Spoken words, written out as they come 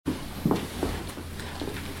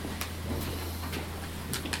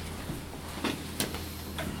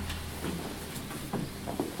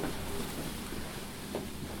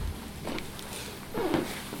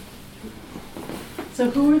So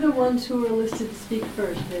who are the ones who are listed to speak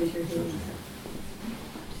first? Raise your hand.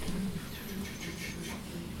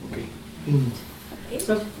 Okay.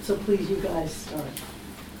 So please, you guys start.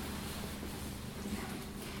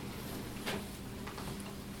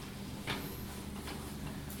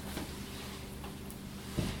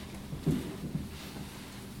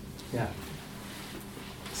 Yeah.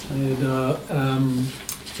 Sayadaw,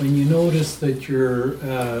 when you notice that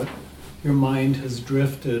your mind has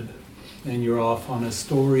drifted and you're off on a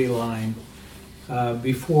storyline,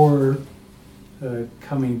 before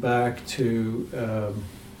coming back to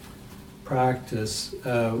practice,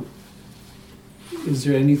 is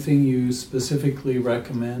there anything you specifically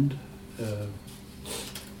recommend?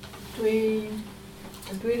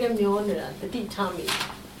 တွေးတဲ့မျောနေတာတတိထားမိ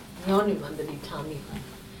မျောနေမှတတိထားမိ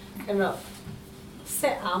အဲ့တော့ဆ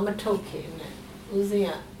က်အားမထုတ်ခင်နဲ့ဦးစင်းက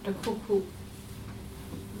တစ်ခုခု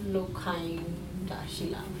လောက်ခိုင်းတာရှိ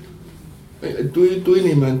လားတွေး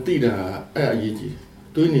နေမှသိတာအဲ့အရေးကြီး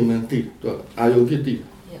တွေးနေမှသိတော့အာယုံဖြစ်သိ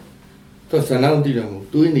တော့ဇာတ်သိတာမဟုတ်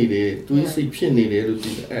တွေးနေတယ်တွေးစိတ်ဖြစ်နေတယ်လို့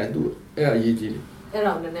သိတယ်အဲ့သူအဲ့အရေးကြီးတယ်အဲ့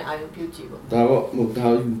တော့လည်းအာယုံပြုကြည့်ပေါ့ဒါတော့မဟုတ်ဒါ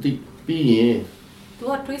သိပြီးရင် तू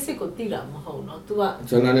ကတွေးစိတ်ကိုသိတာမဟုတ်နော် तू က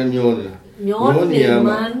ဇာတ်နဲ့မျောနေတာမျောနေ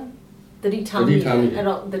မှတတိထားမိအဲ့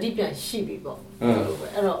တော့တတိပြန်ရှိပြီပေါ့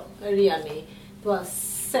အဲ့တော့အဲ့ဒီကနေ तू က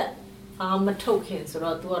ဆက်အားမထုတ်ခင်ဆို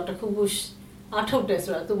တော့ तू ကတစ်ခုခုအားထုတ်တယ်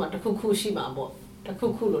ဆိုတော့ तू မှာတစ်ခုခုရှိမှာပေါ့တစ်ခု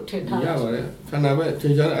ခုလို့ထင်ထားရပါတယ်ခန္ဓာပဲထ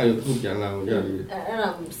င်ရှားတဲ့အာယုတစ်ခုပြန်လာအောင်ရပြီအဲ့ဒါ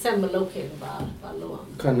ဆက်မလုပ်ခင်ပါလို့အောင်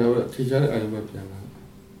ခန္ဓာပဲထင်ရှားတဲ့အာယုပဲပြန်လာ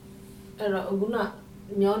အဲ့တော့အခုန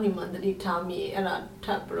မျောနေမှတတိထားမိအဲ့ဒါထ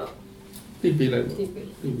ပ်ပြီးတော့သိပြီလိုက်သိ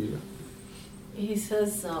ပြီလား He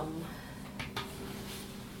says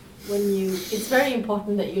when it's very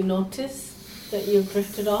important that you notice that you've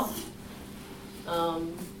drifted off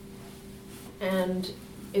and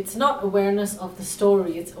it's not awareness of the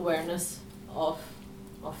story, it's awareness of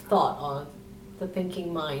thought or the thinking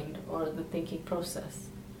mind or the thinking process.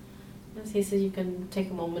 As he says, you can take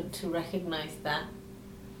a moment to recognize that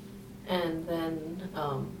and then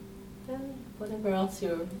whatever else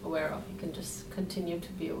you're aware of, you can just continue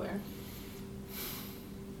to be aware.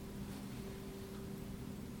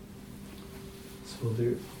 So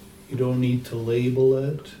there, you don't need to label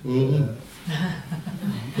it.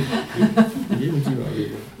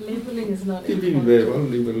 Labeling is not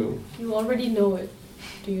important. You already know it.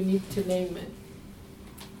 Do you need to name it?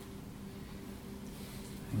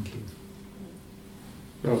 Thank you.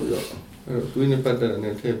 Do you better than a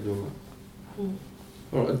tape?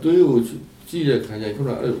 Do you see the kind of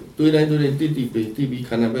do you like to TV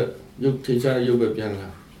kind of you teach out yoga piano?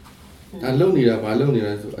 I don't need a balloon.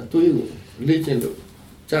 Do you listen to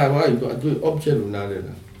Java? Do object another?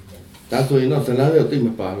 That's why not another thing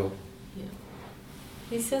about it.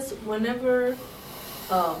 He says whenever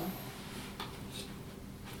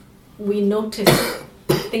we notice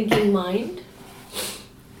thinking mind,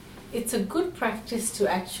 it's a good practice to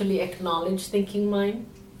actually acknowledge thinking mind,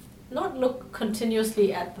 not look continuously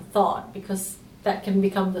at the thought because that can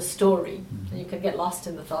become the story and you can get lost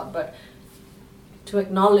in the thought, but to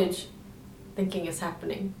acknowledge thinking is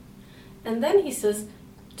happening. And then he says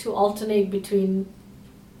to alternate between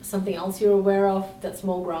something else you're aware of that's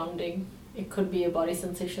more grounding. It could be a body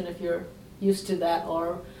sensation if you're used to that,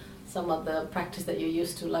 or some of the practice that you're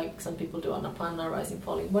used to, like some people do anapana, rising,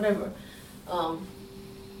 falling, whatever.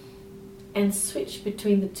 And switch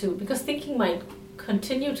between the two, because thinking might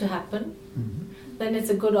continue to happen. Then it's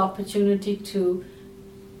a good opportunity to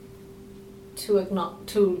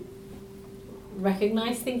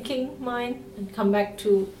recognize thinking mind and come back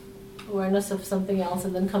to awareness of something else,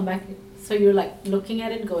 and then come back. So you're like looking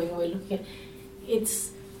at it, going away, looking at it.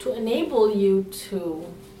 It's to enable you to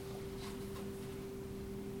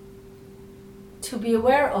be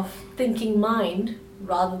aware of thinking mind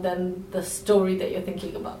rather than the story that you're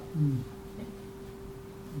thinking about.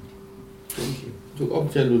 Thank you. To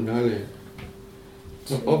object lunale.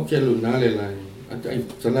 Object lunale line.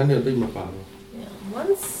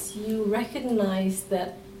 Once you recognize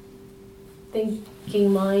that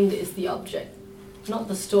thinking mind is the object, not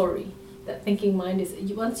the story, that thinking mind is,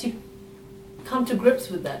 once you come to grips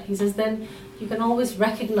with that, he says, then you can always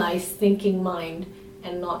recognize thinking mind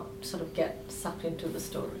and not sort of get sucked into the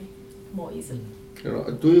story more easily. He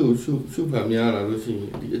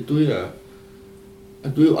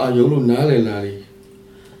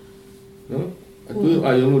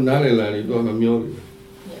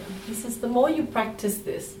says the more you practice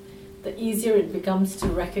this, the easier it becomes to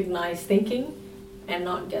recognize thinking and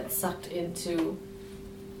not get sucked into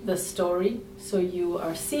the story. So you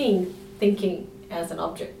are seeing thinking as an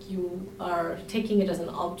object. You are taking it as an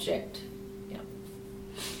object. Yeah.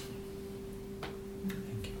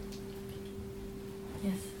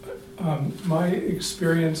 Yes. My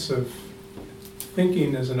experience of thinking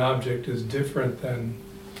as an object is different than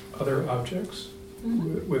other objects.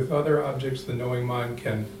 With other objects, the knowing mind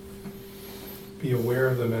can be aware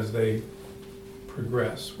of them as they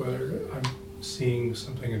progress, whether I'm seeing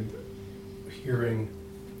something and hearing,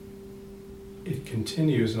 it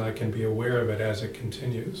continues and I can be aware of it as it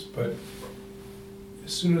continues. But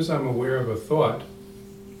as soon as I'm aware of a thought,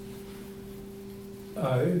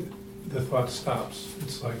 the thought stops.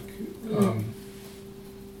 It's like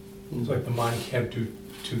the mind can't do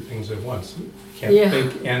two things at once. It can't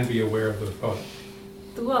think and be aware of the thought.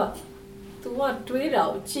 သူကတွေးတာ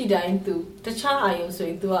ကိုကြည်တိုင်းသူတခြားအာယုံဆိုရ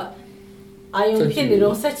င်သူကအာယုံဖြစ်နေ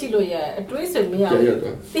တော့ဆက်ကြည့်လို့ရတယ်အတွေးဆိုမရဘူး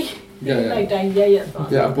လိုက်တိုင်းရရသွား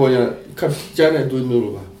တယ်အပေါ်ရခပ်ကြတဲ့တွေးမျိုး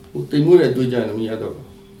လို့ပါတိမ်မွေးတဲ့တွေးကြတယ်မရတော့ဘူး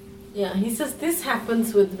Yeah, he says this happens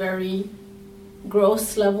with very gross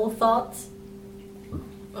level thoughts.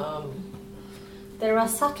 There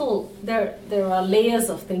are subtle there are layers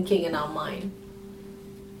of thinking in our mind,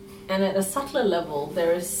 and at a subtler level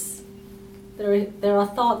there are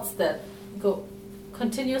thoughts that go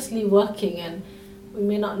continuously working, and we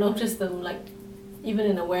may not notice them, like even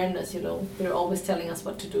in awareness, they're always telling us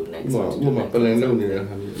what to do next.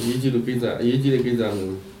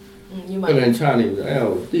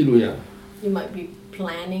 You might be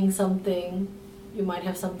planning something. You might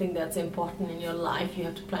have something that's important in your life. You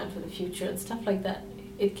have to plan for the future and stuff like that.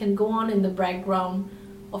 It can go on in the background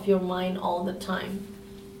of your mind all the time.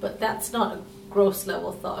 But that's not a gross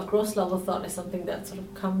level thought. A gross level thought is something that sort of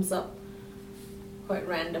comes up quite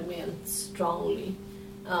randomly and strongly.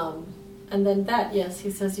 And then that, yes, he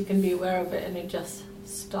says you can be aware of it and it just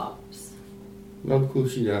stops. Not cool,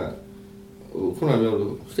 she that.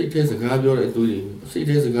 Sick taste a cardio at doing. Sick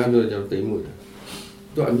taste a cardio at the mood.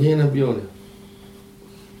 I'm here and beyond.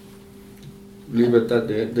 Leave it that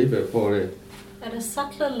day, leave it for it. At a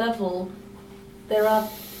subtler level, there are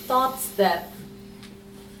thoughts that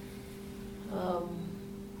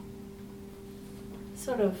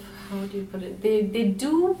sort of, how do you put it? They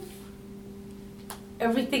do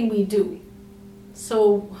everything we do. So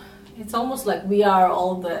it's almost like we are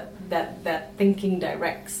all that thinking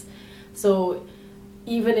directs. So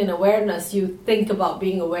even in awareness, you think about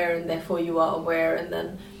being aware, and therefore you are aware, and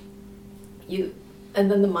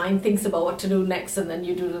then the mind thinks about what to do next, and then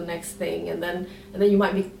you do the next thing, and then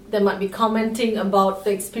there might be commenting about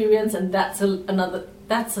the experience, and that's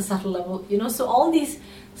a subtle level, So all these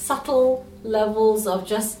subtle levels of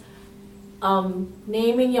just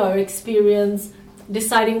naming your experience,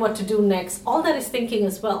 deciding what to do next, all that is thinking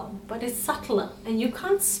as well, but it's subtler, and you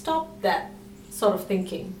can't stop that sort of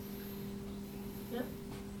thinking.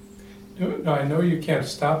 No, I know you can't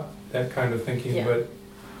stop that kind of thinking, but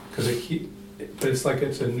because it's like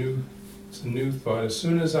it's a new thought. As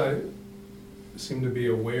soon as I seem to be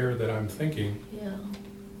aware that I'm thinking,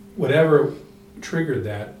 whatever triggered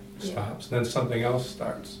that stops. Then something else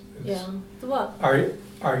starts.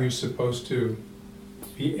 Are you supposed to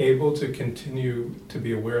be able to continue to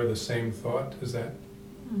be aware of the same thought? Is that?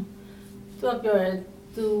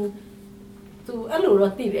 Tu အဲ့လို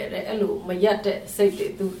တော့သိတယ်တဲ့အဲ့လိုမရက်တဲ့စိတ်တွေ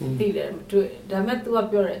तू သိတယ်တွေ့ဒါပေမဲ့ तू က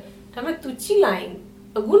ပြောတယ်ဒါပေမဲ့ तू ကြည့်လိုက်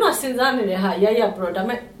အခုတော့စဉ်းစားနေတဲ့ဟာရရပြတော့ဒါပေ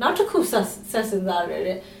မဲ့နောက်တစ်ခုဆက်စဉ်းစားရတယ်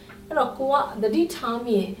တဲ့အဲ့တော့ကိုကသတိထား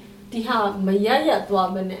မြင်ဒီဟာမရရသွား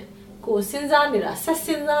မနဲ့ကိုစဉ်းစားနေတာဆက်စ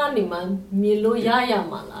ဉ်းစားနေမှမြင်လို့ရရ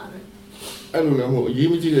မှာလားတဲ့အဲ့လိုလည်းမဟုတ်အရေး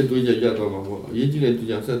မကြီးတဲ့တွေးချက်ရသွားမှာမဟုတ်အရေးကြီးတဲ့တွေး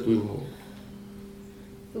ချက်ဆက်တွေးမဟုတ်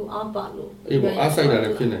तू အားပါလို့အေးပေါ့အားဆိုင်တာလ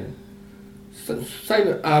ည်းဖြစ်နေတယ်So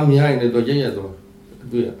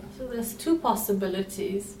there's two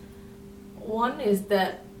possibilities. One is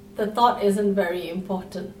that the thought isn't very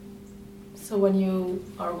important. So when you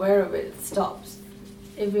are aware of it, it stops.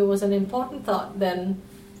 If it was an important thought, then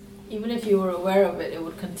even if you were aware of it, it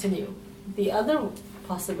would continue. The other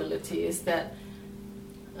possibility is that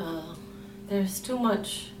there's too much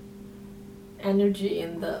energy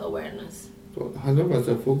in the awareness.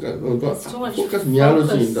 100% focus. There's too much focus.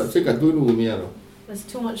 There's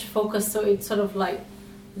too much focus, so it sort of like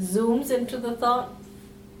zooms into the thought,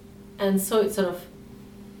 and so it sort of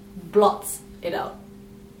blots it out.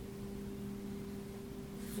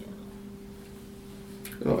 Yeah.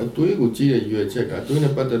 အတွေးကိုကြည့်ရရွယ်ချက်ကအတွင်း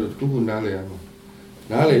နဲ့ပတ်သက်လို့တစ်ခုခုနားလည်ရမှာ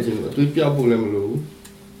နားလည်ခြင်းလို့အတွေးပြောက်ဖို့လည်းမလိုဘူး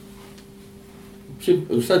ဖြစ်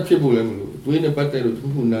ဆက်ဖြစ်ဖို့လည်းမလိုဘူးတွေးနဲ့ပတ်သက်လို့တစ်ခု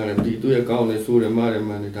ခုနားလည်ဒီတွေးရကောင်းတယ်ဆိုတယ်မှားတယ်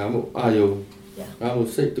မှန်တယ်ဒါမှမဟုတ်အာယုံဒါမှမဟုတ်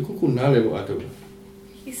စိတ်တစ်ခုခုနားလည်ဖို့အတူ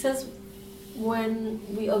He says when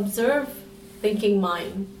we observe thinking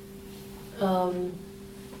mind,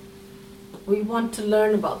 we want to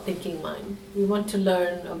learn about thinking mind. We want to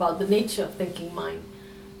learn about the nature of thinking mind.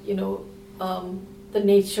 The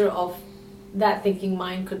nature of that thinking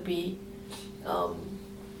mind could be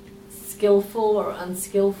skillful or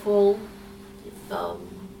unskillful.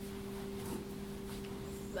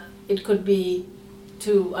 It could be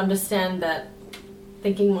to understand that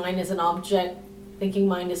thinking mind is an object, thinking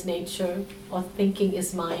mind is nature, or thinking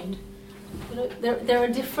is mind. You know, there are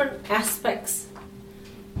different aspects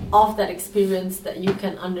of that experience that you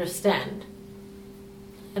can understand.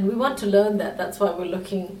 And we want to learn that. That's why we're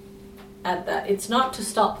looking at that. It's not to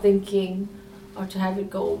stop thinking or to have it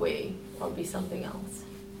go away or be something else.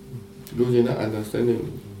 Losing that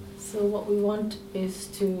understanding. So what we want is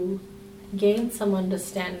to gain some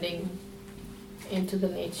understanding into the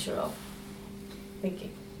nature of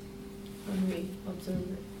thinking when we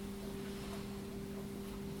observe it.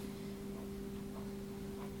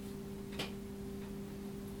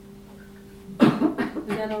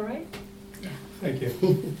 Is that all right? Thank you.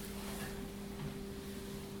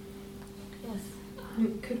 Yes.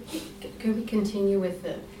 Could we continue with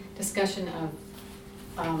the discussion of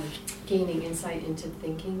gaining insight into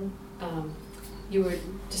thinking? You were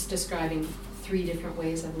just describing 3 different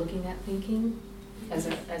ways of looking at thinking as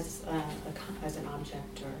an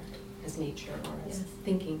object or as nature or as Yes.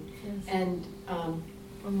 thinking. Yes. And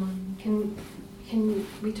can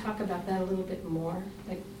we talk about that a little bit more?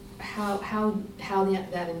 Like how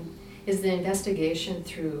is the investigation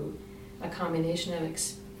through a combination of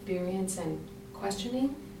experience and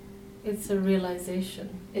questioning? It's a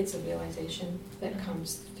realization. It's a realization that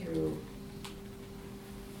comes through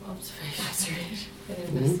Observation and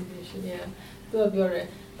investigation, yeah. သူကပြောတယ်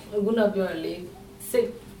အခုနပြောရလေစိတ်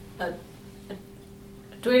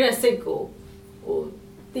တွေးတဲ့စိတ်ကိုဟို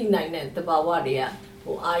သိနိုင်တဲ့သဘာဝတွေက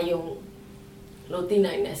ဟိုအာယုံလို့သိ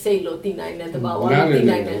နိုင်တဲ့စိတ်လို့သိနိုင်တဲ့သဘာဝလို့သိ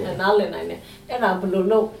နိုင်တဲ့နားလည်နိုင်တဲ့အဲ့ဒါဘယ်လို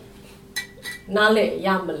လုပ်နားလည်ရ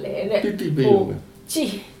မလဲတဲ့ တိပေးလို့ ကြ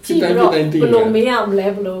ည့်ပြီးတော့ဘယ်လိုမေးရမလဲ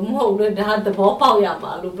ဘယ်လိုမဟုတ်လို့ဒါသဘောပေါက်ရ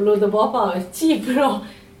မှာလို့ဘယ်လိုသဘောပေါက်ကြည့်ပြီးတော့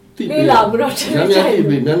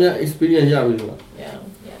experience Yeah.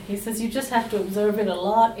 He says you just have to observe it a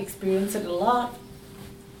lot, experience it a lot,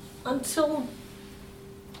 until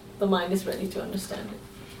the mind is ready to understand it.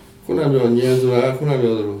 ခုနပြောဉာဏ်ဆိုတာခုန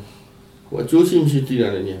ပြောသလိုဟိုအကျိုးရှိမရှိသိတာ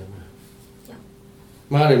လည်းဉာဏ်ပဲ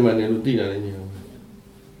မှားတယ်မှန်တယ်လို့သိတာလည်းဉာဏ်ပဲ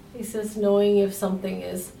He says knowing if something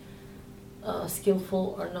is skillful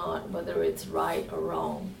or not, whether it's right or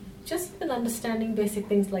wrong, just even understanding basic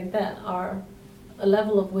things like that are a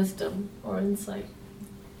level of wisdom or insight.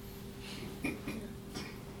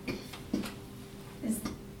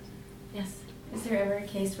 Yes. Is there ever a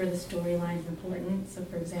case where the storyline is important? So,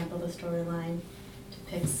 for example, the storyline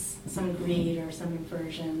depicts some greed or some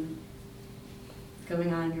aversion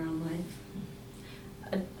going on in your own life.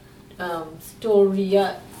 Story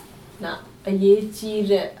na ayeji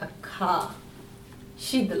re akha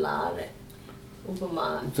shidla re upama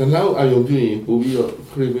ဇလောက်အာယုံပြည့်ရင်ပို့ပြီးတော့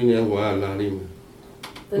ခရစ်ပင်းရဲ့ဟွာလာလိမ့်မယ်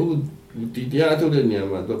အခုဒီတရားထုတ်တဲ့နေရာ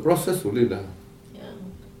မှာသူ process ကိုလေ့လာ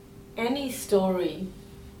any story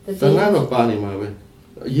ဇလကတော့ပါနေမှာပဲ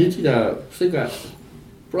အရေးကြီးတာစိတ်က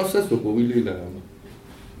process ကိုပို့ပြီးလေ့လာတာ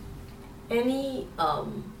any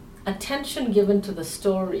attention given to the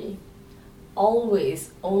story always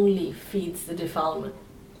only feeds the defilement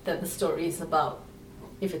that the story is about,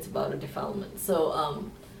 if it's about a defilement. So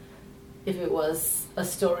if it was a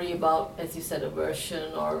story about, as you said, aversion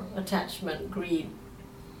or attachment, greed,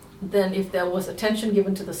 then if there was attention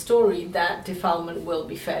given to the story, that defilement will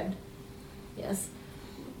be fed. Yes.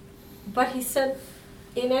 But he said,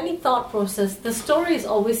 in any thought process, the story is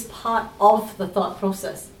always part of the thought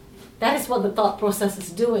process. That is what the thought process is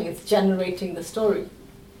doing. It's generating the story.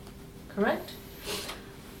 Correct?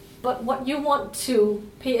 But what you want to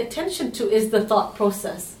pay attention to is the thought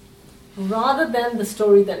process, rather than the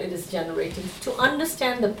story that it is generating, to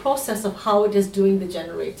understand the process of how it is doing the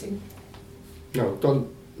generating. No, don't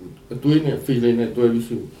do it feeling it do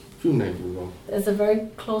you. There's a very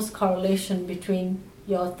close correlation between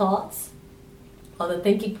your thoughts or the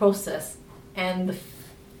thinking process and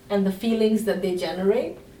the feelings that they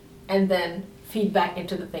generate and then feed back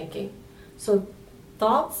into the thinking. So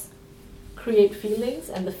thoughts create feelings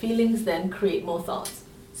and the feelings then create more thoughts.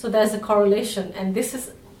 So there's a correlation, and this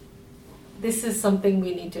is something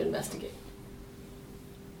we need to investigate.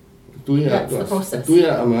 That's the process.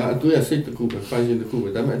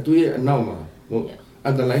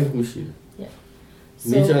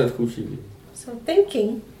 So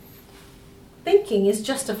thinking is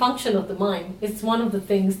just a function of the mind. It's one of the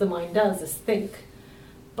things the mind does is think.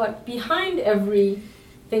 But behind every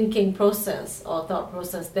thinking process or thought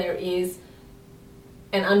process, there is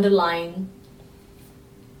an underlying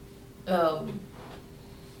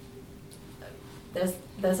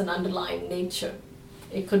there's an underlying nature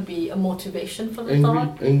It could be a motivation for the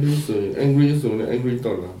thought. angry so angry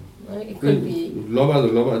thought la. Right? It could be.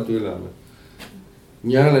 Loba do la.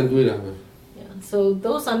 Nya la do la. Yeah. So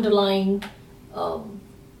those underlying,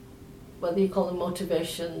 whether you call them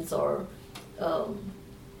motivations or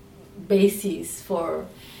bases for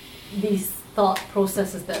these thought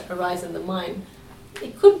processes that arise in the mind,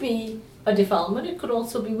 it could be a defilement. It could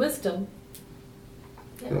also be wisdom.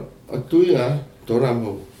 Yeah.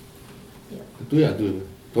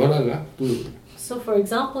 So, for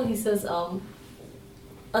example, he says, a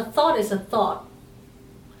thought is a thought.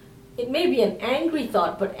 It may be an angry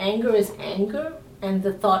thought, but anger is anger, and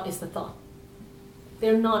the thought is the thought.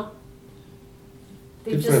 They're not.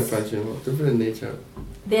 Different nature.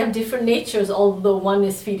 They have different natures, although one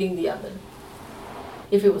is feeding the other.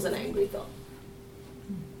 If it was an angry thought.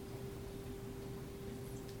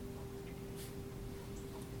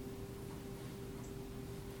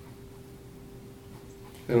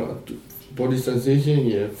 Body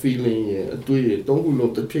sensation, feeling,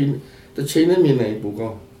 the chain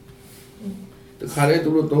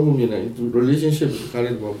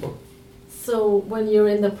relationship. So when you're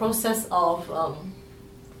in the process of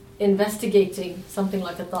investigating something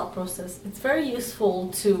like a thought process, it's very useful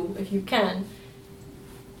to, if you can,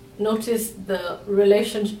 notice the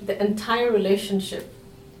entire relationship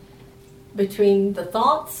between the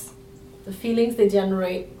thoughts, the feelings they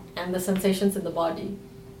generate, and the sensations in the body.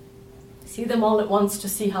 See them all at once to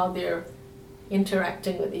see how they're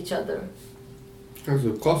interacting with each other. That's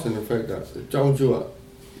a cause and effect that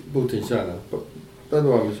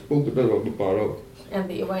and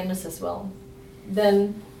the awareness as well.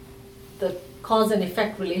 Then the cause and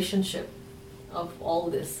effect relationship of all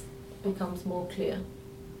this becomes more clear.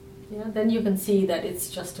 Yeah, then you can see that it's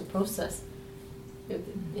just a process,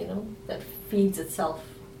 that feeds itself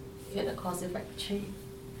in a cause-effect chain.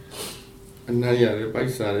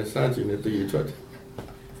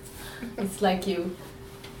 It's like you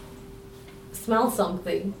smell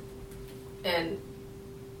something and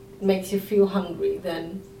makes you feel hungry,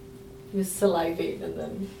 then you salivate and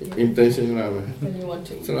then you want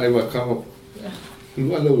to eat. Saliva come up. Yeah.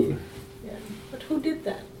 But who did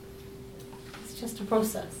that? It's just a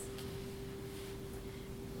process.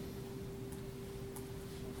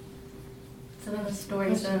 Some of the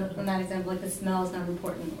stories, in that example, like the smell is not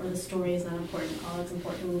important, or the story is not important. All that's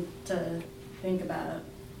important to think about,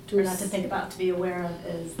 or not to think about, to be aware of,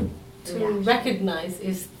 is the reaction. Recognize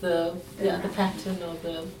is the pattern or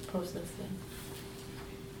the process.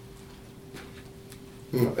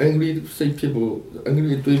 Angry people,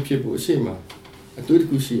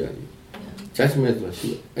 judgment,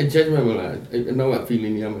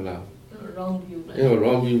 feeling, wrong view.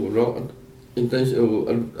 wrong view, wrong intention,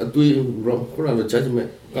 wrong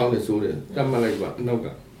judgment.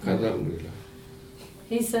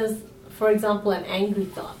 He says, for example, an angry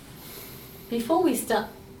thought. Before we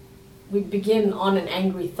begin on an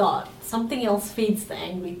angry thought, something else feeds the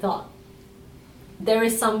angry thought. There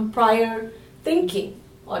is some prior thinking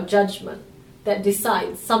or judgment that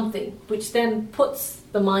decides something, which then puts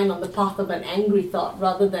the mind on the path of an angry thought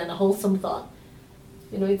rather than a wholesome thought.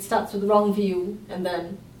 It starts with wrong view, and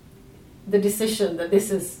then the decision that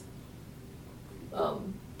this is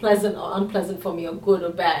pleasant or unpleasant for me, or good or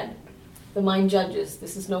bad. The mind judges,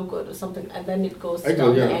 this is no good or something, and then it goes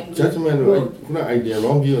down the angry judgment road. Idea,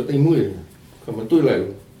 wrong view,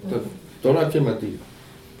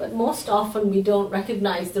 But most often we don't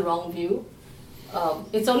recognize the wrong view.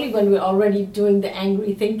 It's only when we're already doing the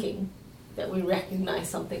angry thinking that we recognize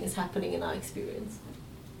something is happening in our experience.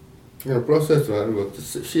 Process.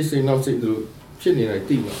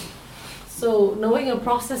 So knowing a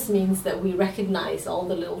process means that we recognize all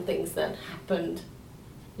the little things that happened,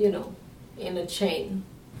 in a chain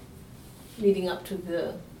leading up to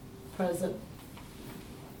the present.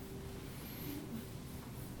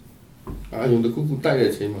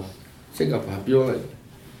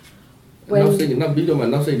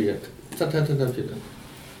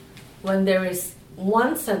 When there is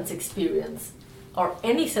one sense experience or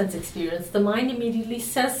any sense experience, the mind immediately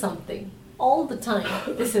says something all the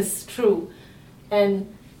time. This is true. And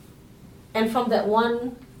from that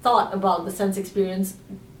one thought about the sense experience,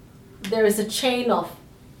 there is a chain of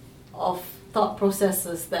thought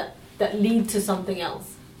processes that lead to something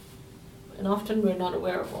else. And often we're not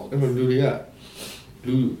aware of all this.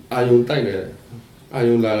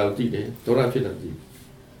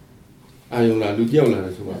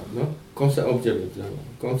 Concept object,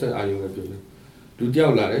 concept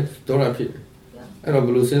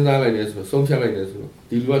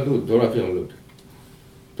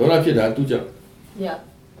Yeah.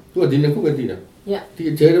 Yeah.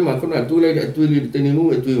 The Jeremiah could not do like a twilly, then you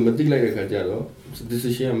know it will be like a cajado. This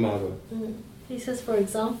is your mother. He says, for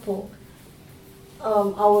example,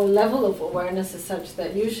 our level of awareness is such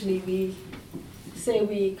that usually we say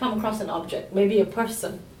we come across an object, maybe a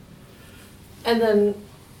person, and then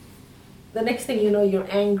the next thing you know, you're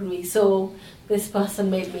angry. So this person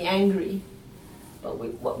made me angry. But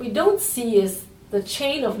what we don't see is the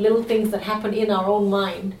chain of little things that happen in our own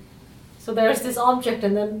mind. So there's this object,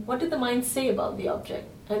 and then what did the mind say about the object?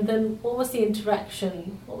 And then what was the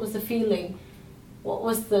interaction? What was the feeling? What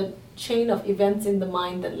was the chain of events in the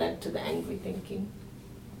mind that led to the angry thinking?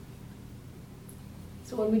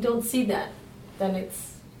 So when we don't see that, then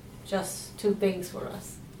it's just two things for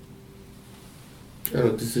us.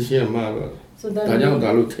 This is your mother. So then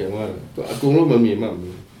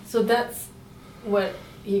so that's what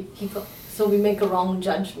he got. So we make a wrong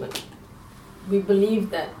judgment. We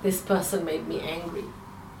believe that this person made me angry,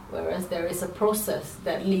 whereas there is a process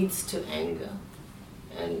that leads to anger,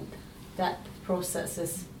 and that process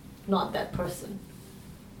is not that person.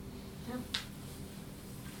 Yeah.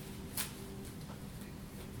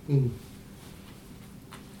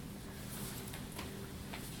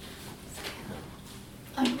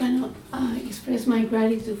 I want to express my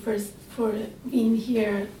gratitude first for being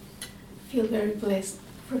here. I feel very blessed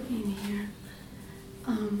for being here.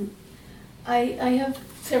 I have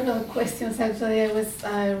several questions actually. I was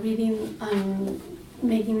reading and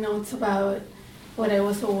making notes about what I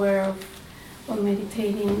was aware of while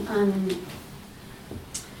meditating, and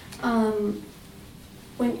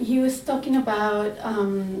when he was talking about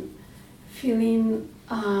feelings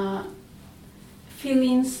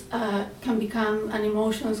can become, and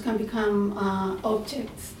emotions can become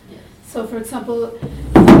objects. Yes. So for example,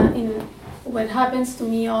 what happens to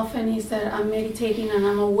me often is that I'm meditating and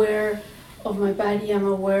I'm aware of my body, I'm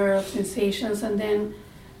aware of sensations, and then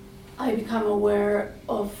I become aware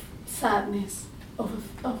of sadness, of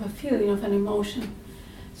a feeling, of an emotion.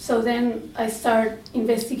 So then I start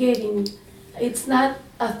investigating. It's not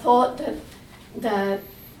a thought that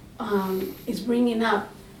is bringing up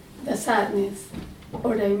the sadness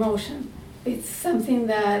or the emotion. It's something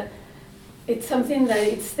that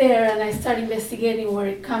it's there, and I start investigating where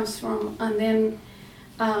it comes from, and then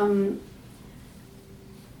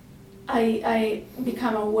I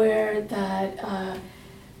become aware that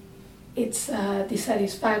it's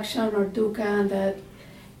dissatisfaction or dukkha, and that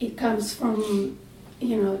it comes from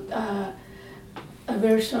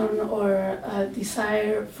aversion or a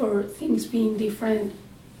desire for things being different.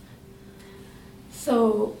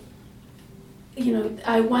 So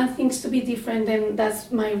I want things to be different, and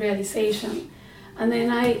that's my realization. And then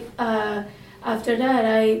after that,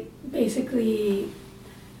 I basically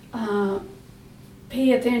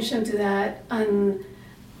pay attention to that and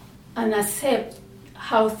accept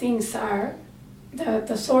how things are,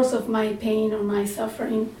 the source of my pain or my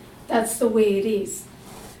suffering. That's the way it is.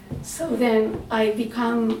 So then I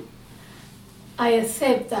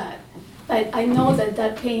accept that, but I know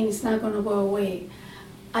that pain is not going to go away.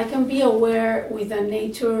 I can be aware with the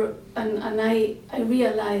nature, and I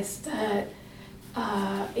realize that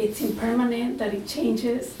it's impermanent, that it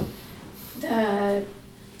changes, that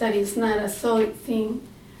it's not a solid thing,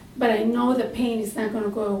 but I know the pain is not going to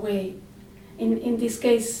go away. In this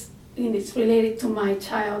case, it's related to my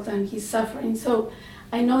child and his suffering, so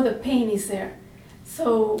I know the pain is there.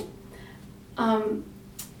 So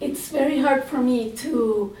it's very hard for me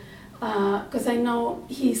to, because I know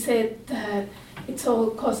he said that it's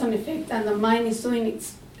all cause and effect, and the mind is doing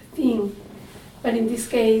its thing. But in this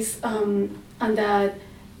case, and that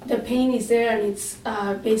the pain is there, and it's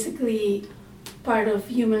basically part of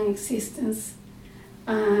human existence,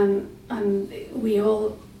 and we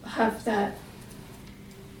all have that.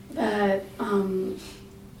 But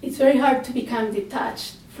it's very hard to become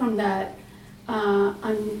detached from that,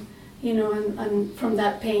 and from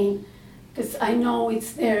that pain, because I know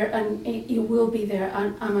it's there and it will be there,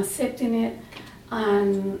 and I'm accepting it,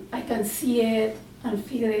 and I can see it and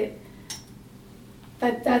feel it.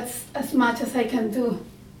 But that's as much as I can do.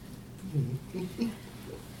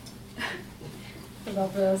 ဘာ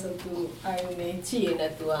ပြောဆိုသူအာရုံနဲ့ကြည့်ရင်လ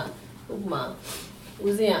ည်းသူကဥပမာ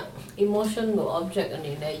ဦးစင်းက emotion ကို object အ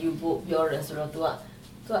နေနဲ့ယူဖို့ပြောတယ်ဆိုတော့သူက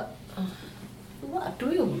အ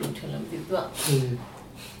တွေးကိုမလို့ထင်လို့မသိဘူးသူက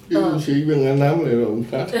ရှိပြီငါနားမလဲတော့ဘူး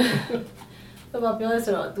လားသူကပြောရ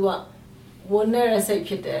ဆိုတော့သူကဝန်နေတဲ့စိတ်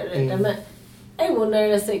ဖြစ်တယ်တဲ့ဒါပေမဲ့အဲ့ဝန်နေ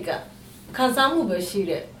တဲ့စိတ်ကခံစားမှုပဲရှိ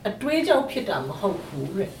တယ်အတွေးကြောင့်ဖြစ်တာမဟုတ်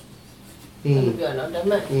ဘူးတဲ့အဲ့လိုပြောတော့ဒါပေ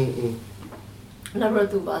မဲ့နောက်တော့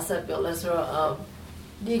သူပါဆက်ပြောလဲဆိုတော့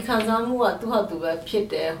ဒီခံစားမှုကသူ့ဟာသူပဲဖြစ်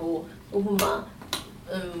တယ်ဟိုဥပမာ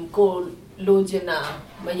ကို လိုချင်တာ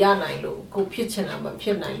မရနိုင်လို့ကိုဖြစ်ချင်တာမဖြ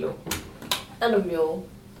စ်နိုင်လို့အဲ့လိုမျိုး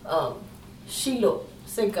ရှိလို့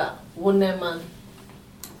စိတ်ကဝန်နေမှန်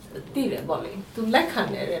တည်တယ်ပေါ့လေသူလက်ခံ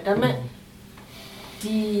နေတယ်ဒါပေမဲ့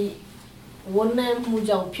ဒီဝန်နေမှု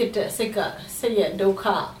ကြောင့်ဖြစ်တဲ့စိတ်ကစိတ်ရဲ့ဒုက္ခ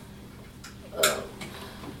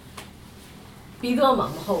ပြီးတော့မှမ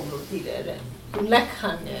ဟုတ်လို့တည်တယ်တဲ့သူလက်ခံ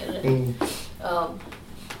နေတယ်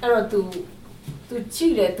အဲ့တော့သူကြ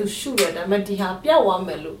ည့်တယ်သူရှုတယ်ဒါပေမဲ့ဒီဟာပြောက်သွားမ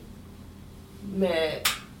ယ်လို့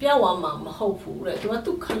ပြောက်သွားမှာမဟုတ်ဘူးတဲ့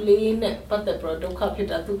သူကလေးနဲ့ပတ်သက်ပြီးဒုက္ခဖြစ်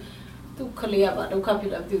တာသူကလေးကပါဒုက္ခဖြ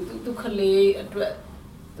စ်တာသူကလေးအတွက်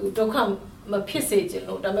သူဒုက္ခမဖြစ်စေချင်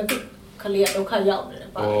လို့ဒါပေမဲ့သူကလေးကဒုက္ခရောက်နေတ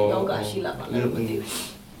ယ်ပါယောဂရှိလာပါလားမသိဘူး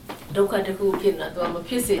ဒုက္ခတစ်ခုဖြစ်နေတာသူကမ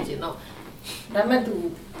ဖြစ်စေချင်တော့ဒါပေမဲ့သူ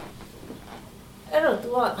အဲ့တော့သူ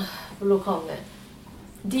ကဘယ်လိုခေါ်မလဲ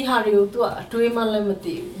ဒီဟာတွေကိုသူကအတွေးမှလည်းမ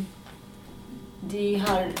သိဘူးဒီ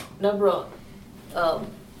ဟာနောက်ပြီးတော့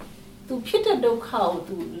သူဖြစ်တဲ့ဒုက္ခကို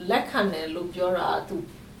သူလက်ခံတယ်လို့ပြောတာသူ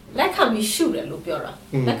လက်ခံပြီးရှုတယ်လို့ပြောတာ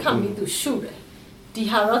လက်ခံပြီးသူရှုတယ်ဒီ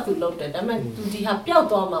ဟာတော့သူလုပ်တယ်ဒါပေမဲ့သူဒီဟာပျောက်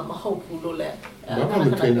သွားမှာမဟုတ်ဘူးလို့လည်းဘာမှမ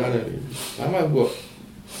ထင်ထားနဲ့ဘာမှကို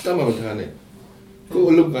တတ်မှမထားနဲ့ကို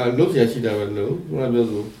အလုပ်ကလုပ်ရရှိတာပဲလို့ဘုရားပြော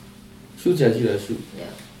ဆိုရှုချင်ရှိတာရှု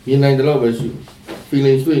မြင်နိုင်တယ်လို့ပဲရှု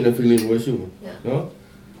feeling တွေ့ရင် feeling ကိုရှုနော်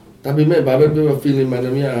ဒါပေမဲ့ဘာပဲပြော feeling မှန်တ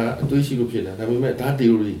ယ်များအတွေးရှိလို့ဖြစ်တာဒါပေမဲ့ဒါ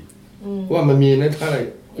theory ကိုကမမြင်နဲ့ထားလိုက်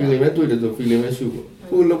feeling ပဲတွေ့တယ်ဆို feeling ပဲရှုဖို့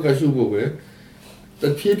ကိုအလုပ်ကရှုဖို့ပဲတ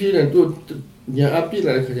ဖြည်းဖြည်းနဲ့သူညာအပြစ်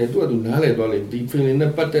လာတဲ့ခါကျရင်သူနားလည်သွားလိမ့်ဒီ feeling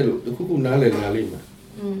နဲ့ပတ်သက်လို့တခုခုနားလည်လာလိမ့်မယ်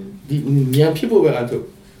ဒီညာဖြစ်ဖို့ပဲအထုတ်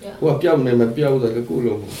ကိုကပြောင်းနေမပြောင်းဆိုတော့ကို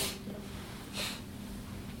လုံး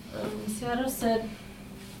Sayadaw said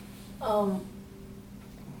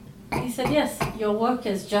he said yes your work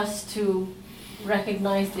is just to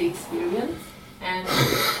recognize the experience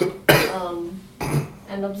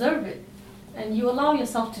and observe it and you allow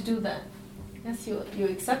yourself to do that yes you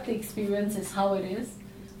accept the experience is how it is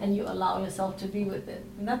and you allow yourself to be with it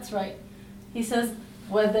and that's right he says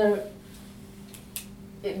whether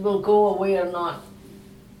it will go away or not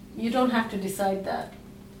you don't have to decide that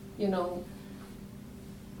you know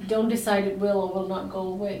don't decide it will or will not go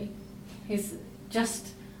away he's just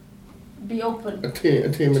be open to the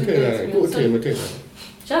experience.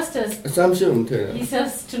 Just as he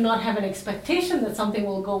says to not have an expectation that something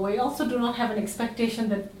will go away, also do not have an expectation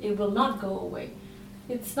that it will not go away.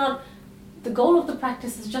 It's not, the goal of the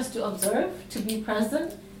practice is just to observe, to be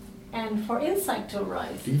present, and for insight to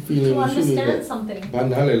arise, to understand something.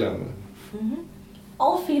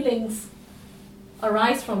 All feelings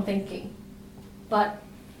arise from thinking, but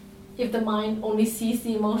if the mind only sees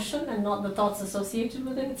the emotion and not the thoughts associated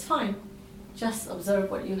with it, it's fine. Just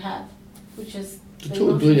observe what you have, which is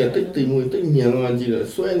Some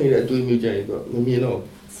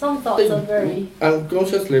thoughts are very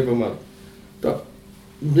unconscious level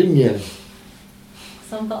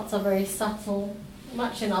Some thoughts are very subtle,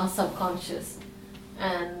 much in our subconscious,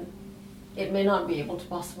 and it may not be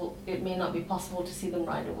possible to see them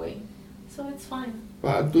right away. So it's fine.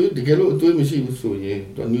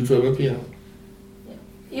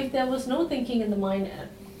 If there was no thinking in the mind at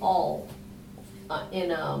all,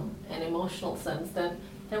 in an emotional sense, then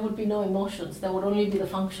there would be no emotions. There would only be the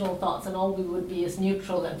functional thoughts, and all we would be is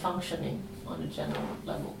neutral and functioning on a general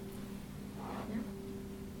level.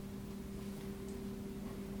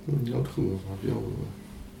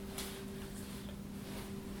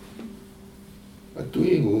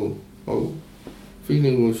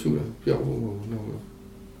 Feeling will shoot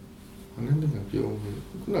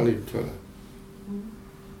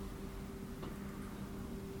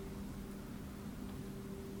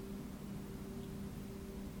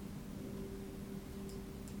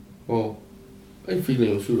I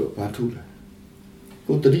feeling shoot up Batula.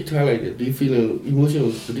 Go to the like it, the feeling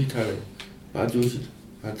emotional to the Thailand. Batusi,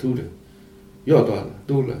 Batula. Your daughter,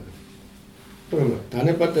 Dola.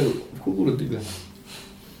 Tane Patel, who would do that?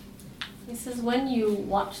 He says when you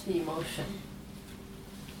watch the emotion,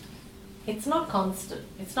 it's not constant,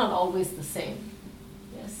 it's not always the same.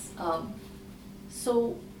 Yes.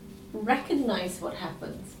 So recognize what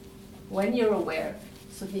happens when you're aware.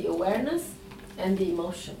 So the awareness and the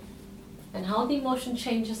emotion. And how the emotion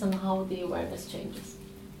changes and how the awareness changes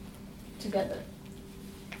together.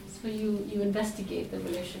 So you investigate the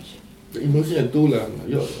relationship. The emotion is too long.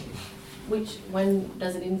 When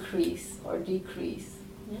does it increase or decrease?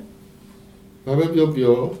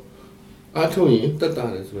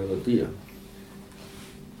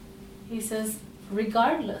 He says,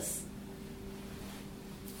 regardless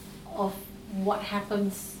of what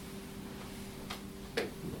happens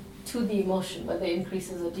to the emotion, whether it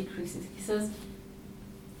increases or decreases. He says,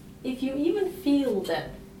 if you even feel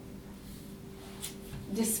that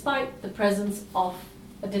despite the presence of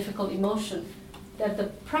a difficult emotion, that the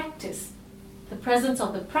presence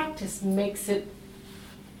of the practice makes it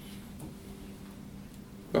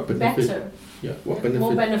What benefit? better, Yeah, what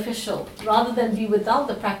more benefit? beneficial, rather than be without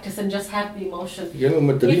the practice and just have the emotion. ရလို့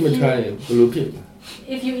မတတိမထားရင်ဘယ်လိုဖြစ်လဲ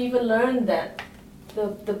If you even learn that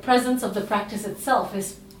the presence of the practice itself is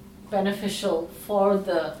beneficial for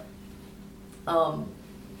the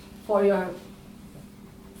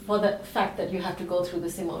for the fact that you have to go through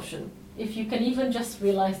this emotion. If you can even just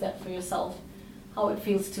realize that for yourself, how it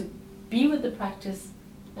feels to be with the practice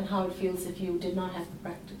and how it feels if you did not have the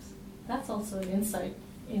practice. That's also an insight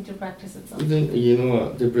into practice itself. ဦးသိန်းအရင်တော့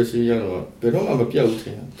depression ရတော့ဘယ်တော့မှမပြောက်ဘူးထ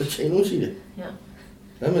င်တာတစ်ချိန်လုံးရှိတယ် Yeah.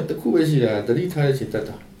 ဒါပေမဲ့တစ်ခုပဲရှိတာတတိထားတဲ့ချိန်တတ်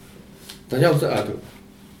တာဒါကြောင့်စအားထုတ်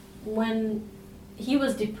When he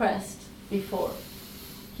was depressed before,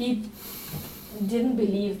 he didn't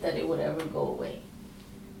believe that it would ever go away.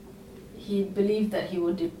 He believed that he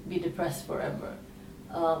would be depressed forever.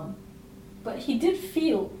 But he did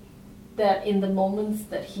feel that in the moments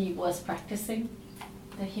that he was practicing,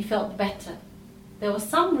 that he felt better. There was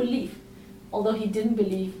some relief, although he didn't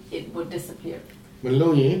believe it would disappear. မ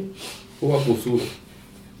လုံးရင်ဟိုကပိုဆိုးတယ်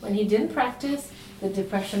When he didn't practice, the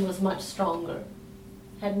depression was much stronger,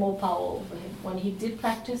 had more power over him. When he did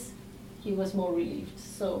practice, he was more relieved.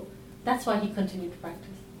 So that's why he continued to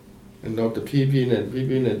practice. အဲ့တော့တဖြည်းဖြည်းနဲ့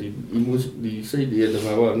ဒီ emotion ဒီစိတ်တွေရဲ့တ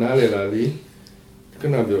ဘာဝနားလည်လာလေခ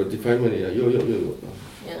ဏပြော definement တွေကရော့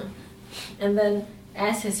Yeah. And then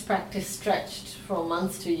as his practice stretched from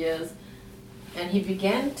months to years, and he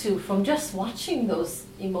began to, from just watching those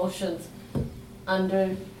emotions,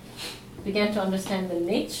 began to understand the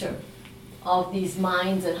nature of these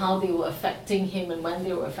minds and how they were affecting him and when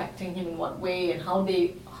they were affecting him in what way and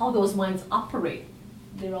how those minds operate.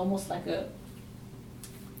 They're almost like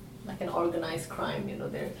an organized crime,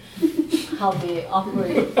 they're how they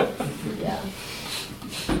operate. Yeah.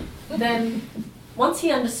 Then once he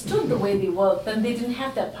understood the way they work, then they didn't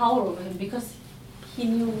have that power over him because he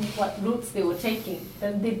knew what routes they were taking.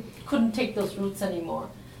 Then they couldn't take those routes anymore.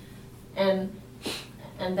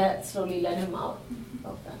 And that slowly led him out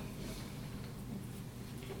of that.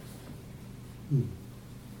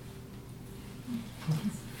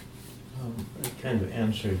 It kind of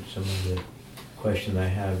answered some of the question I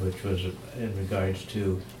had, which was in regards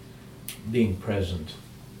to being present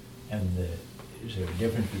and is there a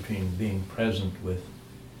difference between being present with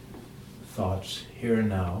thoughts here and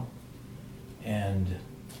now and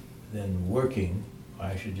then working?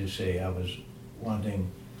 I should just say I was wanting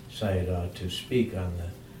Sayadaw to speak on the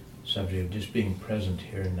subject of just being present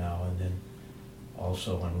here and now, and then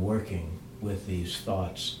also on working with these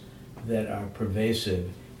thoughts that are pervasive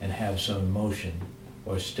and have some emotion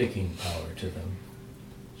or sticking power to them.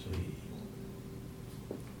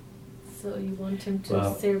 So you want him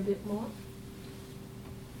to say a bit more?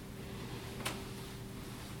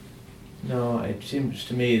 No, it seems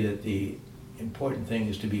to me that the important thing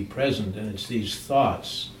is to be present, and it's these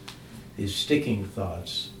thoughts, these sticking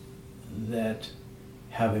thoughts that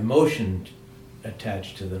have emotion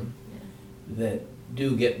attached to them that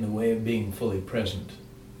do get in the way of being fully present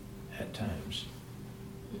at times.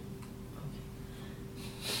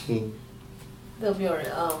 တော့ပြောတ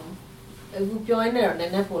ယ်အခုပြောရင်းနဲ့တော့န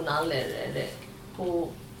ည်းနည်းပိုနားလဲတယ်တဲ့ဟို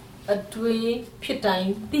အတွေးဖြစ်တိုင်း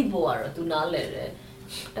သိဖို့ကတော့သူနားလဲတယ်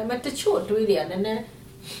ဒါပေမဲ့တချို့အတွေးတွေကနည်းနည်း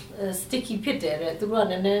sticky ဖြစ်တယ်တဲ့သူတို့က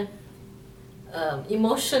နည်းနည်း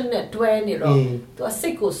emotion နဲ့တွဲနေတော့သူအစိ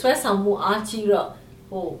တ်ကိုဆွဲဆောင်မှုအားကြီးတော့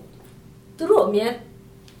ဟိုသူတို့အမြဲ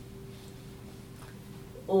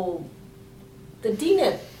ဟိုတတိ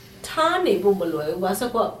နဲ့ထားနေဖို့မလွယ်ဘူးဘာလို့ဆို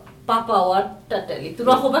တော့Papa what that tell you?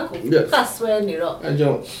 Tura hoba ko. Kaswe ni ro. အဲ့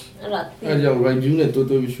ကြောင့် right view နဲ့တိုး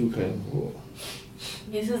တိုးရှုခိုင်းဟို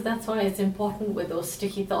Yes, that's why it's important with those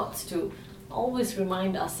sticky thoughts to always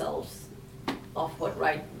remind ourselves of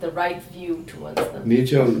the right view towards them.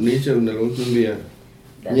 nature နှလုံးသွင်းပြရ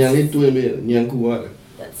ဉာဏ်လေးတွင်းပြဉာဏ်ကူရတယ်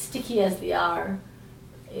That sticky as they are,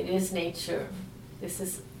 it is nature. This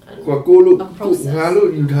is a process. ငါလို့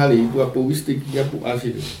ယူထားလေသူကပိုပြီး sticky ကပိုအားရှိ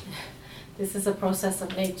တယ် This is a process of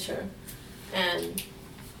nature, and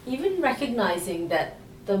even recognizing that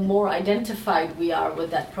the more identified we are with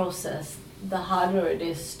that process, the harder it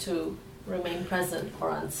is to remain present or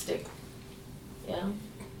unstick. Yeah,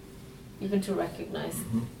 even to recognize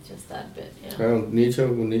just that bit. Yeah. nature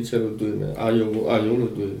ကို nature လို့တွေ့မယ်အာယုံကိုအာယုံ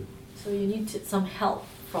လို့တွေ့ So you need some help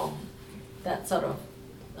from that sort of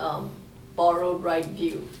borrowed right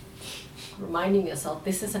view, reminding yourself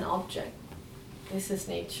this is an object. This is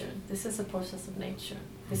nature. This is a process of nature.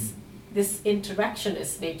 This interaction is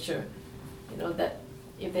nature. That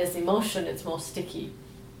if there's emotion, it's more sticky,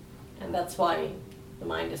 and that's why the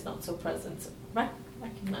mind is not so present. So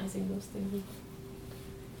recognizing those things.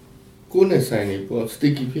 ကိုယ်နဲ့ဆိုင်နေပေါ့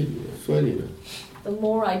sticky ဖြစ်နေတယ်ဆွဲနေတယ် The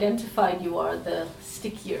more identified you are, the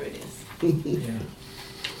stickier it is. Yeah.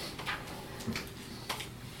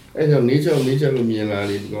 အဲ့ကြောင့် nature လို့မြင်လာ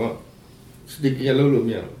လေဒီက sticky လို့လို့မ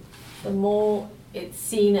ရဘူး The more it's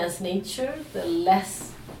seen as nature, the less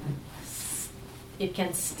it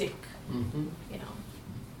can stick. You know.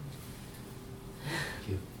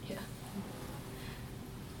 Yeah.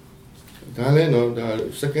 ဒါလည်းတော့ဒါ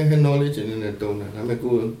second hand knowledge နဲ့တုံးတာဒါပေမဲ့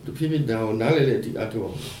ကိုယ်တဖြည်းဖြည်းဒါကိုနားလည်တဲ့အထိအထော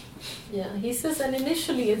က် Yeah, he says, and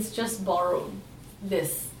initially it's just borrowed.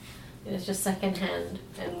 This, it's just second hand,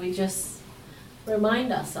 and we just remind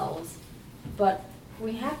ourselves. But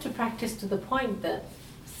we have to practice to the point that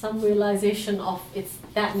some realization of it's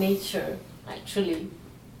that nature actually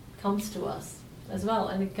comes to us as well,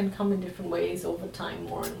 and it can come in different ways over time,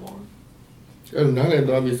 more and more. အဲ့နားလည်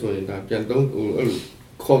သွားပြီဆိုရင်ဒါပြန်သုံးအဲ့လို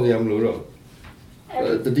ခေါ်ရမလို့တော့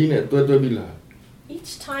တတိနဲ့တွဲပြီးလာ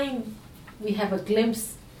Each time we have a glimpse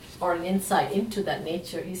or an insight into that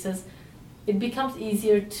nature, he says, it becomes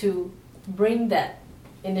easier to bring that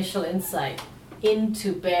initial insight into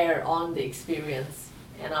bear on the experience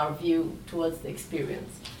and our view towards the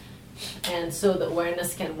experience. And so the awareness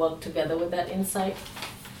can work together with that insight.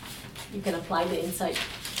 You can apply the insight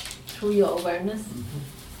through your awareness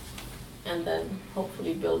and then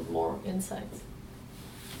hopefully build more insights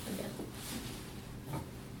again.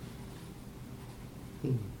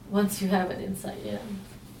 Once you have an insight, yeah.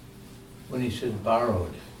 When he said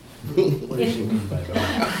borrowed, what does he mean by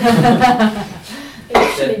borrowed?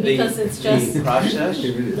 Initially, That because it's just the process?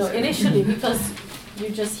 no. Initially, because you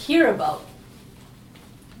just hear about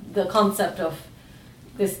the concept of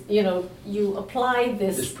this. You know, you apply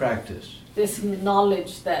This this practice.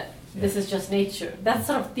 knowledge that this is just nature. That's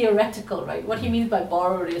sort of theoretical, right? What he means by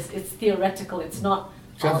borrowed is it's theoretical. It's not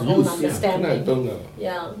our just own use ခဏ understanding. တုံးတာ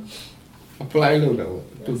Yeah. apply လုပ်တာပေါ့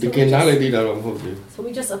သူ So တကယ်နားလည်သေးတာတော့မဟုတ်ဘူး So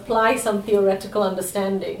we just apply some theoretical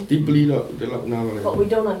understanding, deeply တော့ဒီလောက်နားမလဲ but we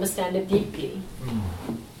don't understand it deeply.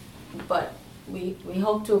 But we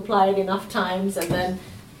hope to apply it enough times and then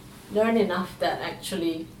learn enough that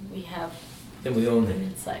actually we have Then we own an it.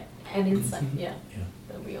 insight. An insight, yeah. Yeah.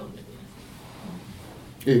 That we own it.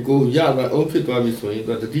 အေးကိုရတာအုံးဖြစ်သွားပြီဆိုရင်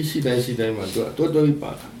သူတတိရှိတိုင်းမှာသူတွဲပြီး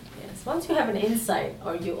ပါတာ Yes. Once you have an insight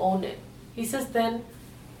or you own it, he says then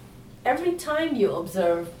every time you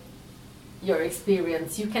observe your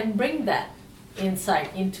experience, you can bring that insight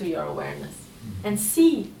into your awareness and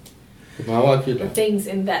see ဘာဝဖြစ်တာ the things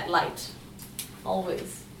in that light. Always.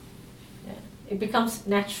 Yeah. It becomes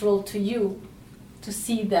natural to you to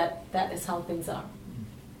see that that is how things are.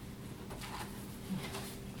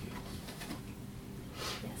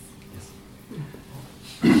 Yes.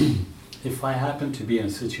 If I happen to be in a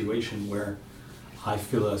situation where I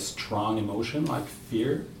feel a strong emotion, like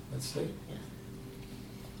fear, let's say,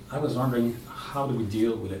 I was wondering, how do we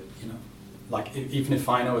deal with it, you know? Like, even if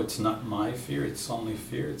I know it's not my fear, it's only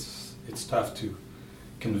fear, it's tough to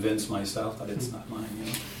convince myself that it's not mine, you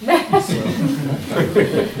know?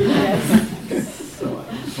 So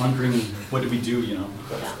I was wondering, what do we do, you know?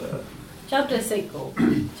 That's the, ကြောက်တဲ့စိတ်ကို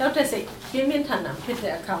ကြောက်တဲ့စိတ်ပြင်းပြင်းထန်ထန်ဖြစ်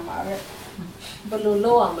တဲ့အခါမှာဘယ်လို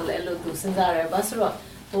လုပ်ရမလဲလို့သူစဉ်းစားတယ်။ဘာဆိုတော့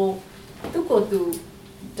ဟိုသူ့ကိုယ်သူ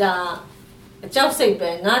ဒါအကြောက်စိတ်ပဲ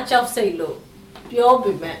ငါကြောက်စိတ်လို့ပြော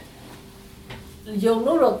ပေမဲ့ယုံ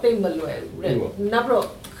လို့တော့သိမလွယ်ဘူးတဲ့။နောက်တော့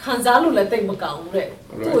ခံစားလို့လည်းသိမကောင်းဘူးတဲ့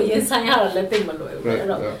။သူ့ကိုရင်ဆိုင်ရတာလည်းသိမလွယ်ဘူးတဲ့။အဲ့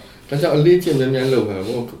တော့ ဒါကြောင့်အလေးချင်းများလုပ်ပါ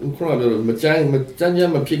ဘောခုနကပြောလို့မကြမ်းမ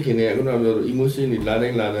ဖြစ်ခင်နဲ့ခုနကပြောလို့ emotion တွေလာတို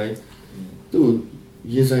င်းသူ့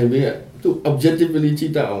ရင်ဆိုင်ပေးသူ objectively ကြ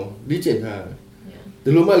ည့်တတ်အောင်လေ့ကျင့်ထားတယ်ဒီ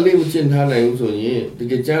လိုမှလေ့မကျင့်ထားနိုင်ဘူးဆိုရင်တ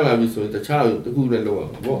ကယ်ကြမ်းလာပြီဆိုရင်တခြားတစ်ခုနဲ့လုပ်ရ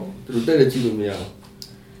မှာပေါ့သူတို့တဲ့ကြည့်လို့မရဘူး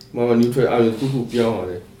မမ neutral အာရုံတစ်ခုပြောင်းရ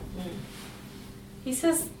တယ် He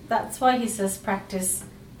says that's why he says practice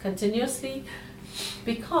continuously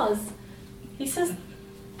because he says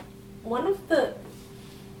one of the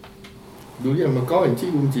လူကြီးမကောင်းရင်ကြ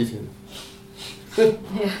ည့်ဘူးကြည့်ချင်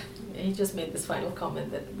yeah he just made this final comment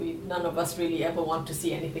that none of us really ever want to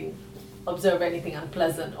see anything observe anything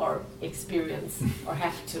unpleasant or experience or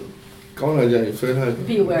have to ကောင်းလာကြရင်ဆွဲထားတယ်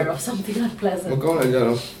be aware of something မ unpleasant ကောင်းလာကြ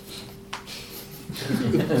တော့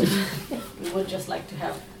we would just like to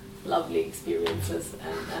have lovely experiences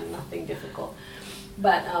and nothing difficult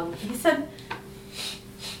but he said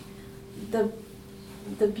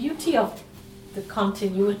the beauty of the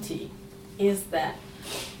continuity is that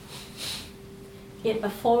it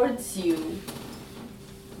affords you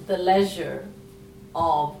the leisure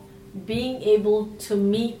of being able to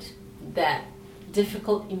meet that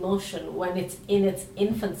difficult emotion when it's in its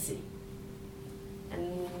infancy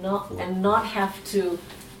and not have to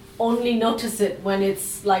only notice it when it's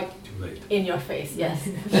like Too late. in your face. Yes.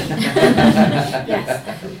 Yes,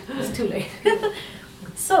 it's too late.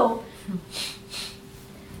 So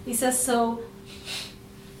he says, so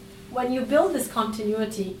when you build this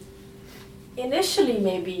continuity, initially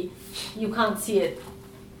maybe you can't see it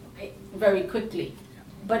very quickly,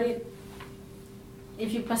 but if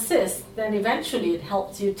you persist, then eventually it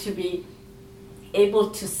helps you to be able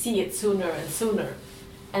to see it sooner and sooner,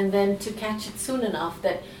 and then to catch it soon enough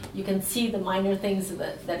that you can see the minor things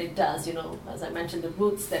that it does, as I mentioned, the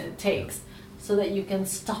routes that it takes, so that you can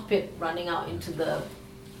stop it running out into the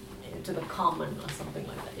common or something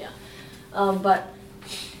like that. Yeah, but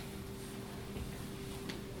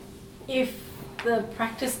if the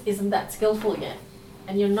practice isn't that skillful yet,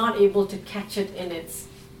 and you're not able to catch it in its,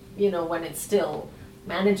 when it's still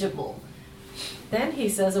manageable, then he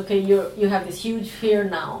says, okay, you have this huge fear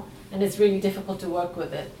now, and it's really difficult to work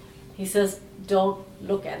with it. He says, don't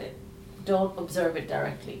look at it. Don't observe it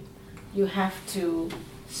directly. You have to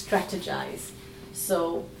strategize.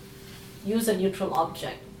 So use a neutral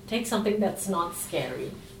object. Take something that's not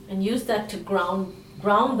scary, and use that to ground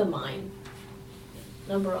the mind.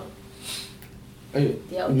 Number one.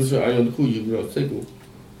 ယူဆအာရုံတစ်ခုယူပြီးတော့စိတ်ကို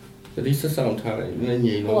တတိဆက်ဆောင်ထားတယ်နည်း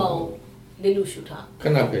ငြိမ်တော့ Well, lilushuta. ခ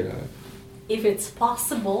ဏဖယ်တာ If it's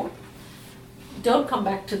possible, don't come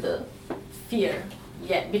back to the fear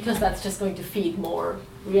yet, because that's just going to feed more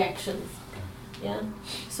reactions. Yeah.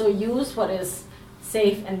 So use what is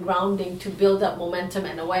safe and grounding to build up momentum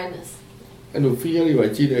and awareness. အဲ့လို fear တွေပါ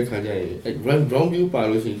ကြည့်တဲ့အခါကျရင်အဲ့ wrong view ပါ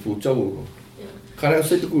လို့ရှိရင်ကိုကြောက်ဖို့ခါရ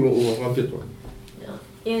စိတ်တစ်ခုလုံး overwhelm ဖြစ်သွားတယ်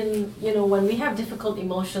In when we have difficult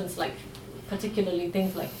emotions, like particularly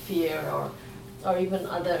things like fear or even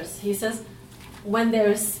others, he says when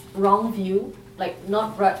there's wrong view, like not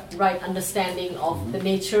right understanding of the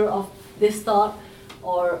nature of this thought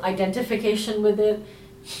or identification with it,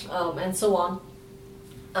 and so on,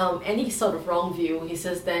 any sort of wrong view, he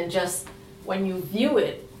says, then just when you view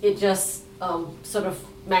it, it just sort of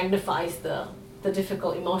magnifies the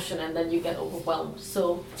difficult emotion, and then you get overwhelmed. So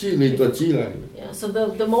so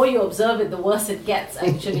the more you observe it, the worse it gets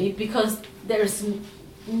actually, because there's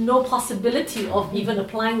no possibility of even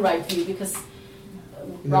applying right view, because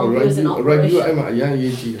wrong view is an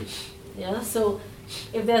operation. Yeah, so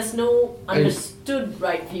if there's no understood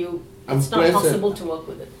right view, it's not possible to work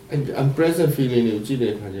with it. Unpleasant feeling ကိုကြည့်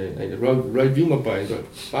တဲ့အခါကျရင်အဲ့ right view မပိုင်တော့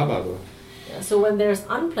ပါသွား Yeah, so when there's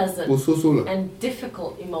unpleasant and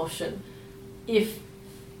difficult emotion, if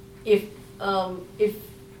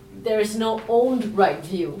there is no owned right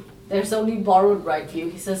view, there's only borrowed right view,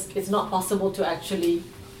 he says it's not possible to actually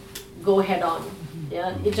go head on.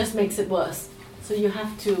 Yeah, it just makes it worse. So you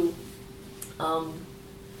have to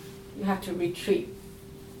retreat,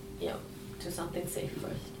 to something safe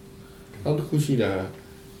first. နောက်တစ်ခုရှိတာ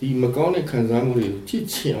ဒီမကောင်းတဲ့ခံစားမှုတွေကိုကြည့်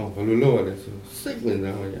ချင်အောင်ဘယ်လိုလုပ်ရလဲဆိုစိတ်ဝင်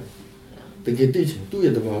စားရအောင်တကယ်သိချင်သူ့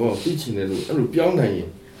ရဲ့တဘာဝကိုသိချင်တယ်လို့အဲ့လိုပြောင်းနိုင်ရင်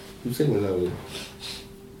သူစိတ်ဝင်စားလို့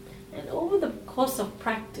And over the course of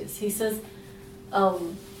practice, he says,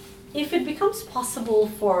 if it becomes possible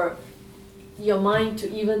for your mind to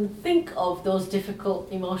even think of those difficult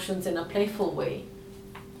emotions in a playful way,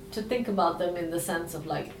 to think about them in the sense of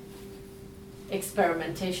like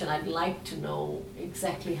experimentation, I'd like to know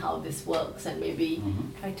exactly how this works, and maybe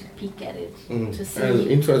try to peek at it to see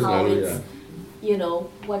how it's,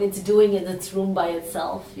 what it's doing in its room by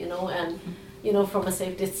itself, and from a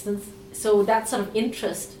safe distance. So that sort of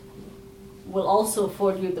interest will also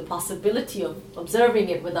afford you the possibility of observing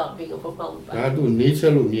it without being overwhelmed by it. ဒါက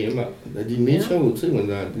nature လို့မြင်မှဒီ nature ကိုစိတ်ဝင်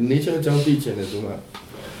စား nature အကြောင်းသိချင်တယ်ဆိုမှ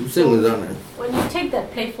သူစိတ်ဝင်စားတယ် When you take that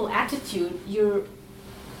playful attitude, you're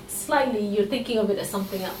thinking of it as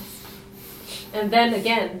something else, and then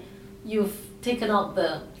again you've taken out the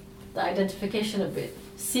identification of it,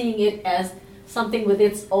 seeing it as something with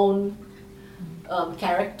its own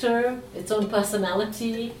character, its own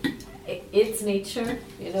personality, its nature,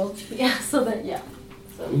 yeah, so that, yeah.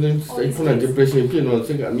 So, စိတ်က depression ဖြစ်တော့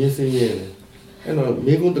စိတ်ကအမြဲဆင်းရဲတယ်အဲ့တော့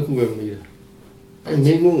မိကုန်းတစ်ခုပဲမေးတာအဲ့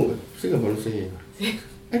မိကုန်းကိုစိတ်ကဘာလို့ဆင်းရဲလဲ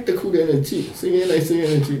အဲ့တစ်ခုတည်းနဲ့ကြည့်ဆင်းရဲလိုက်ကြ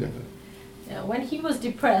ည့်တာ Yeah, when he was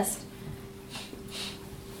depressed,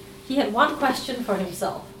 he had one question for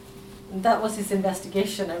himself, and that was his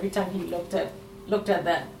investigation. Every time he looked at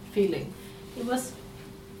that feeling, it was,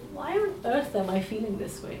 why on earth am I feeling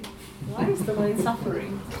this way? Why is the mind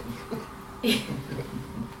suffering?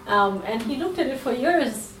 And he looked at it for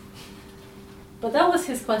years, but that was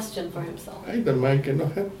his question for himself. The mind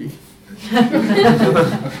cannot happy.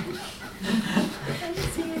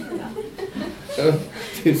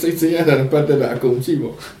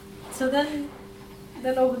 So then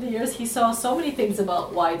then over the years he saw so many things about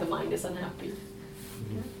why the mind is unhappy.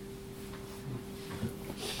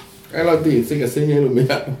 အဲ့တော့ဒီစိတ်ကဆင်းရဲလို့မ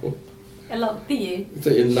ရဘူး A lot,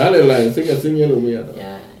စိတ်နားလည်လိုက်စိတ်ကဆင်းရဲလို့မရတော့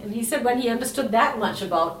yeah, and he said when he understood that much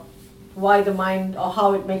about why the mind or how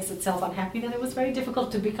it makes itself unhappy, then it was very difficult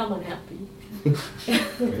to become unhappy.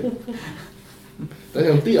 ဒါ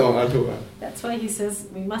ကြောင့်သိအောင်အားထုတ်တာ That's why he says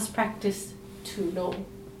we must practice to know,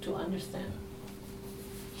 to understand.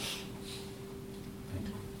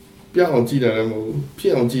 ပြောင်းအောင်ကြည့်တာလည်းမဟုတ်ဘူးဖြ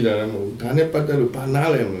စ်အောင်ကြည့်တာလည်းမဟုတ်ဘူးဒါနဲ့ပတ်သက်လို့ဘာနား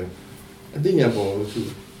လဲမလဲအသိဉာဏ်ပေါ်လို့ရှိတ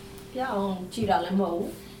ယ် Yeah, jira le mo.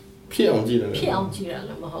 ဖြစ်အောင်ကြည့်တာလည်း ဖြစ်အောင်ကြည့်တာလ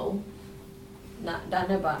ည်းမဟုတ် ဒါ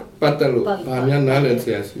နဲ့ပါ ပတ်သက်လို့ဘာများနားလဲဆ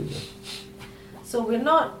ရာရှိတယ် So we're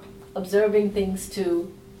not observing things to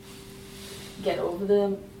get over them,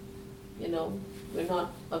 you know, we're not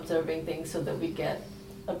observing things so that we get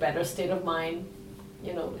a better state of mind.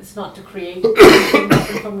 You know, it's not to create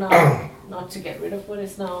something from now, not to get rid of what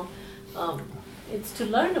is now. It's to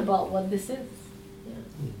learn about what this is. Yeah.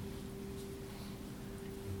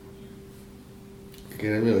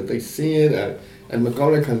 ကဲမျိုးတိတ်ဆင်းရဲတာအမကော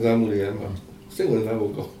င်းတဲ့ခံစားမှုတွေမှာစိတ်ဝင်စား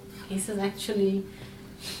ဖို့ကောင်း He says actually,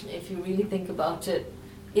 if you really think about it,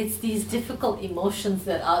 it's these difficult emotions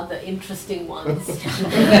that are the interesting ones.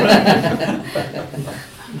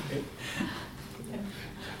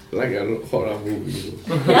 Like a horror movie.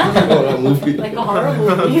 Yeah? Horror movie. Like a horror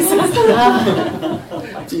movie. He says.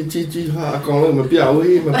 ជីဟာအကောင်လုံးမပြောက်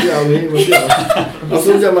ဝေးအ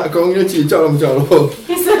ဆုံးကြမှာအကောင်ကြီးကြည့်ကြောက်တော့မကြောက်လို့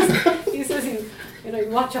He says you know,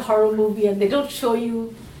 you watch a horror movie and they don't show you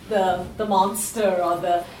the monster or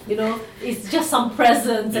it's just some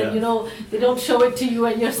presence and they don't show it to you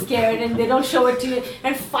and you're scared and they don't show it to you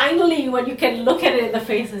and finally when you can look at it in the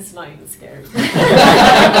face it's not even scary.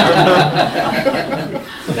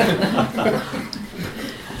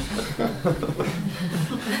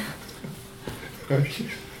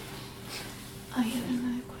 I have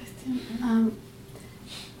another question.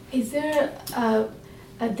 Is there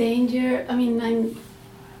a danger? I mean,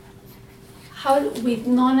 how with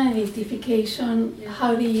non-identification?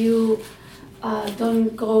 How do you don't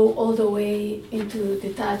go all the way into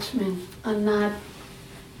detachment and not,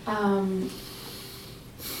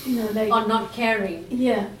 like Or not caring.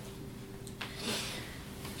 Yeah.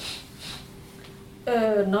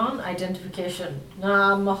 Non-identification. Nga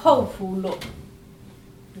mahophu lo.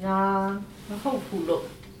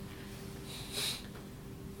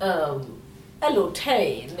 Hello, Tay.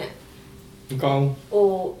 အကောင် Oh,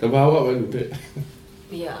 တဘာဝပဲလို့တဲ့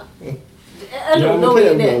yeah. ညာမထ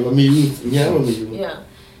ည့်မမီဘူးညာမမီဘူး Yeah.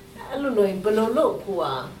 Hello, no, belolo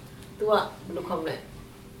kuwa. Tua, belo komne.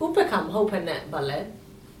 Upeka mho phane ba le.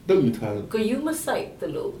 တုတ်ယူထားတယ် Ko you ma site the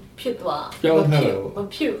lo phit twa. ပြောင်းထားတယ် မ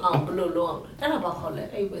ဖြစ်အောင်ဘယ်လိုလုပ်အောင်လဲအဲ့ဒါဘာခေါ်လဲ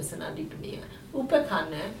အဲ့ဝိသနာဒီပနိယဥပက္ခ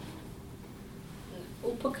နဲ့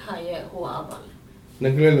ဥပက္ခရဲ့ဟိုအားပါလဲ န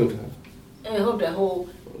ကလေးလို့ထား ဟုတ်တယ်ဟို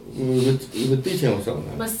မတိချင်အောင်ဆောင်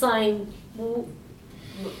တာ မဆိုင်ဘူး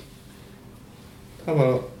ထားပါ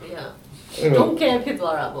တော့ yeah အဲ့တော့ don't care ဖြစ်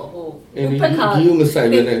သွားတာပေါ့ဟို အဲ့ ဥ ဒီ ပက္ခ ဒီမဆိုင်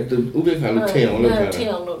ရတဲ့ဥပ္ပခါလို့ထင်အောင်လုပ်ထား ထင်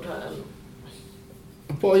တာ အောင်လုပ်ထားတယ်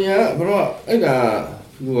အပေါ်ရဘရောအဲ့ဒါ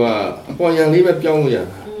သူကအပေါ်ရလေးပဲပြောင်းလို့ရ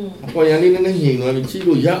တာအပေါ်ရလေးနည်းနည်းညင်သွားပြီးကြည့်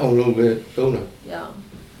လို့ရအောင်လုပ်ပဲတုံးတာ yeah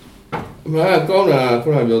အမှန်ကကောင်းတာခု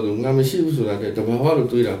နပြောသူငါမရှိဘူးဆိုတာတည်းတဘာဝလို့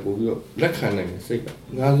တွေးတာပို့ပြီးတော့လက်ခံနိုင်တယ်စိတ်က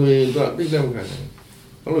ငါဆိုရင်သူကသိလက်မခံနိုင်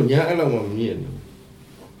ဘာလို့ညာအဲ့လောက်မှမမြင်ဘူး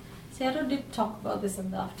Sayadaw did talk about this in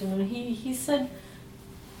the afternoon. He said,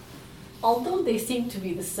 although they seem to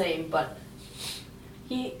be the same, but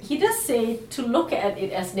he does say to look at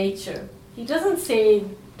it as nature. He doesn't say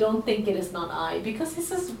don't think it is not I, because he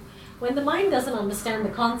says when the mind doesn't understand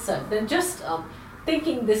the concept, then just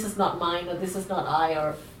thinking this is not mine or this is not I or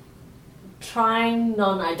trying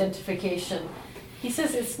non-identification, he says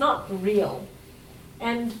it's not real.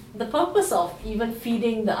 And the purpose of even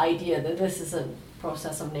feeding the idea that this is a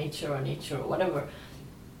process of nature or whatever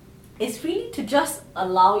is really to just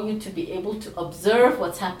allow you to be able to observe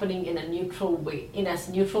what's happening in a neutral way, in as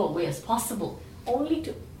neutral a way as possible, only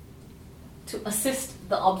to assist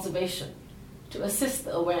the observation, to assist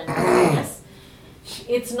the awareness. Yes,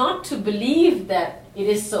 it's not to believe that it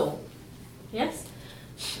is so. Yes,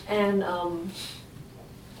 and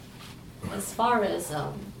as far as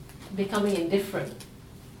becoming indifferent,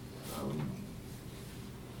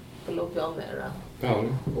 below beyond that, ကောင်း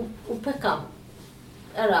ဥပက္ခ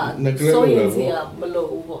အဲ့ဒါ Neglect ဆိုရင် လို့ စီမလို့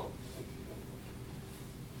ဘူးပေါ့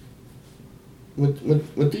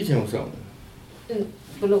မတိချင်အောင်ဆောင်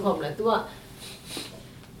ဘယ်လိုခေါ်မလဲ तू က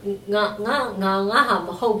ငါဟာမ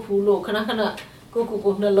ဟုတ်ဘူးလို့ခဏခဏ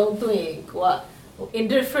ကိုနှလုံးသွင်းကိုက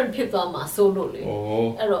indifferent ဖြစ်သွားမှာစိုးလို့လေ ဩ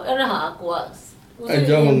အဲ့ဒါဟာကိုက အဲ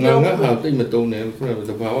ကြောင့်ငါဟာတိတ်မတုံးနဲ့ခုနက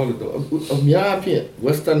တဘာဝလို့တော့အများဖြင့်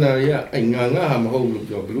Westerner တွေကအဲငါဟာမဟုတ်လို့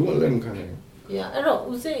ပြောဘလို့လည်းမခံနိုင် Yeah အဲ့တော့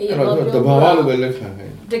ဦးစိန် အဲ့တော့တဘာဝလို့ပဲလက်ခံတ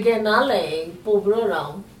ယ် တကယ်နားလည်ပို့ပြီး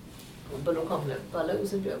တော့ဘယ်လိုခေါ်မလဲဘာလဲဦး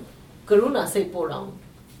စိန်ပြောကရုဏာစိတ်ပို့တော့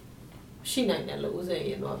ရှိနိုင်တယ်လို့ဦးစိန်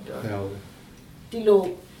ရင်တော့ပြောဒီလို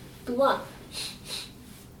तू က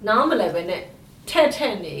နားမလဲပဲနဲ့ထဲ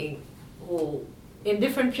နေဟို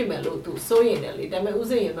indifferent ဖြစ်မယ်လို့ तू စိုးရင်တယ်လေဒါပေမဲ့ဦး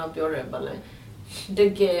စိန်ရင်တော့ပြောတယ်ဘာလဲတ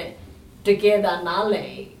ကယ်ဒါနားလ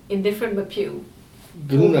ည် indifferent မဖြစ်ဘူး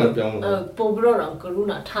ကရုဏာပြောင်းလို့ပို့ပြီးတော့ကရု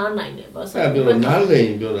ဏာထားနိုင်တယ်ဘာဆိုအဲ့ပြောနားလည်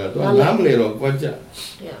ပြောတာ तू နားမလဲတော့ကြွားကြ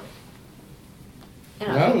Yeah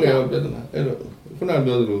နားမလဲတော့ပြဿနာအဲ့တော့ခုန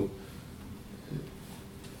ပြောသလို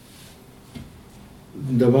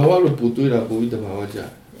တဘာဝလို့ပူတွေးတာပူပြီးတဘာဝကြ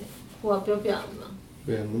ဟိုကပြောပြအောင်လားဘ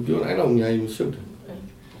ယ်မပြောလိုက်တော့အများကြီးရှုပ်တယ်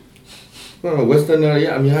ဘာ Westerner ရ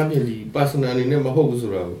အများကြီးဒီ personal အနေနဲ့မဟုတ်ဘူး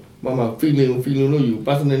ဆိုတော့မမ feeling လို့ယူ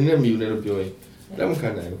personal နဲ့မယူနဲ့လို့ပြောရင်လက်မခံ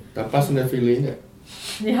နိုင်ဘူးဒါ personal feeling နဲ့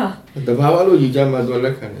Yeah တဘာဝလို့ယူကြမှာတော့လ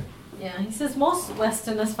က်ခံတယ် Yeah he says most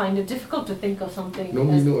Westerners find it difficult to think of something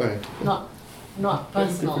not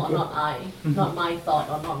personal or not not my thought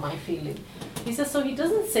or not my feeling. He says so he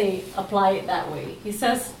doesn't say apply it that way. He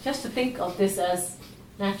says just to think of this as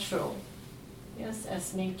natural, yes, as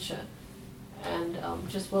nature, and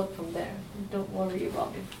just work from there. Don't worry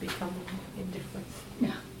about it becoming indifferent.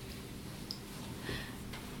 Yeah.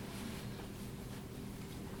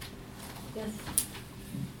 Yes.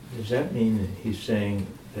 Does that mean that he's saying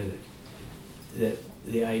that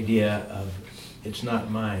the idea of it's not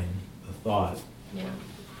mine, the thought,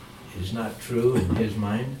 is not true in his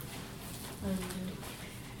mind?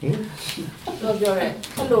 တော့ပြောရဲ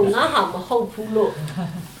အဲ့လိုငါဟာမဟုတ်ဘူးလို့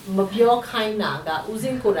မပြောခိုင်းတာကဦးစ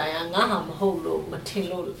င်းကိုယ်တိုင်ကငါဟာမဟုတ်လို့မထင်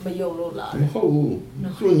လို့မယုံလို့လားမဟုတ်ဘူး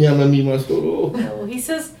သူညာမမီမဆိုလို့ He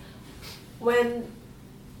says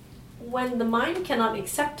when the mind cannot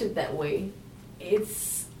accept it that way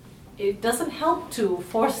it doesn't help to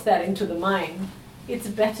force that into the mind. It's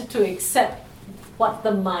better to accept what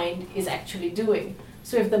the mind is actually doing.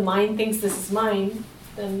 So if the mind thinks this is mine,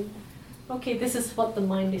 then okay, this is what the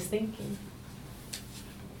mind is thinking.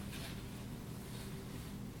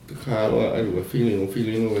 တခါတော့အဲ့လို feeling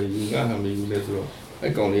ကိုယူငါဟာမယူလဲဆိုတော့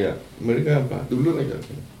အဲ့ကောင်လေးကအမေရိကန်ပါသူလွတ်လိုက်တာအဲ့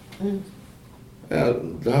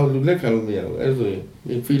ဒါလူလက်ခံလို့မရဘူးအဲ့ဆိုရင်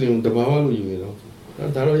ဒီ feeling ကိုတဘာဝလို့ယူနေတော့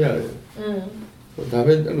ဒါတော့ရတယ်ဒါ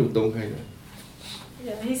ပဲအဲ့လိုတုံးခိုင်းတယ်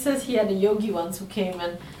Yeah, he says he had a yogi once who came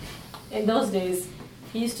and in those days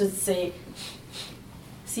he used to say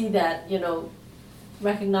see that,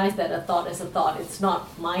 recognize that a thought is a thought. It's not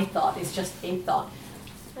my thought, it's just a thought.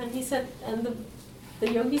 And he said, and the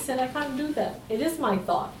yogi said, I can't do that. It is my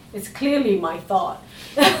thought. It's clearly my thought.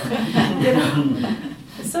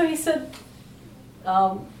 So he said,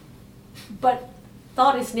 but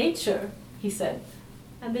thought is nature, he said.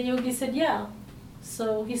 And the yogi said, yeah.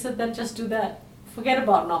 So he said, then just do that. Forget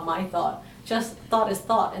about not my thought. Just thought is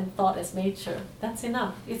thought and thought is nature. That's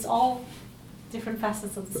enough. It's all different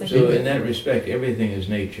facets of the same. So in that respect, everything is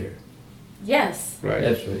nature. Yes. Right.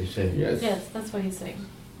 That's what he's saying. Yes, that's what he's saying.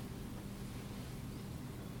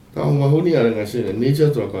 တောင်းမဟုတ်နေရတယ်ငါရှင်းတယ် nature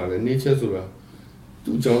ဆိုတာပါတယ် nature ဆိုတာ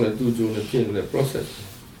သူ့ကြောင့်လည်းသူ့ကျိုးနဲ့ဖြစ်နေတဲ့ process.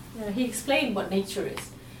 He explained what nature is.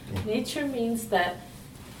 Nature means that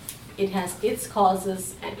it has its causes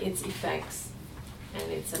and its effects, and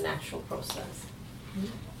it's a natural process.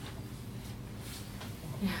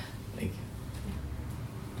 Thank you.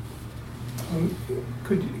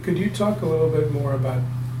 Could you talk a little bit more about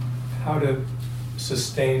how to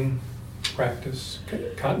sustain practice,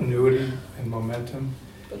 continuity and momentum?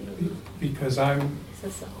 Because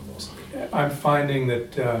I'm finding that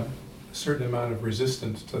a certain amount of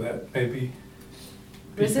resistance to that, maybe.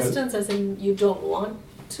 Resistance as in you don't want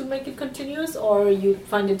to make it continuous, or you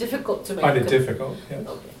find it difficult to make it continuous? Find it difficult,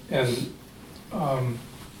 yeah. Okay. And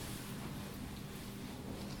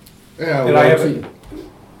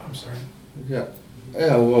I'm sorry. Yeah. အဲ့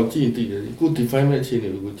ဟိုကြည့်တည်တယ်ကို define မဲ့အခြေအနေ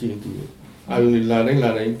ကိုကြည့်တည်တယ်အာရုံလာတိုင်း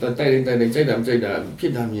တိုက်တိုင်းကြိုက်တာမကြိုက်တာဖြ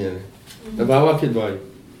စ်တာမြင်တယ်တဘာဝဖြစ်သွားပြီ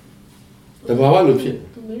တဘာဝလို့ဖြစ်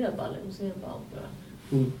သူမေးတာပါလေဦးစင်းပါပြော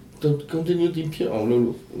သူ continuity ဖြစ်အောင်လုပ်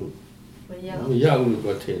လို့မရဘူးလို့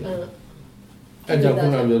ပြောထင်တယ်အဲ့ကြောင့်ခု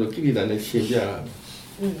နပြောလို့ကိလေသာနဲ့ရှင်းပြတာ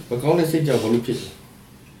မကောင်းတဲ့စိတ်ကြောင့်ဘာလို့ဖြစ်လဲ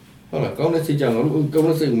ဟုတ်လားကောင်းတဲ့စိတ်ကြောင့်ငါတို့ကောင်း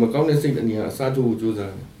တဲ့စိတ်မကောင်းတဲ့စိတ်အနေနဲ့အစားထိုးဖို့ကြိုး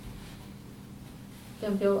စားတယ်ပြ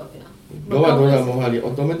န်ပြောပါဗျာလောဘဒေါသမောဟတွေ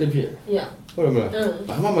automatic ဖြစ်ဟုတ်တယ်မလား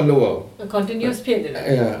ဘာမှမလုပ်အောင် continuous ဖြစ်နေတယ်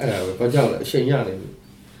အဲ့ဒါပဲဘာကြောင့်လဲအချိန်ရနေပြီ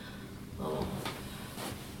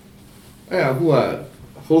အဲ့အခုက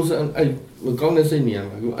ဟိုးစအဲ့မကောင်းတဲ့စိတ်နေရာ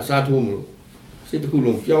မှာအခုအစားထိုးမလို့စိတ်တစ်ခု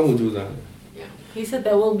လုံးပြောင်းဖို့ကြိုးစားတယ် He said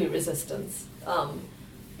there will be resistance.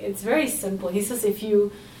 It's very simple. He says if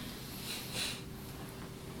you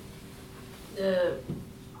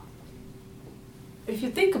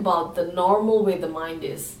think about the normal way the mind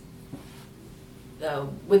is,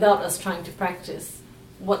 without us trying to practice,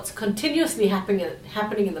 what's continuously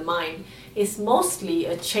happening in the mind is mostly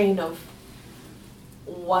a chain of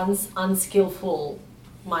one's unskillful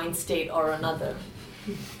mind state or another.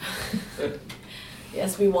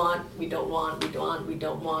 Yes, we want, we don't want, we want, we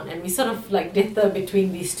don't want, and we sort of like dither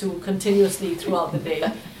between these two continuously throughout the day.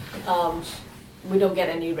 We don't get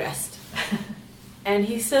any rest. And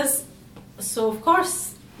he says, so of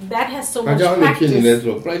course that has so much practice.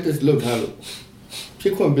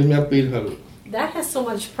 That has so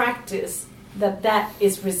much practice that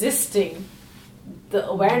is resisting the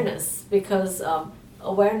awareness, because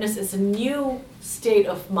awareness is a new state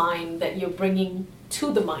of mind that you're bringing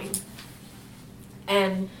to the mind.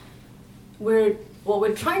 And what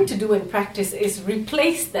we're trying to do in practice is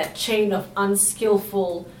replace that chain of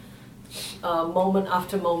unskillful moment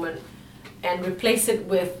after moment and replace it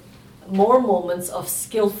with more moments of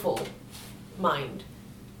skillful mind.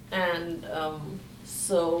 And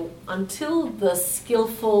so until the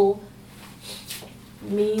skillful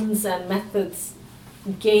means and methods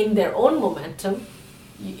gain their own momentum,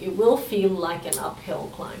 it will feel like an uphill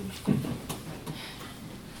climb.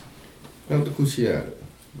 နောက်တစ်ခုရှိရတယ်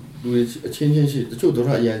လူတွေအချင်းချင်းရှိတချို့ဒေါသ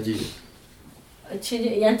အရန်ကြီးတယ် အချင်းချ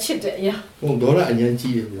င်းအရန်ချစ်တယ် yeah ဟုတ်ဒေါသအရန်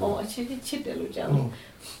ကြီးတယ်ပြော 哦အချင်းချင်းချစ်တယ်လို့ကြား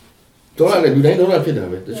ဒေါသလည်းလူတိုင်းဒေါသဖြစ်တာ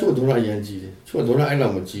ပဲတချို့ဒေါသအရန်ကြီးတယ်တချို့ဒေါသအဲ့လော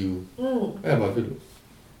က်မကြီးဘူးအဲ့ဘာဖြစ်လို့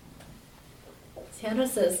Sayadaw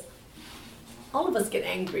says all of us get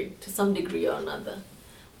angry to some degree or another.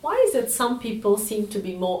 Why is it some people seem to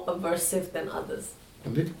be more aversive than others? A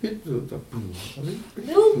little bit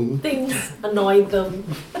Little things annoy them,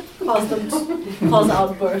 cause them to cause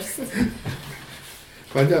outbursts.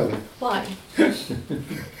 Why? Why?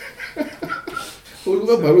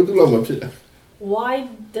 Why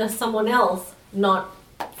does someone else not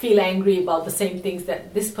feel angry about the same things that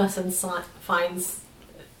this person finds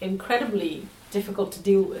incredibly difficult to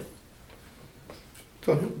deal with?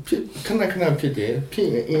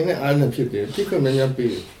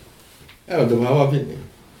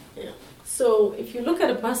 So if you look at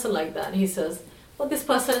a person like that, he says, what this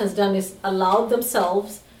person has done is allowed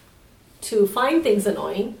themselves to find things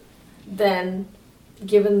annoying, then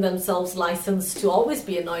given themselves license to always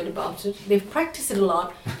be annoyed about it. They've practiced it a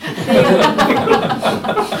lot.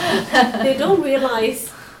 They don't realize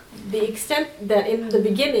the extent that in the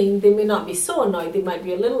beginning they may not be so annoyed, they might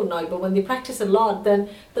be a little annoyed, but when they practice a lot, then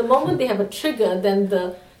the moment they have a trigger, then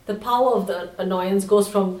the power of the annoyance goes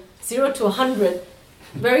from 0 to 100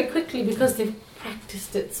 very quickly because they've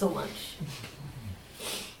practiced it so much.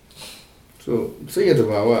 So, say the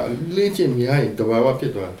Bawa, legend behind the Bawa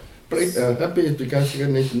Pitwa. Happy becomes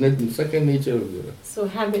second nature. So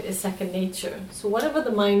habit is second nature. So whatever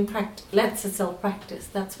the mind lets itself practice,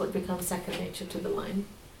 that's what becomes second nature to the mind.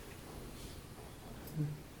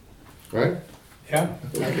 Right? Yeah.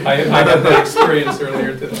 I had that experience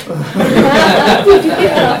earlier today.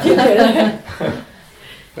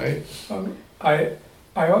 Right.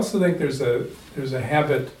 I also think there's a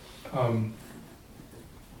habit,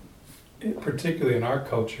 particularly in our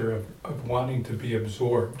culture, of wanting to be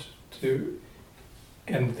absorbed.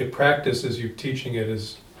 And the practice, as you're teaching it,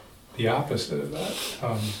 is the opposite of that.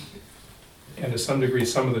 And to some degree,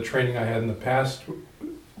 some of the training I had in the past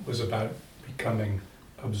was about becoming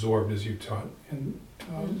absorbed, as you taught,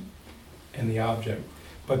 in the object.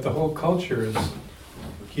 But the whole culture is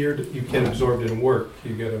here. You get absorbed in work,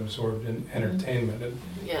 you get absorbed in entertainment and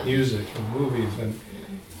music and movies, and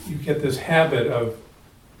you get this habit of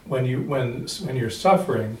when you're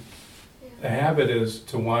suffering, the habit is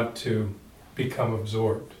to want to become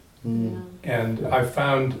absorbed. And I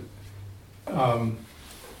found,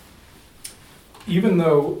 even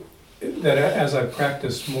though that as I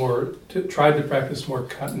practiced more, tried to practice more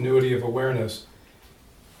continuity of awareness,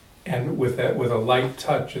 and with a light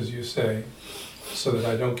touch, as you say, so that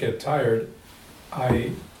I don't get tired,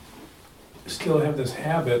 I still have this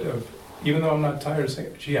habit of, even though I'm not tired,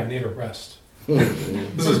 saying, "Gee, I need a rest.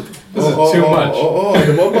 This is too much."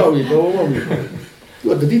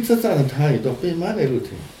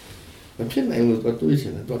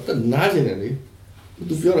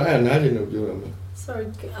 Sorry,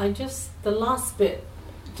 the last bit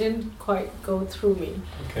didn't quite go through me.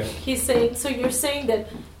 Okay. He's saying, so you're saying that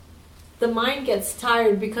the mind gets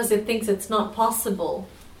tired because it thinks it's not possible.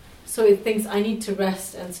 So it thinks I need to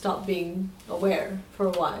rest and stop being aware for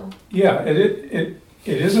a while. Yeah, it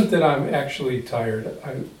isn't that I'm actually tired.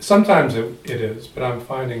 Sometimes it is, but I'm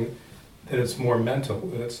finding that it's more mental,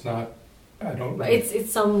 that it's not, I don't know.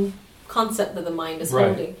 It's some concept that the mind is Right.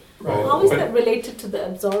 holding. Right. How is But- that related to the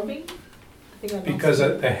absorbing? I think I lost Because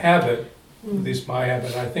it. the habit, at Mm. least my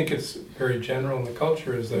habit, I think it's very general in the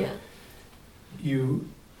culture, is that Yeah. you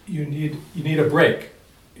need a break.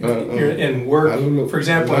 You're in work, for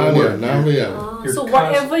example, in work. You're So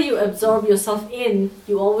whatever you absorb yourself in,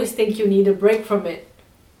 you always think you need a break from it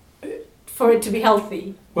for it to be healthy.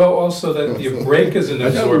 Well, also that the break is an I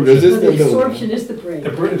don't absorption. resist The them, though. absorption is the break.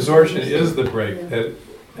 Absorption is the break Yeah.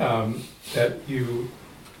 that you,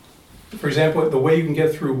 for example, the way you can get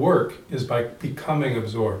through work is by becoming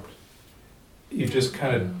absorbed. You just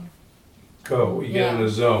kind of go, you get in Yeah. a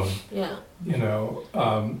zone, Yeah. you know,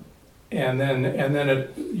 and then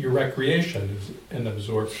your recreation is an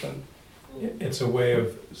absorption. It's a way of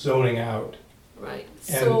zoning out. Right.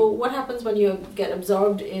 And- So what happens when you get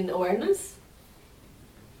absorbed in awareness?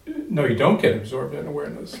 No, you don't get absorbed in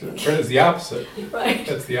awareness. Awareness is the opposite. Right.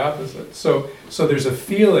 That's the opposite. So there's a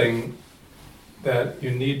feeling that you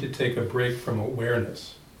need to take a break from awareness.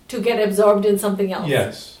 To get absorbed in something else.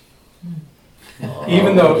 Yes.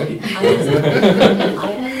 Even though,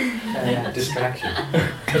 Distraction.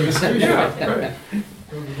 yeah, right.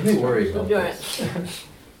 No worries about ပြောရ this.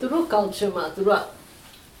 သူတို့ culture မှာသူတို့က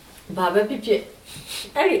ဘာပဲဖြစ်ဖြစ်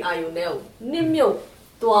အဲ့ဒီအာယုန်တွေကိုနစ်မြုပ်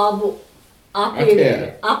သွားဖို့အားပေးတယ်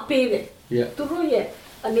အားပေးတယ် Yeah. သူတို့ရဲ့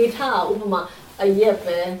အနေထားကဥပမာအရက်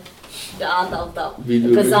ပဲတအားတောက်တောက်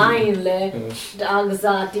Video ကစားရင်လည်းတအားက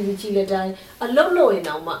စား TV ကြည့်လက်တိုင်းအလုပ်လုပ်ရင်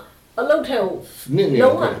တော့မှအလုပ်ထဲကို နှစ်နေ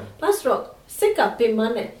လုံးဝ plus တော့စိတ်ကပင်ပ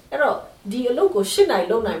န်းတယ်အဲ့တော့ဒီအလုပ်ကို8နိုင်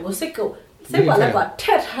လုပ်နိုင်ဖို့စိတ်ကိုစိတ်ပါလက်ကထ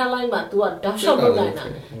က်ထားလိုက်မှ तू ကတောက်လျှောက်လုပ်နိုင်တာ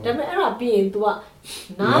ဒါပေမဲ့အဲ့ဒါပြီးရင် तू က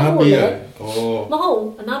နားဖို့လေ 哦， မဟုတ်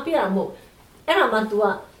အနားပြရမဟုတ်အဲ့ဒါမှ तू က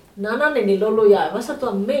နာနာနေနေလုပ်လို့ရတယ်ဘာလို့ तू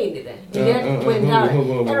ကမေ့နေတယ်ဒီထဲဝင်ထားတယ်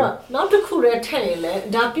အဲ့တော့နောက်တစ်ခုလည်းထည့်ရင်လည်း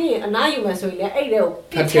ဒါပြီးရင်အနားယူမယ်ဆိုရင်လည်းအဲ့တဲ့ကို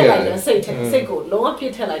ပြစ်ထည့်လိုက်တယ်စိတ်ကိုလုံးဝပြ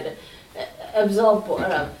စ်ထည့်လိုက်တယ် absorb ပေါ့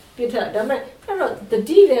အဲ့ဒါပြစ်ထည့်ဒါပေမဲ့အဲ့တော့တ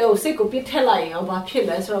တိတွေကိုစိတ်ကိုပြစ်ထည့်လိုက်ရင်ရောဘာဖြစ်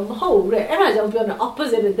လဲဆိုတော့မဟုတ်ဘူးတဲ့အဲ့ဒါကြောင့်ပြောတယ်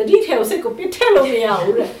opposite တတိတွေကိုစိတ်ကိုပြစ်ထည့်လို့မရ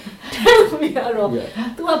ဘူးတဲ့ထည့်လို့မရတော့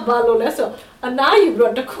तू ကဘာလို့လဲဆိုအနားယူပြီး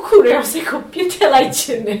တော့တစ်ခုခုတွေကိုစိတ်ကိုပြစ်ထည့်လိုက်ခြ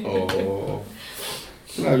င်းနဲ့ 哦，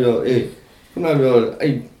ခုနပြောအေးခုနပြော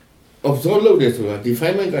အဲ့ absorb လုပ်တယ်ဆိုတာ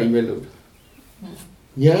definement ကကြီးပဲလုပ်တာ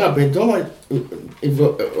ညာကဘယ်တော့မှ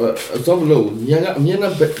absorb လုပ်ညာကအမြဲတ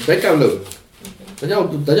မ်း backup လုပ်ဒါကြော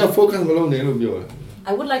င့် focus မလုပ်နဲ့လို့ပြောတာ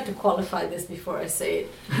I would like to qualify this before I say it.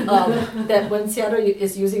 That when Sayadaw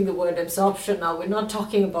is using the word absorption now, we're not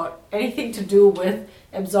talking about anything to do with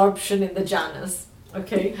absorption in the jhanas.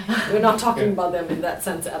 Okay? We're not talking about them in that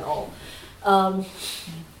sense at all.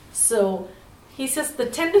 So he says the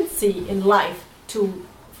tendency in life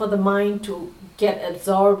for the mind to get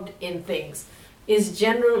absorbed in things is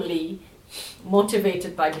generally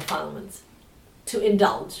motivated by defilements, to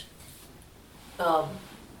indulge.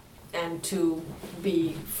 And to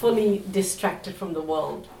be fully distracted from the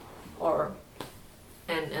world,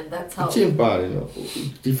 and that's how. အကျင့်ပါတယ်နော်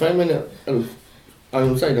definement နဲ့အဲ့လိုအာ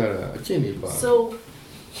ရုံစိုက်ထားတာအကျင့်တွေပါ So,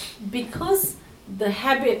 because the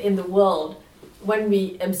habit in the world, when we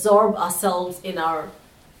absorb ourselves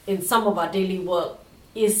in some of our daily work,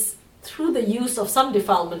 is through the use of some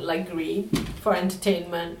defilement like greed for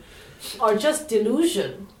entertainment, or just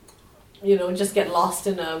delusion, just get lost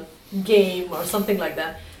in a game or something like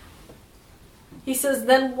that. He says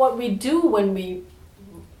then what we do when we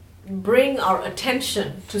bring our attention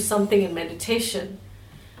to something in meditation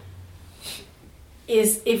is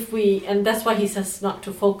and that's why he says not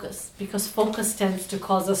to focus, because focus tends to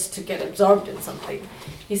cause us to get absorbed in something.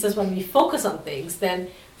 He says when we focus on things, then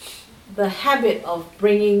the habit of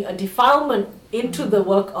bringing a defilement into the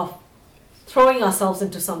work of throwing ourselves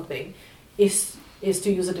into something is to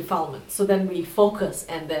use a defilement. So then we focus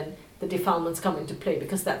and then the defilements come into play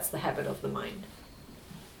because that's the habit of the mind.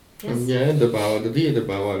 အမြဲတဘာဝတတိယတ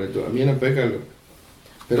ဘာဝလည်းသူအမြဲတမ်း backup လုပ်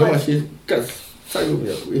ဘယ်တော့မှရှေ့ကတ်စိုက်လို့မ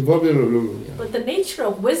ရဘူး evolve လုပ်လို့မရဘူး But the nature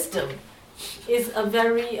of wisdom is a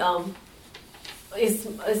very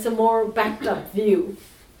is a more backed up view,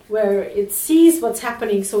 where it sees what's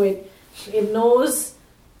happening, so it knows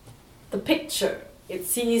the picture. It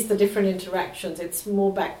sees the different interactions. It's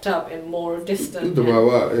more backed up and more distant. တဘာဝ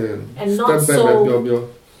and not step back so- ပြော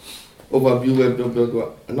overview ပဲပြောသူက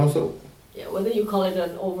အနောက်ဆုံး Yeah, whether you call it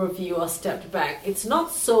an overview or stepped back, it's not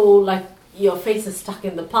so like your face is stuck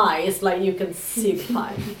in the pie. It's like you can see the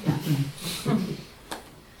pie. Yeah.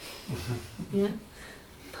 Yeah.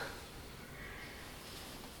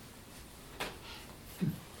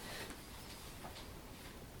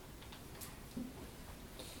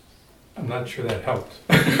 I'm not sure that helped.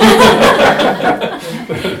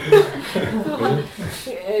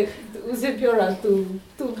 ဦးစင်ပြောတာသူ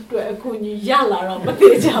အတွက်အခုညီရလာတော့မသိ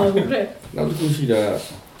ကြဘူးတဲ့ နောက်တစ်ခုရှိတာ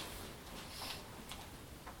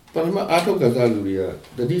ပထမအားထုတ်ကစားလူတွေက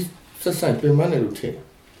တတိဆက်ဆိုင်ပြင်ပန်းတယ်လို့ထင်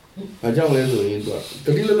ဘာကြောင့်လဲဆိုရင်သူကတ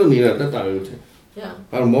တိလွတ်လွတ်နေတာတက်တာလို့ထင် yeah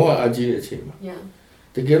ဘာလို့မောဟအကြီးတဲ့အချိန်မှာ yeah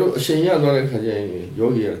တကယ်တော့အချိန်ရသွားတဲ့ခါကျရင်ယော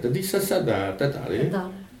ဂီကတတိဆက်တာတက်တာလေ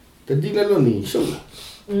တတိလွတ်လွတ်နေရှုပ်လာ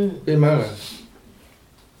ပြင်ပန်းလာ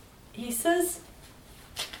he says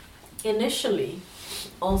initially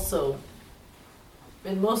also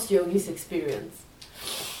in most yogis experience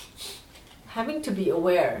having to be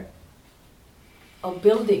aware of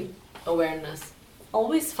building awareness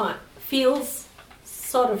always feels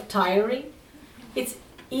sort of tiring. It's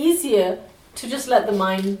easier to just let the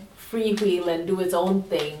mind freewheel and do its own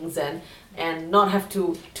things and not have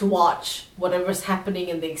to watch whatever's happening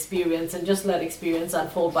in the experience and just let experience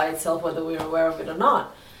unfold by itself whether we're aware of it or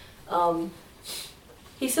not.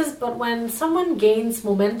 He says, but when someone gains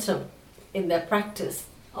momentum in their practice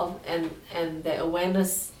and their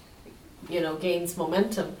awareness, gains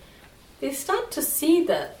momentum, they start to see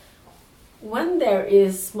that when there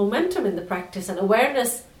is momentum in the practice and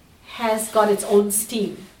awareness has got its own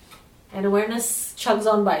steam and awareness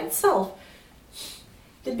chugs on by itself,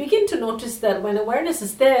 they begin to notice that when awareness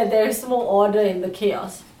is there is more order in the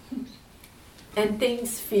chaos and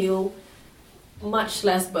things feel much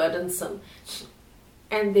less burdensome.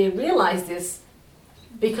 And they realize this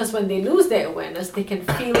because when they lose their awareness, they can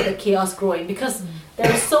feel the chaos growing because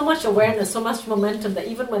there is so much awareness, so much momentum that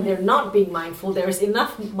even when they're not being mindful, there is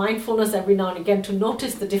enough mindfulness every now and again to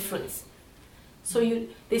notice the difference. So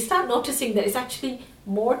they start noticing that it's actually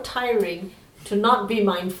more tiring to not be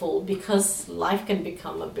mindful because life can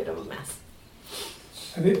become a bit of a mess.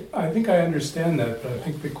 I think I understand that, but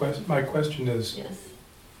I think my question is, yes.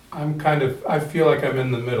 I feel like I'm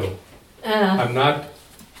in the middle. I'm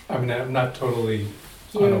not totally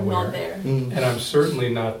here, unaware, not there. And I'm certainly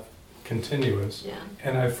not continuous. Yeah.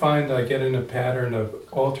 And I find I get in a pattern of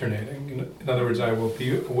alternating. In other words, I will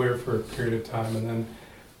be aware for a period of time, and then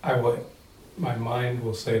my mind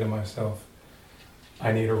will say to myself,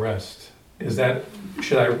 "I need a rest." Is that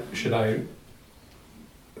should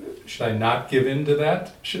I not give in to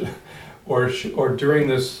that? Or during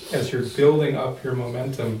this, as you're building up your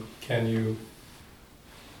momentum, can you?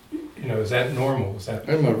 Is that normal? Is that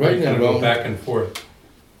right now go back and forth?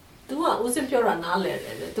 သူကဦးစင်ပြောတာနားလဲတ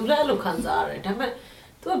ယ်သူလည်းအဲ့လိုခံစားရတယ်ဒါပေမဲ့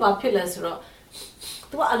သူကဘာဖြစ်လဲဆိုတော့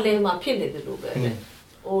သူကအလယ်မှာဖြစ်နေတယ်လို့ပဲတဲ့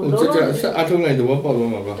ဟိုလုံးလုံးဆက်အထုံးလိုက်တော့ပေါ့တော့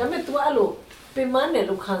မှာပါဒါပေမဲ့သူကအဲ့လိုပင်မနဲ့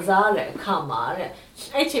လို့ခံစားရတဲ့အခါမှာတဲ့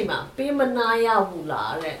အဲ့ချိန်မှာပေးမနာရဘူး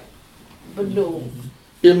လားတဲ့ဘလို့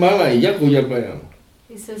ပင်မလိုက်ရက်ကိုရက်လိုက်အောင်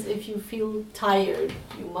He says if you feel tired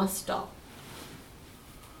you must stop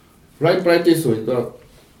right practice ဆိုတော့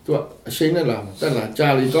သူကအရှိန်နဲ့လာတက်လာကြာ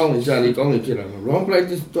လီကောင်းနေဖြစ်လာမှာ wrong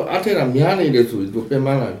practice သူအထက်တာများနေတယ်ဆိုရင်သူပင်မ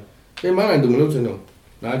လိုက်သူမလုပ်ချင်တော့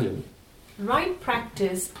နားကြည့် Right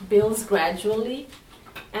practice builds gradually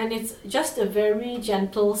and it's just a very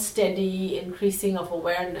gentle steady increasing of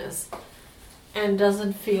awareness and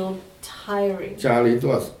doesn't feel tiring ကြာလီသူ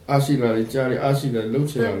အားရှိလာလေကြာလီအားရှိလာလုပ်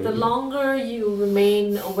ချင်လာလေ The longer you remain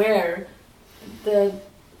aware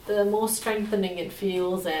the more strengthening it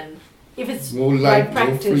feels and if it's more right light,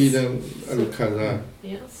 practice, more freedom,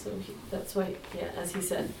 so that's why, as he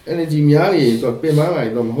said, energy you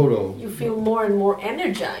feel more and more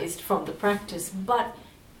energized from the practice. But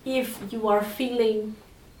if you are feeling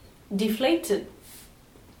deflated,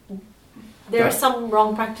 there is some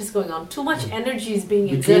wrong practice going on. Too much energy is being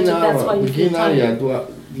exerted. That's why you feel tired.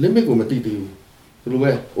 Limit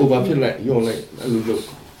over feel like you're like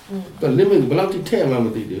the limit block it tell now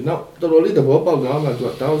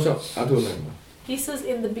He says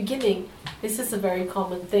in the beginning, this is a very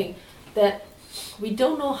common thing, that we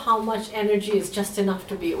don't know how much energy is just enough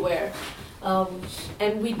to be aware.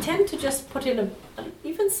 And we tend to just put in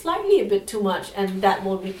even slightly a bit too much, and that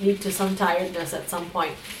will lead to some tiredness at some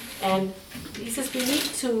point. And he says we need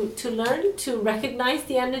to learn to recognize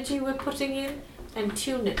the energy we're putting in and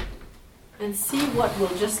tune it and see what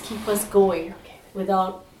will just keep us going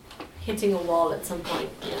without hitting a wall at some point.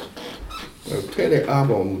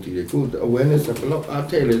 Awareness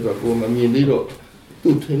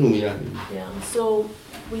so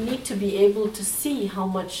we need to be able to see how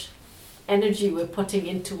much energy we're putting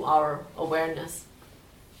into our awareness,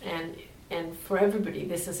 and for everybody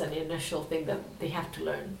this is an initial thing that they have to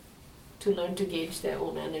learn to gauge their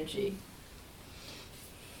own energy.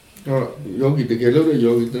 Yogi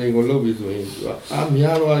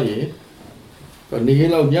But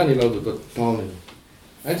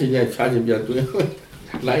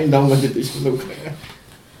lying down meditation.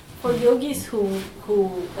 For yogis who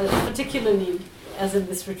particularly as in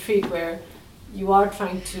this retreat where you are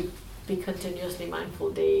trying to be continuously mindful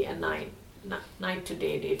day and night, night to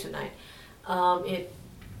day, day to night.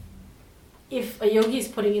 If a yogi is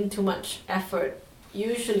putting in too much effort,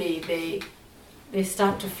 usually they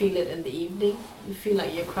start to feel it in the evening. You feel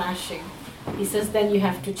like you're crashing. He says then you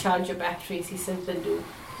have to charge your batteries. He says then do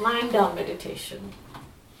lying down meditation.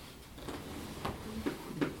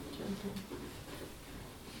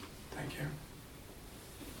 Thank you.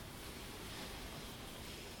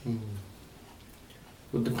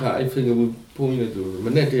 ဘုတခါအဲ့ဖိငဘူးဖုန်းရတူမ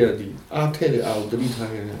နဲ့တည်းကဒီအားထဲတဲ့အားကိုတတိထား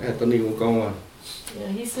ခဲ့တယ်အဲ့တနေ့ကိုကောင်းသွား Yeah,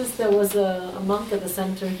 he says there was a monk at the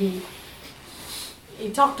center. He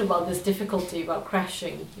talked about this difficulty about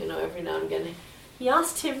crashing, every now and again. He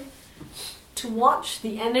asked him to watch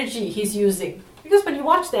the energy he's using, because when you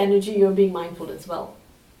watch the energy, you're being mindful as well.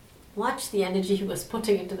 Watch the energy he was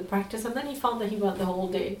putting into the practice, and then he found that he went the whole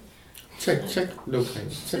day. check look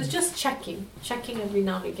So it's just checking every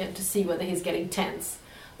now and again to see whether he's getting tense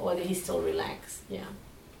or whether he's still relaxed. Yeah.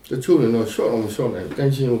 တချို့လည်းတော့ short အောင် short နိုင်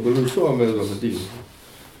tension ကိုဘယ်လို short ရမလဲဆိုတော့မသိဘူး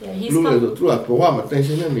Yeah, ဘယ်လိုလဲဆိုသူကဘဝမှာ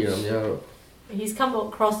tension နဲ့နေတာများတော့ he's come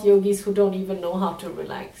across yogis who don't even know how to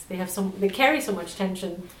relax. They carry so much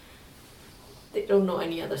tension. They don't know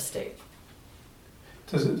any other state.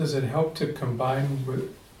 Does it help to combine with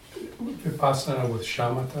vipassana with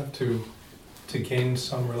shamatha to gain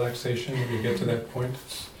some relaxation when you get to that point?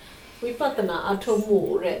 Vipassana atomu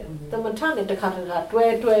re tamatha ne takha twe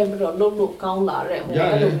ပြီးတော့လုံးလုံးကောင်းလာတဲ့ဟို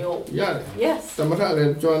အဲ့လိုမျိုး ရတယ် Yes. သမထလ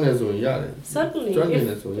ည်းကျွမ်းနေဆိုရင်ရတယ် Certainly, ကျွမ်းနေတ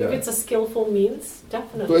ယ်ဆိုရင်ရ if it's a skillful means,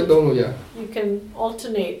 တွဲ definitely သုံးလို့ရ you can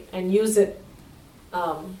alternate and use it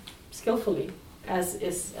skillfully as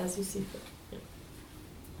you see fit.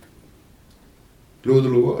 လို့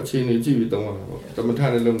လို့အခြေအနေကြည့်ပြီးသုံးရတာပေါ့သမထ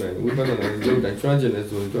လည်းလုပ်နိုင်ဝိပဿနာလည်းလုပ်နိုင်ကျွမ်းကျင်တယ်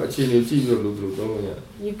ဆိုရင်သူအခြေအနေကြည့်ပြီးလို့သုံးလို့ရတယ်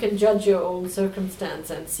You can judge your own circumstance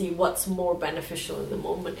and see what's more beneficial in the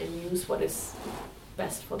moment and use what is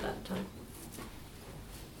best for that time.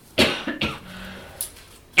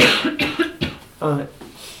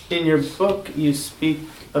 In your book, you speak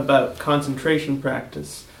about concentration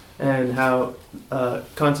practice and how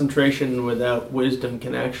concentration without wisdom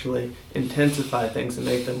can actually intensify things and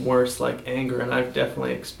make them worse, like anger. And I've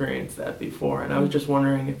definitely experienced that before. And I was just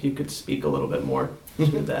wondering if you could speak a little bit more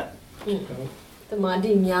to that.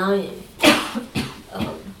 Tamadi nyai.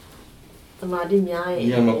 Tamadi nyai.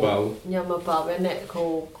 ညမပါဘူး ညမပါပဲနဲ့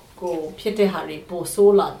ကိုဖြစ်တဲ့ဟာတွေပို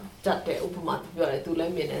ဆိုးလာတတ်တဲ့ဥပမာပြောတယ်သူလ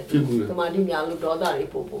ည်းမြင်တယ်တမာတိများလို့ဒေါသတွေ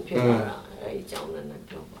ပိုဖြစ်လာတာအဲဒီအကြောင်းနဲ့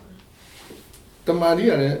ပြောပါ တမာရီ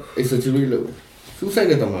ကလည်း exaggerate လုပ်တယ်စူးစိုက်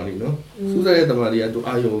တဲ့တမာရီနော်စူးစိုက်တဲ့တမာရီကသူ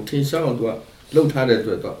အာယုံထင်ရှားအောင်သူကလှုပ်ထားတဲ့အ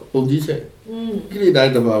တွက်တော့ပုံကြီးချက်ကိလေသာ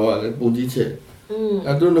တဘာဝကလည်းပုံကြီးချက်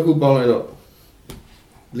အဲသူတို့နှစ်ခုပေါင်းလိုက်တော့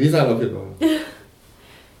လေးစားတော့ဖြစ်သွားတယ်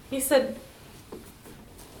He said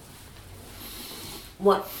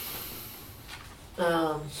what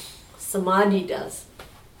samadhi does.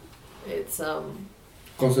 It's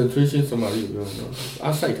concentration samadhi ပြောတယ်နော်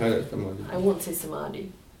အားစိုက်ထားတဲ့ samadhi I won't say samadhi.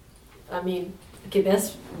 I mean, okay, there's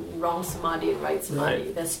wrong samadhi and right samadhi.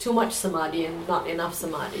 Right. There's too much samadhi and not enough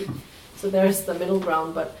samadhi. So there's the middle ground,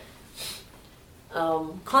 but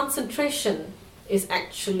concentration is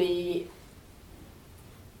actually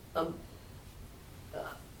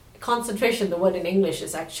concentration, the word in English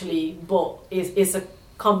is actually is a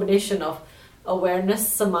combination of awareness,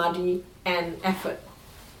 samadhi, and effort.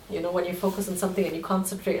 When you focus on something and you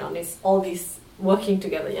concentrate on it, all these working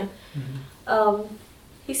together, yeah? Mm-hmm.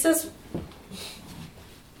 He says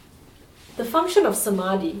the function of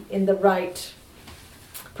samadhi in the right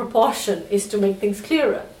proportion is to make things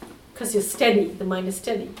clearer, because you're steady, the mind is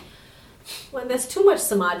steady. When there's too much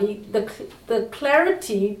samadhi, the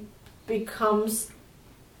clarity becomes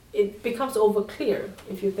over clear,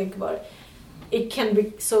 if you think about it. It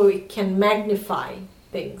can magnify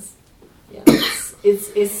things. Yeah,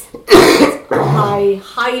 it's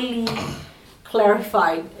highly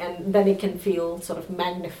clarified, and then it can feel sort of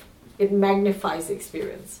it magnifies the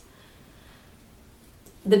experience.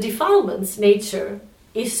 The defilement's nature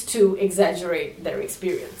is to exaggerate their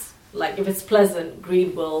experience. Like if it's pleasant, greed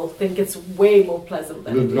will think it's way more pleasant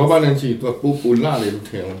than it is.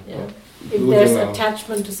 Yeah. If there's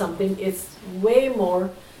attachment to something, it's way more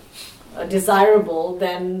desirable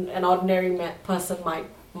than an ordinary person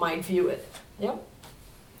might view it. Yeah,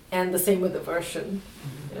 and the same with aversion.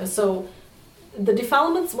 So the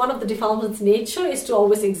defilements, one of the defilements' nature is to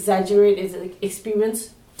always exaggerate its experience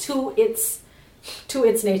to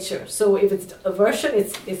its nature. So if it's aversion,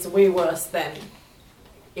 it's way worse than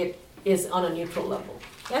it is on a neutral level.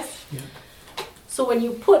 Yes. Yeah. So when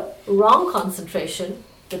you put wrong concentration,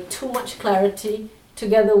 the too much clarity,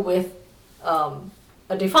 together with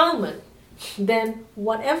a defilement, then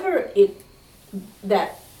whatever that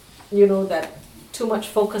too much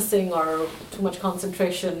focusing or too much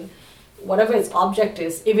concentration, whatever its object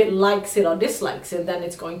is, if it likes it or dislikes it, then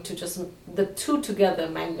it's going to just, the two together,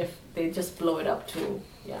 they just blow it up to,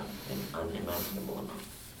 an unimaginable amount.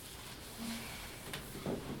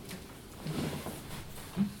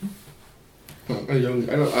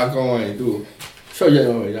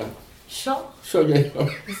 Shock?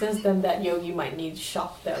 He says then that yogi might need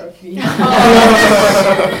shock therapy.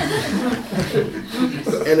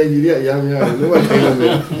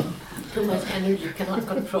 Too much energy cannot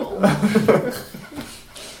control.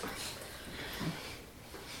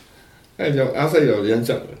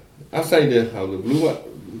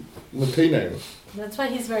 That's why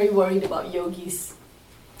he's very worried about yogis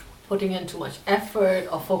putting in too much effort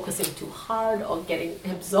or focusing too hard or getting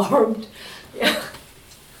absorbed. Yeah.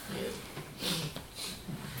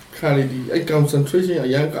 ခါလေးဒီအဲ့ concentration အ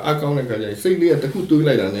ရင်အားကောင်းတဲ့ခါကျရင်စိတ်လေးကတစ်ခုတွေး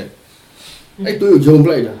လိုက်တာနဲ့အဲ့တွေးကိုယုံပ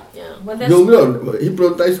လိုက်တာ ယုံပြီးတော့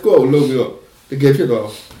hypnotize ကိုလုပ်ပြီးတော့တကယ်ဖြစ်သွားအော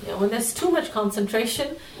င် Yeah, when there's too much concentration,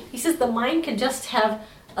 he says the mind can just have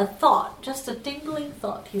a thought, just a tingling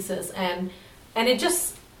thought, he says, and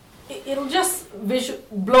it'll just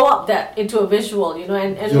blow up that into a visual,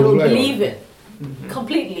 and you'll believe it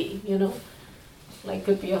completely, Like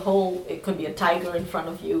it could be a tiger in front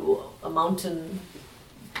of you, a mountain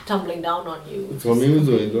tumbling down on you. So maybe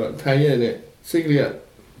so you do Thailand ne sikli ya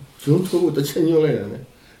jun thu ta chen yo lai da ne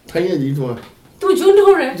Thailand ji thu Tu jun thu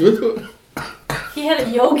re jun thu he had a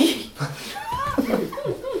yogi.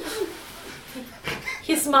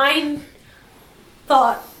 His mind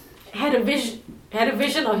had a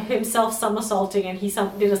vision of himself somersaulting, and he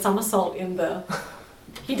did a somersault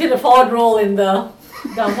he did a forward roll in the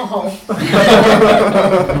Dhamma hall.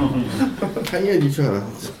 Thailand ji chu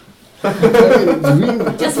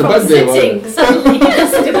just from sitting, suddenly he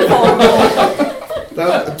just did a forward roll.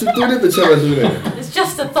 It's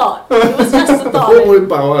just a thought. It was just a thought.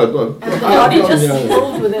 And the body just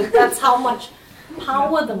moved with it. That's how much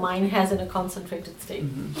power the mind has in a concentrated state.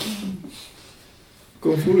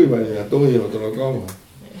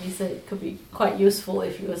 He said it could be quite useful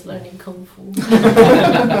if he was learning Kung Fu.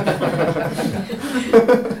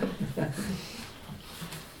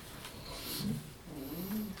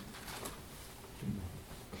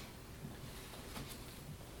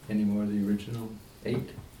 Any more of the original 8?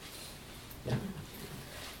 Yeah.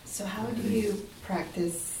 So how do you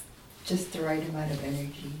practice just the right amount of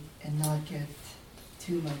energy and not get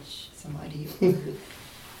too much samadhi or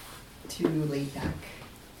too laid back?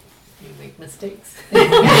 You make mistakes.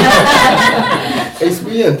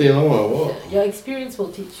 Experience, your experience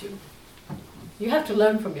will teach you. You have to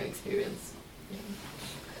learn from your experience.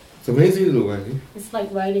 It's like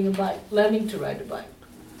riding a bike, learning to ride a bike.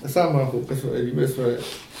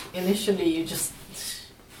 Initially, you just,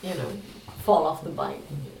 fall off the bike.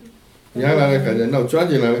 And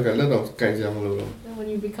when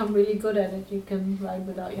you become really good at it, you can ride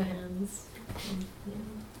without your hands.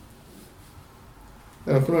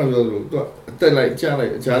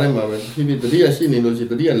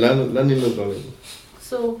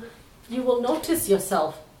 So you will notice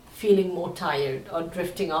yourself feeling more tired or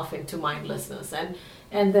drifting off into mindlessness,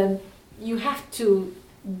 and then you have to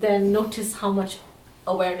then notice how much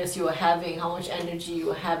awareness you are having, how much energy you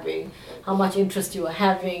are having, how much interest you are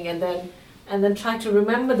having, and then try to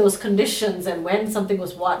remember those conditions, and when something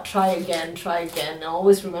was what, try again, and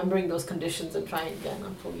always remembering those conditions and trying again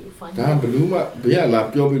until you find it.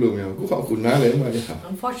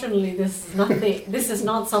 Unfortunately, this is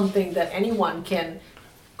not something that anyone can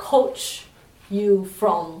coach you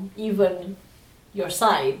from, even your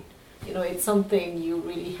side. It's something you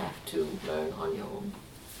really have to learn on your own.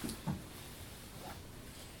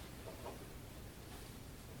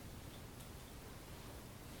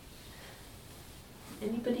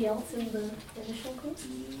 Anybody else in the initial group?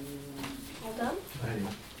 All done?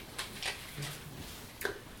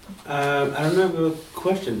 I don't have a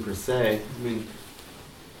question per se. I mean,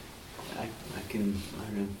 I can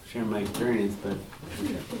share my experience, but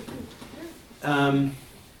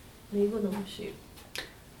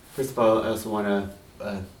first of all, I also want to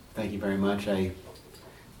thank you very much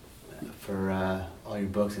for all your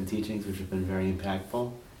books and teachings, which have been very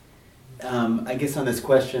impactful. I guess on this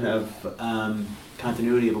question of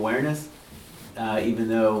continuity of awareness, even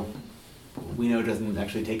though we know it doesn't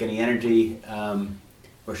actually take any energy,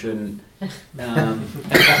 or shouldn't,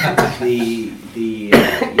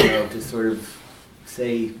 to sort of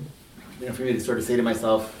say, for me to sort of say to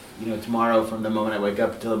myself, tomorrow from the moment I wake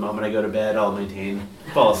up until the moment I go to bed,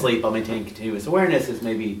 fall asleep, I'll maintain continuous awareness is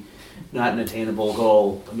maybe not an attainable goal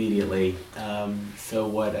immediately. So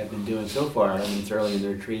what I've been doing so far, I mean, it's early in the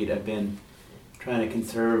retreat, I've been trying to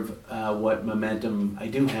conserve what momentum I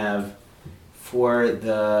do have for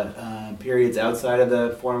the periods outside of the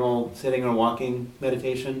formal sitting or walking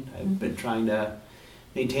meditation. I've been trying to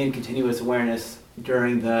maintain continuous awareness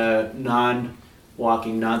during the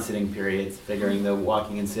non-walking, non-sitting periods, figuring the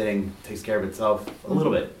walking and sitting takes care of itself a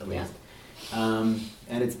little bit, at least.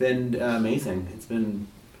 And it's been amazing. It's been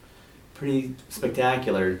pretty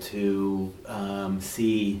spectacular to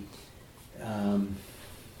see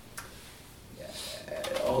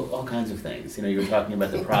all kinds of things. You know, you were talking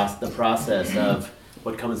about the process of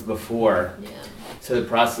what comes before. Yeah. So the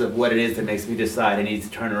process of what it is that makes me decide I need to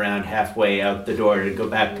turn around halfway out the door to go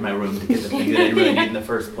back to my room to get the thing that I didn't really need in the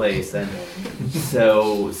first place. And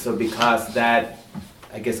so because that,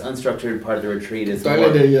 I guess, unstructured part of the retreat is more...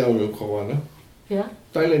 Yeah?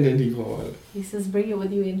 Thailand. He says, bring it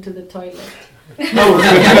with you into the toilet.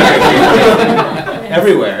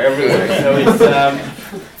 everywhere. So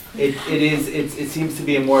it seems to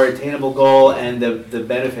be a more attainable goal, and the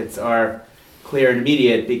benefits are clear and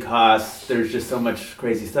immediate because there's just so much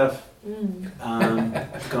crazy stuff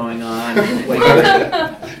going on when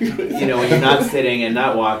you're not sitting and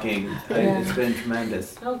not walking. It's been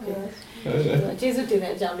tremendous. Okay. ကျေးဇူးတင်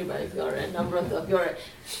တဲ့အကြောင်းလေးပါပြောရဲ number တော့ပြောရဲ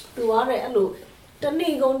तू ကလည်းအဲ့လိုတ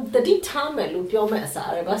နေ့ကုန်တတိထားမယ်လို့ပြောမဲ့အ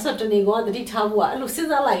စားရဲဘာလို့တနေ့ကုန်ကတတိထားဖို့ကအဲ့လိုစဉ်း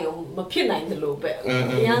စားလိုက်ရောမဖြစ်နိုင်တယ်လို့ပဲ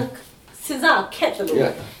အရင်စဉ်းစားခက်တယ်လို့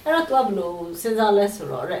အဲ့တော့ तू ကဘလို့စဉ်းစားလဲဆို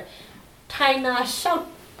တော့ရဲထိုင်နာရှောက်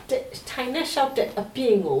တဲ့အပြ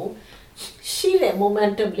င်ကိုရှိတဲ့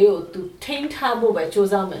momentum လေးကို तू ထိန်းထားဖို့ပဲစူး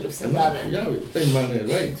စမ်းမယ်လို့စဉ်းစားတယ်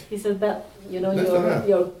right. He said that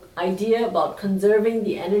your idea about conserving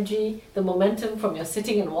the energy, the momentum from your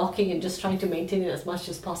sitting and walking and just trying to maintain it as much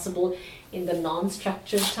as possible in the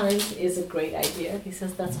non-structured times is a great idea. He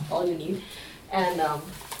says that's all you need. And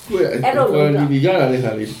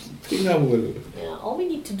all we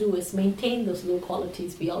need to do is maintain those low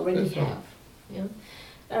qualities we already have. Yeah.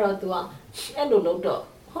 အဲ့တော့ तू ကအဲ့လိုလုပ်တော့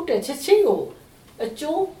ဟုတ်တယ်ချက်ချင်းကိုအ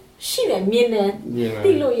ကျိုးရှိတယ်မြင်တယ်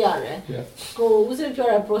သိလို့ရတယ်ကိုဦးစင်ပြော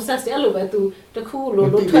တဲ့ process တွေအဲ့လိုပဲ तू တခုလို့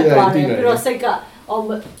ထွက်သွားတယ်ပြီးတော့စိတ်က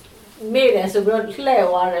မေ့တယ်ဆိုပြီးတော့လှည့်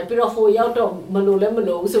သွားတယ်ပြီးတော့ဟိုရောက်တော့မလို့လည်းမ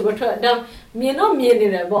လို့ဘူးဆိုပြီးထွက်ဒါမြင်တော့မြင်နေ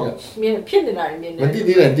တယ်ပေါ့မြင်ဖြစ်နေတာမြင်နေတ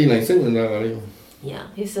ယ် Yeah,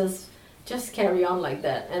 he says just carry on like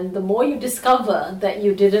that, and the more you discover that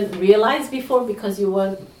you didn't realize before because you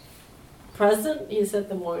weren't present, he said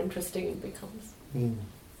the more interesting it becomes.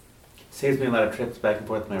 Saves me a lot of trips back and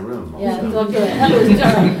forth to my room. Yeah, okay. Hello,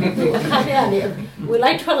 we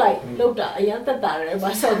like to Loda, I am the daughter,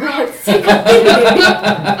 but so God,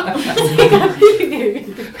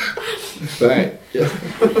 right.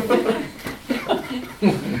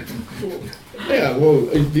 Yeah, well,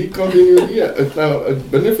 the continuity,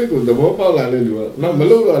 benefit of the mobile, not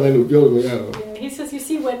Malolo. He says, you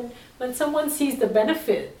see, when someone sees the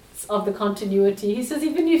benefits of the continuity, he says,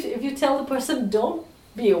 even if you tell the person, don't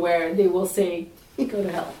be aware, they will say, go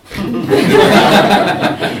to hell.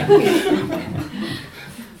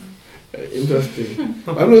 Interesting.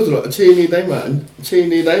 I'm not sure.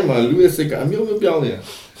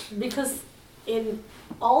 Because in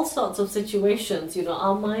all sorts of situations,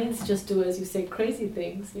 our minds just do, as you say, crazy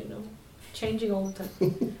things, changing all the time.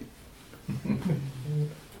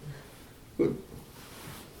 Good.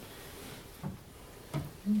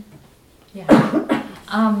 Yeah.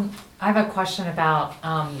 I have a question about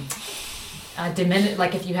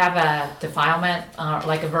like if you have a defilement,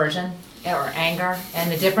 like aversion or anger,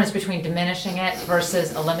 and the difference between diminishing it versus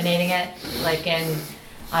eliminating it. Like in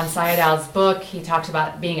Sayadaw's book, he talks about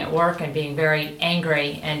being at work and being very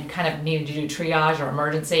angry and kind of needing to do triage or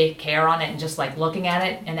emergency care on it and just like looking at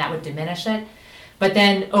it, and that would diminish it. But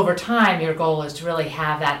then over time, your goal is to really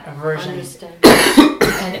have that aversion.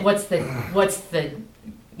 And what's the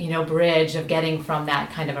bridge of getting from that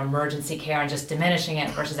kind of emergency care and just diminishing it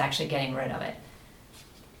versus actually getting rid of it,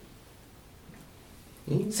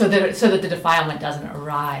 so that the defilement doesn't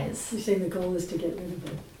arise. You're saying the goal is to get rid of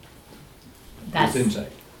it. That's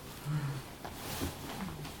insight.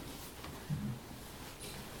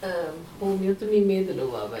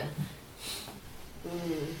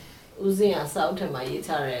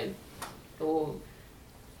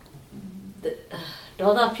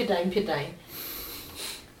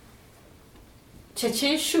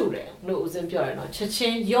 Chechen shure no uzin pyo no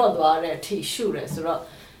chechen yaw twa de thi shure so ro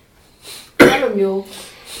အဲ့လိုမျိုး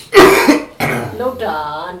လောက်တာ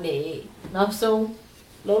နေနောက်ဆုံး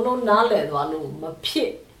လုံးလုံးနားလည်သွားလို့မဖြ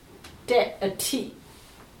စ်တဲ့အထိ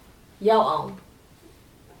ရောက်အောင်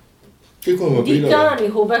ဖြစ်ခွင့်မ ဒီ ပေးတော့ ကားကနေ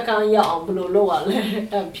ဟိုဘက်ကရောက်အောင်ဘယ်လိုလုပ်ရလဲ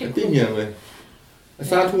ဖြစ် အသိဉာဏ်ပဲအ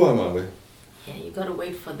စားထိုးရမှာပဲ Yeah, you got to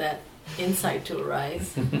wait for that insight to arise.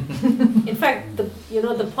 In fact,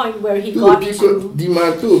 the point where he got to. ဒီမှာ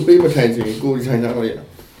သူ့ပေးမထိုင်ချင်ကိုထိုင်တာတော့ရ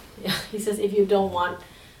Yeah, he says if you don't want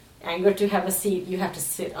anger to have a seat, you have to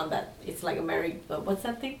sit on that. It's like a what's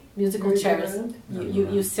that thing? Musical chairs.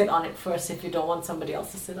 You sit on it first if you don't want somebody else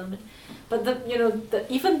to sit on it. But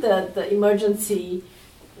even the emergency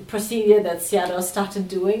procedure that Sayadaw started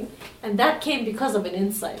doing, and that came because of an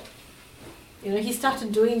insight. He started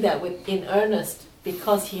doing that in earnest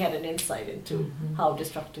because he had an insight into how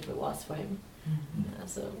destructive it was for him.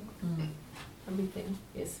 So everything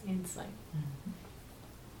is insight.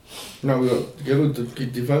 Now we go to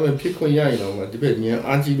define ဖြစ်ခွင့်ရရင်တော့ဒီဘက်ဉာဏ်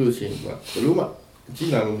အားကြီးလို့ရှိရင်ဘယ်လိုမှကြ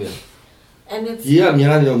ည့်လာလို့မရ And it's ကြီးက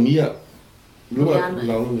များတယ်မီးကဘယ်လိုမှ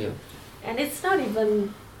လောင်လို့မရ And it's not even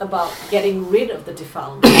about getting rid of the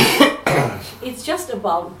defilement. It's just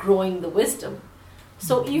about growing the wisdom.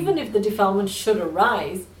 So even if the defilement should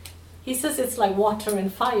arise, he says it's like water and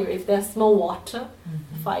fire. If there's no water,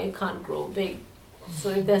 the fire can't grow big. So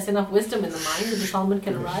if there's enough wisdom in the mind, the defilement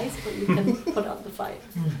can arise, but you can put out the fire.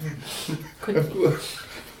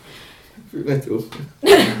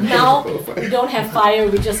 Now we don't have fire,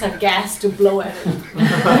 we just have gas to blow at it.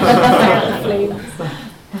 Fire the flames.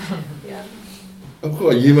 Yeah. အခု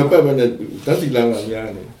ရေမပတ်မနဲ့ဓာတ်စီလောင်တာများ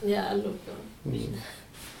တယ် Yeah, look.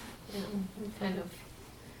 Yeah, kind of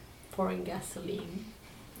pouring gasoline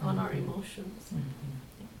on our emotions.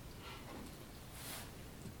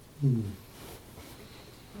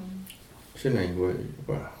 ရှင်းနိုင်ကို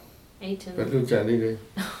ပါ 8 and ဘယ်လိုကြံနေလဲ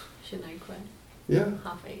should I quit? Yeah.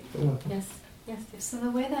 8:30. Yes. So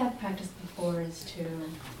the way that I've practiced before is to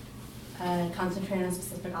concentrate on a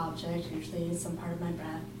specific object, usually some part of my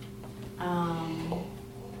breath,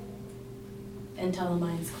 until the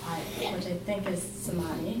mind's quiet, which I think is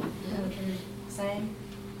samadhi, what you're saying.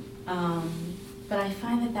 But I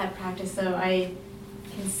find that practice, so I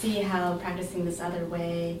can see how practicing this other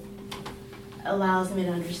way allows me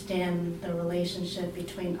to understand the relationship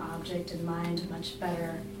between object and mind much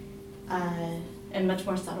better, in much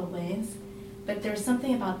more subtle ways. But there's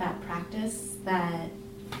something about that practice that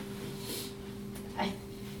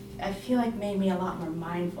I feel like made me a lot more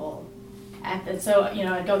mindful. So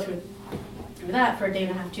I go through that for a day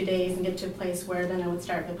and a half, 2 days, and get to a place where then I would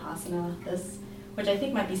start Vipassana, which I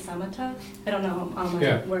think might be samatha. I don't know all my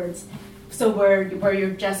words. So where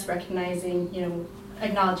you're just recognizing,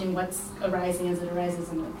 acknowledging what's arising as it arises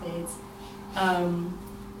and it fades.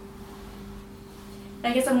 I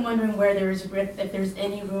guess I'm wondering if there's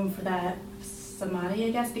any room for that samadhi,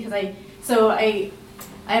 I guess, because I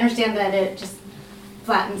understand that it just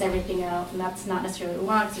flattens everything out, and that's not necessarily what we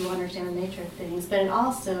want, because you understand the nature of things, but it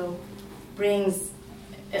also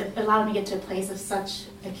it allowed me to get to a place of such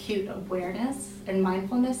acute awareness and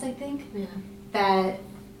mindfulness, I think, that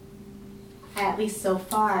at least so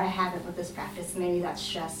far I haven't with this practice. Maybe that's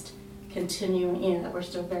just continuing, that we're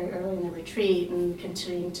still very early in the retreat and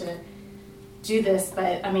continuing to do this,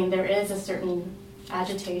 but I mean there is a certain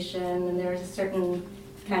agitation and there is a certain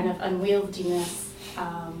kind of unwieldiness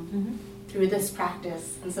through this practice,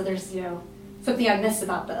 and so there's something I miss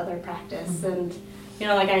about the other practice. And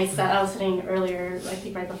like I said, I was sitting earlier, I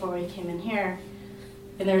think right before we came in here,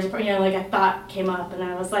 and there's like a thought came up, and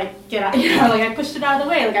I was like, get out, like I pushed it out of the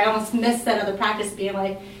way. Like I almost missed that other practice, being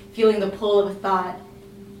like feeling the pull of a thought,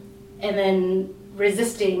 and then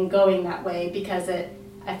resisting going that way, because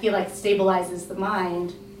I feel like stabilizes the mind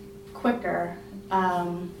quicker.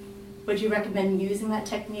 Would you recommend using that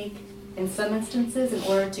technique in some instances in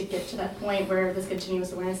order to get to that point where this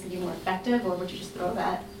continuous awareness can be more effective, or would you just throw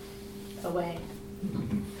that away?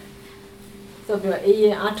 So ပြောအေးရ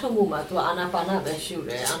င်အားထုတ်မှုမှာသူအာနာပါနပဲရှု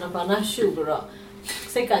တယ်အာနာပါနရှုပြီးတော့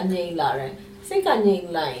စိတ်ကငြိမ်လာတယ်စိတ်ကငြိမ်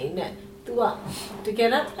လာရင်နဲ့ तू ကတကယ်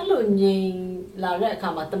တော့အဲ့လိုငြိမ်လာတဲ့အခါ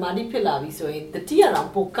မှာတမာတိဖြစ်လာပြီဆိုရင်တတိယတောင်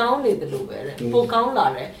ပိုကောင်းနေတယ်လို့ပဲတဲ့ပိုကောင်းလာ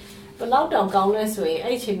တယ်ဘယ်လောက်တောင်ကောင်းလဲဆိုရင်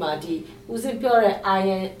အဲ့အချိန်မှာဒီဦးစင်ပြောတဲ့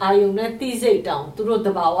အာယုံနဲ့တိစိတ်တောင်သူတို့တ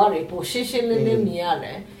ဘာဝတွေပိုရှင်းရှင်းလင်းလင်းမြင်ရတ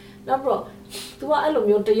ယ်နောက်ပြီးတော့ तू ကအဲ့လို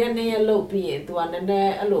မျိုးတရက်နှစ်ရက်လုပ်ပြီးရင် तू ကနည်းန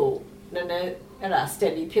ည်းအဲ့လိုနည်းနည်းအဲ့ဒါ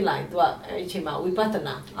steady ဖြစ်လာရင် तू ကအဲ့အချိန်မှာဝိပဿ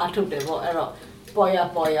နာအားထုတ်တယ်ပေါ့အဲ့တော့ပေါ်ရ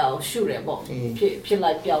အောင်ရှုတယ်ပေါ့ဖြစ်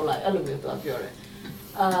လိုက်ပြောက်လိုက်အဲ့လိုမျိုး तू ကပြောတယ်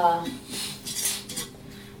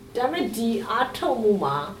ဒါပေမဲ့ဒီအားထုတ်မှု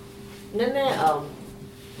မှာနည်းနည်း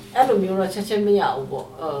အဲ့လိုမျိုးတော့ချက်မရဘူးပေါ့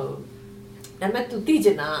ဒါပေမဲ့ तू သိကျ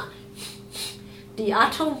င်တာဒီအား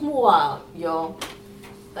ထုတ်မှုကရော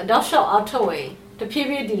တော့ရှောက်အားထုတ်ရင်တဖြည်း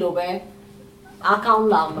ဖြည်းဒီလိုပဲအားကောင်း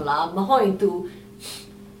လာမလားမဟုတ်ရင် तू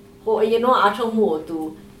ဟိုအရင်တော့အားထုတ်မှုကို तू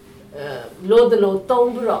လို့သုံး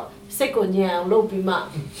ပြီးတော့ စိတ်ကိုညံအောင်လုပ်ပြီးမှ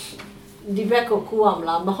ဒီဘက်ကိုကူအောင်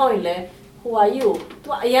လားမဟုတ်ရင်လေဟိုဟာယူ तू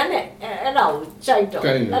အရန်နဲ့အဲ့ဒါကိုကြိုက်တော့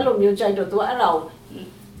အဲ့လိုမျိုးကြိုက်တော့ तू အဲ့ဒါကို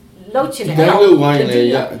လှုပ်ချင်တယ်အဲ့ဒါကိုဝိုင်းလေ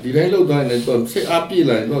ဒီတိုင်းလှုပ်သွားရင်လည်း तू စိတ်အားပြည့်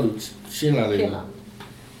လာရင် तू ရှင်းလာလိမ့်မယ်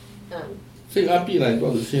စိတ်အားပြည့်လာရင် तू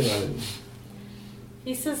ရှင်းလာလိမ့်မယ်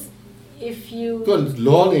He says if you ก็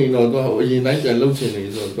ล้อနေတော့ तू အရင်တိုင်းပြန်လှုပ်ချင်နေ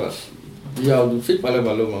ဆိုတော့ तू ဒီအောင် तू စိတ်ပါလဲ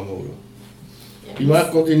ပါလို့မဟုတ်ဘူးဒီမှာ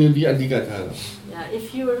continuity အဓိကထားတာ Yeah, if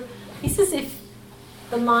you're, he says if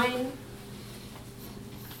the mind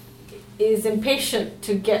is impatient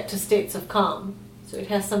to get to states of calm, so it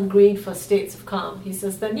has some greed for states of calm, he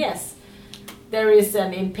says then yes, there is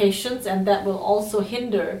an impatience and that will also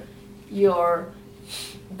hinder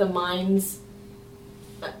the mind's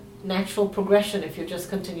natural progression if you're just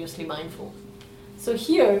continuously mindful. So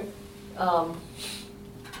here,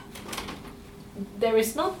 there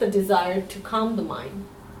is not the desire to calm the mind.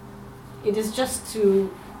 It is just to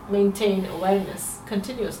maintain awareness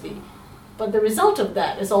continuously. But the result of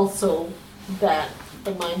that is also that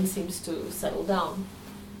the mind seems to settle down.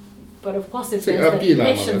 But of course, if there's that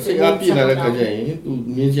patience, it won't settle down.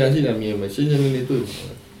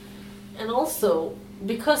 And also,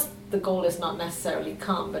 because the goal is not necessarily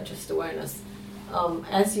calm, but just awareness,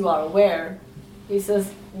 as you are aware, he says,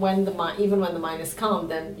 even when the mind is calm,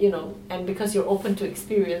 then, and because you're open to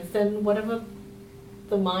experience, then whatever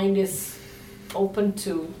the mind is open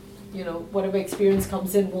to, whatever experience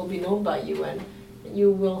comes in will be known by you and you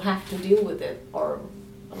will have to deal with it or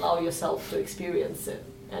allow yourself to experience it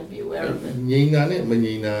and be aware of it. ငြိမ်တာနဲ့မ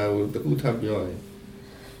ငြိမ်တာကိုတခုထပ်ပြောရင်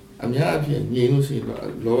အများအဖြစ်ငြိမ်လို့ရှိရင်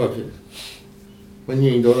လောဘဖြစ်တယ်မ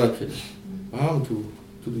ငြိမ်တော့တာဖြစ်တယ်ဘာမှတူ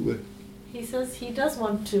ပဲ He says he does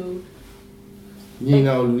want to ငြိမ်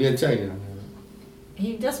တာကိုလူရဲ့ကြိုက်နေတာ He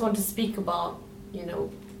does want to speak about,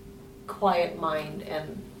 quiet mind and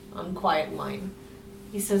unquiet mind.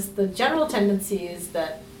 He says the general tendency is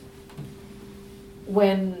that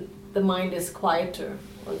when the mind is quieter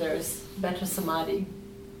or there's better samadhi,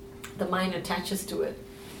 the mind attaches to it.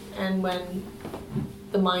 And when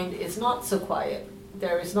the mind is not so quiet,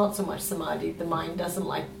 there is not so much samadhi, the mind doesn't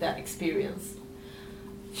like that experience.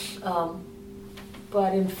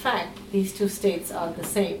 But in fact, these two states are the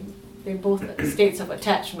same. They're both states of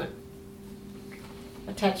attachment.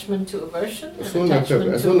 Attachment to aversion and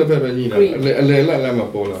attachment to greed.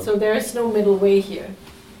 So there is no middle way here.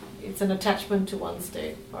 It's an attachment to one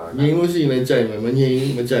state or another.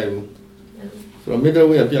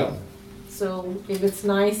 So if it's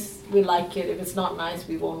nice, we like it. If it's not nice,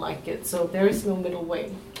 we won't like it. So there is no middle way.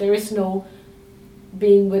 There is no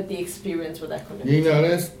being with the experience with equanimity.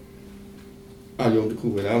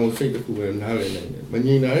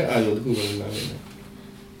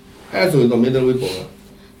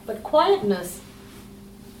 But quietness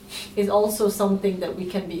is also something that we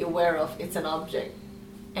can be aware of. It's an object.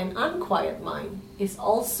 An unquiet mind is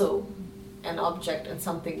also an object and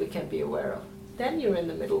something we can be aware of. Then you're in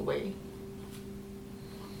the middle way.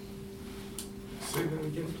 Say that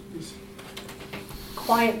again, please.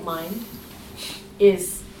 Quiet mind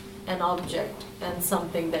is an object and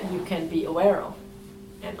something that you can be aware of.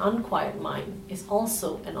 An unquiet mind is also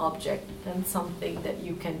an object and something that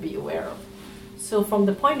you can be aware of. So from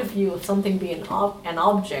the point of view of something being an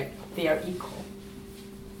object, they are equal.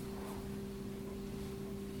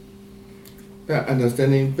 That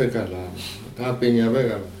understanding, but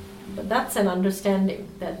that's an understanding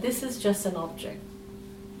that this is just an object.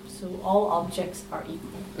 So all objects are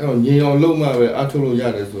equal.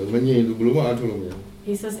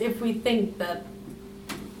 He says if we think that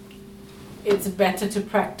it's better to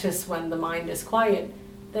practice when the mind is quiet,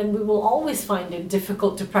 then we will always find it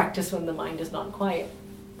difficult to practice when the mind is not quiet.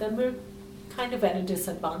 Then we're kind of at a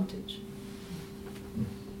disadvantage.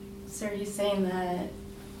 So are you saying that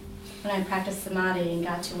when I practiced samadhi and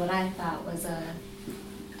got to what I thought was a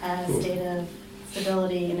state of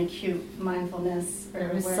stability and acute mindfulness or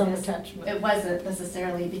There is awareness, some attachment. it wasn't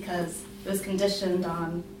necessarily because it was conditioned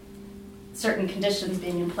on certain conditions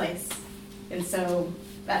being in place. And so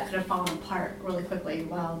that could have fallen apart really quickly,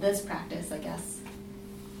 while this practice, I guess,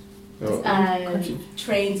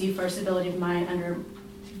 trains you for stability of mind under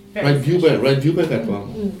various conditions. Right, you back at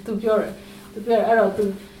one. To pure,အဲ့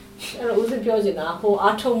တော့ဦးစပြောချင်တာဟို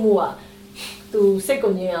အားထုတ်မှုကသူစိတ်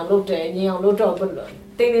ကိုငြိမ်အောင်လုပ်တယ်ငြိမ်အောင်လုပ်တော့ဘယ်လို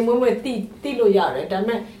တိမ်တိမ်မွေ့မွေ့တိလို့ရတယ်ဒါပေ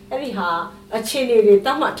မဲ့အဲ့ဒီဟာအခြေအနေတွေတ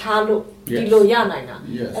တ်မှတ်ထားလို့ဒီလိုရနိုင်တာ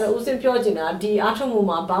အဲ့တော့ဦးစပြောချင်တာဒီအားထုတ်မှု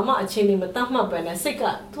မှာဘာမှအခြေအနေမတတ်မှတ်ပဲနဲ့စိတ်က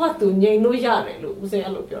သူငြိမ်လို့ရတယ်လို့ဦးစ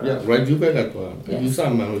အဲ့လိုပြောတာ Yeah, right, you back at one. You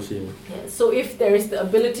said manလို့ရှိရင် So if there is the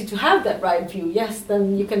ability to have that right view, yes, then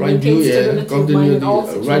you can maintain stability of mind in all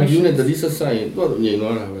situations. Right view နဲ့တတိဆက်ဆိုင်တော့ငြိမ်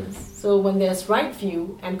သွားတာပဲ So when there's right view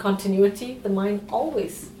and continuity, the mind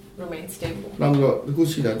always remains stable. နောက်တော့ဒီခု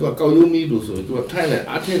ရှိတာသူကကောက်ရုံးမီလို့ဆိုရင်သူကထိုင်လိုက်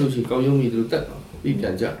အားထည့်လို့ရှိရင်ကောက်ရုံးမီလို့တက်တော့ပြီးပြ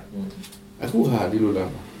န်ကြအခုဟာဒီလိုလား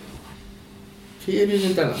ဖြည်းဖြည်းချ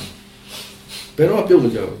င်းတက်လာဘယ်တော့ပြုတ်မ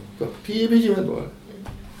ကြောက်သူဖြည်းဖြည်းချင်းပဲတော့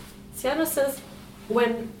Sayadaw says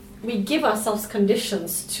when we give ourselves conditions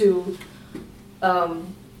to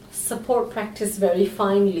support practice very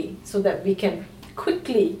finely so that we can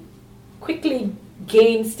quickly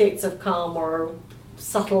gain states of calm or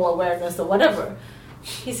subtle awareness or whatever.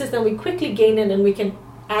 He says that we quickly gain it and we can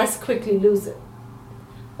as quickly lose it.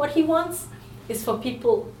 What he wants is for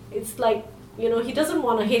people, it's like, he doesn't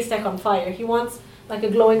want a haystack on fire. He wants like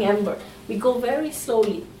a glowing ember. We go very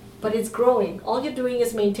slowly, but it's growing. All you're doing is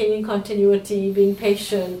maintaining continuity, being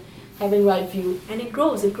patient, having right view, and it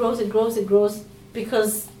grows,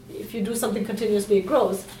 because if you do something continuously, it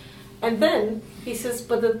grows. And then he says,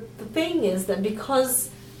 but the thing is that because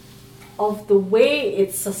of the way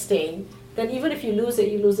it's sustained, then even if you lose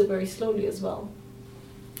it very slowly as well.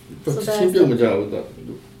 So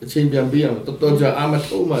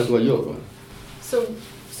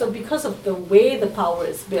because of the way the power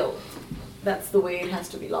is built, that's the way it has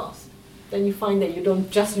to be lost. Then you find that you don't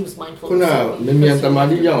just lose mindfulness.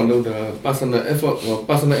 Personal effort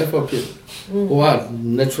or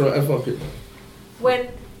natural effort. When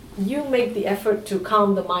you make the effort to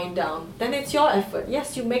calm the mind down, then it's your effort.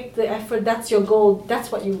 Yes, you make the effort, that's your goal, that's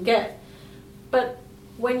what you get. But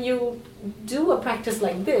when you do a practice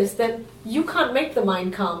like this, then you can't make the mind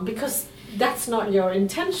calm because that's not your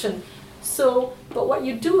intention. But what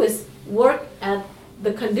you do is work at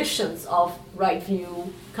the conditions of right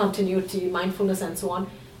view, continuity, mindfulness, and so on.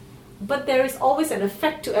 But there is always an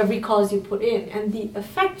effect to every cause you put in, and the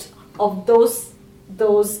effect of those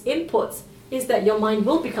inputs is that your mind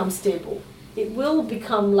will become stable. It will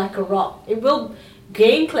become like a rock. It will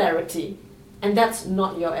gain clarity, and that's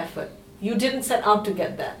not your effort. You didn't set out to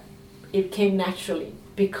get that. It came naturally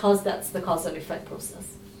because that's the cause and effect process.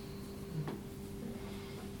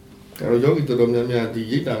 အဲ့တော့ယောဂီတော်တော်များများဒီ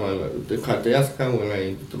ရိတ်တာမှာတစ်ခါတရားစခန်းဝင်လိုက်ရ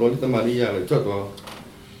င်တော်တော်လေးတမာတိရတယ်ကြွတ်တော့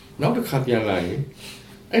နောက်တစ်ခါပြန်လာရင်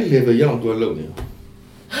အဲ့ level ရောက်တော့လုပ်နေ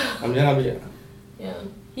အများကြီး Yeah,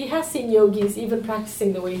 he has seen yogis even practicing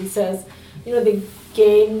the way he says, they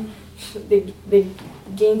gain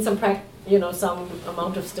some some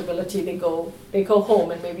amount of stability. They go home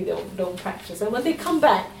and maybe they don't practice, and when they come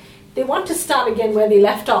back, they want to start again where they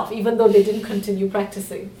left off, even though they didn't continue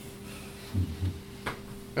practicing.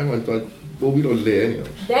 Then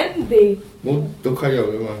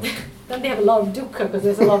they have a lot of dukkha because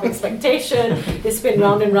there's a lot of expectation. They spin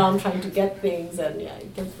round and round trying to get things, and it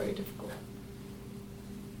gets very difficult.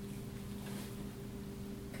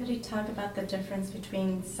 Could you talk about the difference between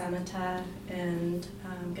samatha and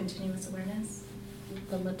continuous awareness?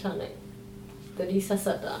 Samatha ne,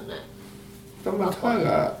 tadisasada ne. Samatha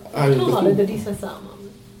ga ayun tadisasama.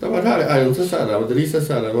 Samatha le ayun sasada,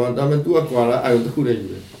 tadisasada. Da me tu akwa la ayun takku le yu.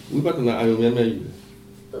 Vipassana ayun myan myan yu.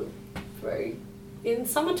 Right. In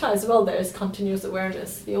samatha as well, there is continuous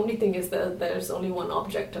awareness. The only thing is that there's only one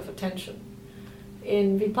object of attention. In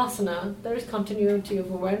vipassana, there is continuity of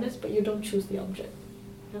awareness, but you don't choose the object.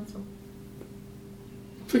 That's all.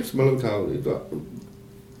 Fixed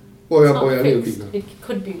It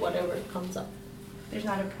could be whatever comes up. There's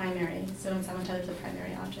not a primary. So in samatha, there's a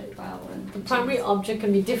primary object, while in the primary object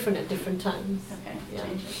can be different at different times. Okay.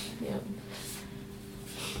 Yeah.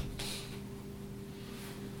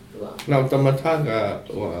 Now, tamatha ga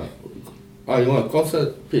ayun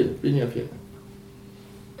concept pinya.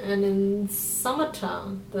 And in samatha,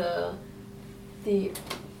 the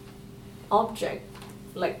object,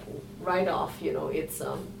 like right off, it's a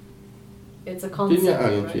concept.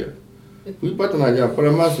 Right? Vipassana ja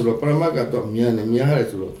parama ဆိုတော့ parama ကတော့မြန်တယ်များတယ်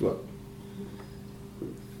ဆိုတော့ तू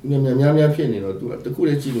များဖြစ်နေတော့ तू တခု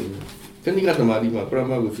လေးကြည့်လို့ခဏကသမာဓိမှာ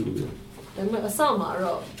parama ကိုကြည့်လို့ရတယ်။ဒါပေမဲ့အစမှာ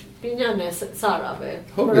တော့ပညာနဲ့စတာပဲ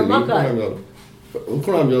ဟုတ်တယ်လေခု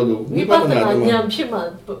နပြောလို့ဝိပဿနာဉာဏ်ဖြစ်မှ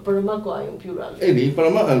ပရမတ်ကိုအယုံပြုတာလေအဲ့ဒီပရ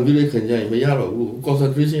မတ်အယုံပြုတဲ့ခင်ကြရင်မရတော့ဘူး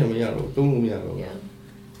concentration မရတော့သုံးလို့မရတော့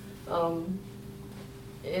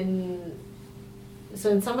So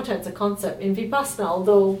in samatha it's a concept. In vipassana,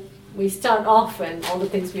 although we start off and all the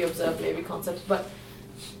things we observe may be concepts, but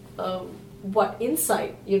what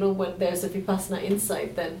insight, when there's a vipassana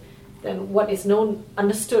insight, then what is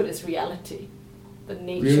understood is reality, the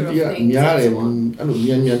nature of things.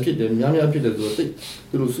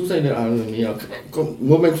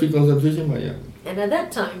 Momentary concentration. And at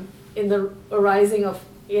that time, in the arising of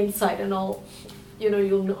insight and all,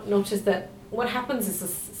 you'll notice that what happens is a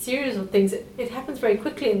series of things. It happens very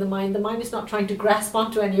quickly in the mind. The mind is not trying to grasp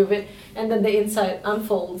onto any of it, and then the insight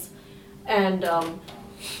unfolds. And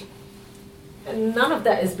none of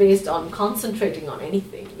that is based on concentrating on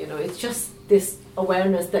anything. It's just this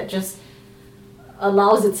awareness that just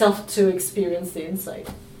allows itself to experience the insight,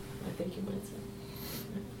 I think you might say.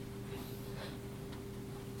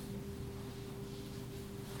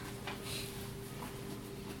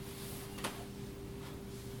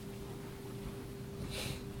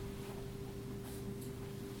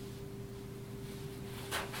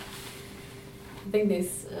 I think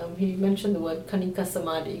he mentioned the word kanika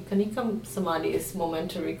samadhi. Kanika samadhi is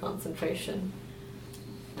momentary concentration.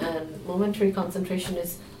 And momentary concentration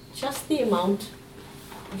is just the amount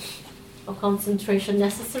of concentration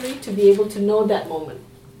necessary to be able to know that moment.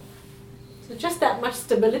 So just that much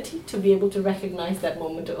stability to be able to recognize that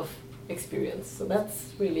moment of experience. So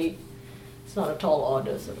that's really, it's not a tall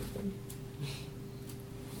order sort of thing.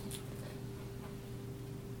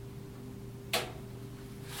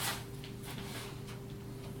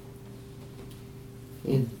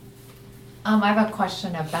 I have a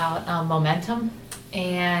question about momentum,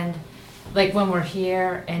 and like when we're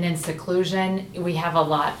here and in seclusion, we have a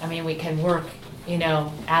lot. I mean, we can work,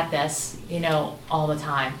 at this, all the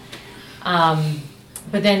time.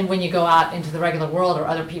 But then when you go out into the regular world or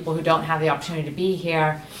other people who don't have the opportunity to be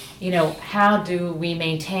here, how do we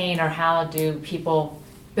maintain, or how do people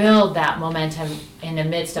build that momentum in the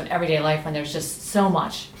midst of everyday life when there's just so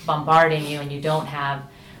much bombarding you and you don't have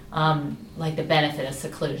like the benefit of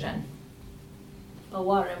seclusion?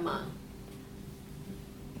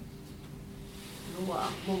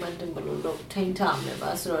 Momentum ဘယ်လိုလုပ်ထိန်းထားမလဲပါ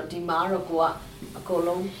ဆိုတော့ဒီမှာတော့ကိုကအကုန်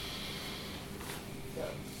လုံး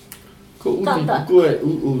ကိုယ့်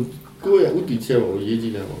ရဲ့ဥတီချက်ကိုရေးကြ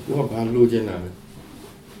ည့်လိုက်ပါကိုကဘာလိုချင်တာလဲ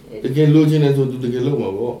တကယ်လိုချင်တယ်ဆိုသူတကယ်လုပ်မှာ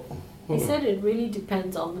ပေါ့ He said it really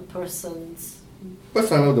depends on the person's ပတ်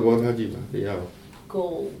စံလို့သဘောထားကြည့်ပါတရားပါ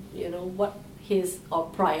goal, what his or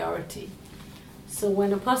priority. So when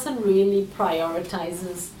a person really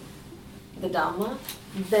prioritizes the Dharma,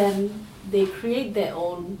 then they create their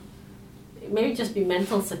own, it may just be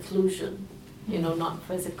mental seclusion, not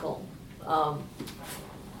physical.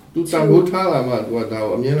 သူတန်ဖိုးထားလာမှသူကဒါ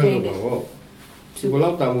ကိုအမြဲတမ်းလုပ်မှာပေါ့သူဘယ်လော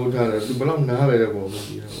က်တန်ဖိုးထားတယ်သူဘယ်လောက်နားလဲတဲ့ပုံမျိုး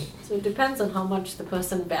ကြည့်ရအောင် So it depends on how much the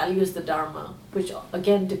person values the Dharma, which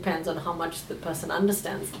again depends on how much the person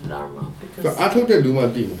understands the Dharma. Because အားထုတ်တဲ့လူမှ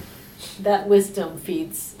သိမှာ that wisdom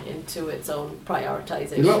feeds into its own ဒီ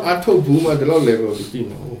prioritization. လောက်အားထုတ်ဘူးမှဒီလောက် level ကိုသိ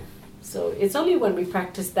မှာ So it's only when we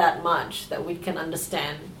practice that much that we can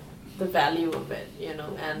understand the value of it,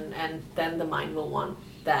 and then the mind will want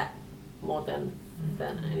that more than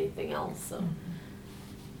anything else. So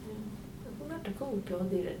I'm not to go to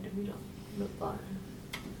we don't look for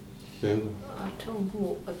it. I told who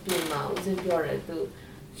a few miles in your to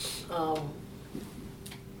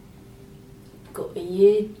go a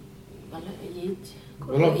year. ဘ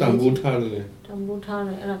ယ်လောက်တန်ဖိုးထားတယ်လဲ တန်ဖိုးထားတ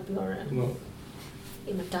ယ်အဲ့ဒါပြောတယ်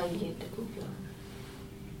ဒီမတိုင်းလေးတခုပြောတယ်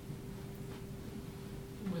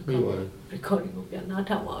recording ကိုပြန်နား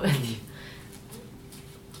ထောင်ပါပဲ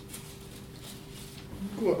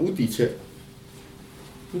ကိုကဥတီချက်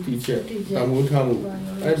တန်ဖိုးထားမှု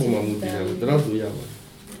အဲ့ပုံမှာမူတည်တယ်တော့ဆိုရပါတယ်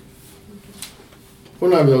ခု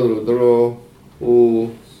နပြောသလိုတော်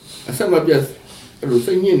အဆက်မပြတ်အဲ့လို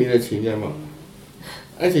စိတ်ညစ်နေတဲ့ချိန်ကြမှာ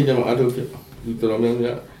အဲ့ချိန်ကြမှာအထုတ်ဖြစ်လူတော်များ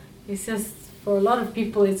များ He says for a lot of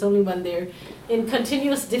people it's only when they're in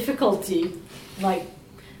continuous difficulty, like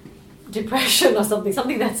depression or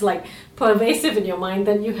something that's like pervasive in your mind,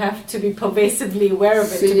 then you have to be pervasely aware of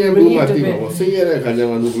it to be relieved of it.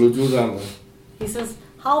 He says,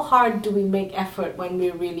 how hard do we make effort when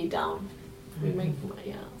we're really down? We make,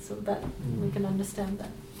 so that we can understand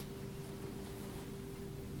that.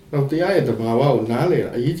 Now,တရားရဲ့တဘာဝကိုနားလည်တာ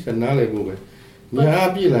အရေးကြီးနားလည်ဖို့ပဲညာ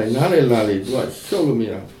ပြည့်လိုက်နားလည်လာလေသူကရှုပ်လို့မ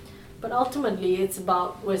ရ But ultimately it's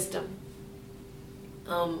about wisdom.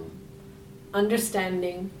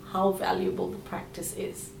 Understanding how valuable the practice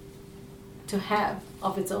is to have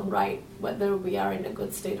of its own right, whether we are in a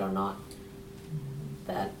good state or not.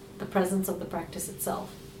 That the presence of the practice itself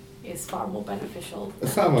is far more beneficial. အ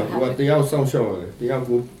စမှာကတရားစောင့်ရှောက်ရတယ်တရား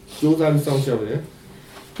ကိုကြိုးစားပြီးစောင့်ရှောက်တယ်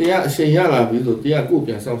တရားအချိန်ရလာပြီဆိုတရားကို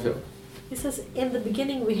ပြန်စောင့်ရှောက် He says in the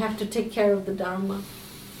beginning we have to take care of the Dharma.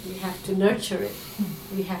 We have to nurture it.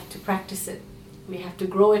 We have to practice it. We have to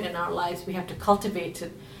grow it in our lives. We have to cultivate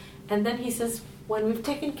it. And then he says, when we've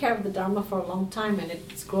taken care of the Dharma for a long time and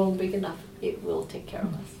it's grown big enough, it will take care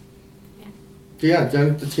of us. Yeah. Then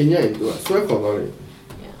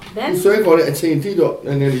he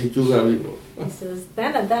says,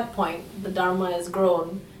 then at that point, the Dharma is grown.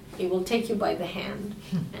 It will take you by the hand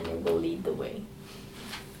and it will lead the way.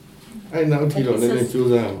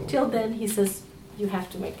 Till then, he says, you have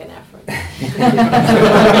to make an effort.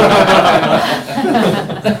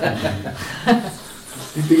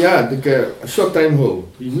 ဒီတရားတကယ် short time မဟုတ်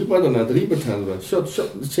ဒီဝိပဿနာသတိပဋ္ဌာန်ဆိုတာ short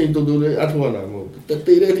အချိန်တူတူလေးအထောက်အတာမဟုတ်တ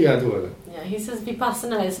ည်တဲ့တရားထောက်ရတာ Yeah, he says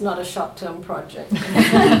Vipassana is not a short-term project.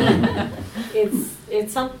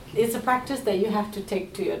 It's a practice that you have to take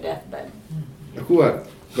to your deathbed. အခုက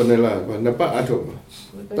ဘယ်နဲ့လားနှစ်ပတ်အထောက်မှာ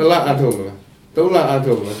တစ်လအထောက်မှာသုံးလအ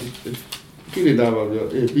ထောက်မှာကိလေသာပါပြော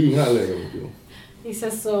ပြီးငါလည်းပြော He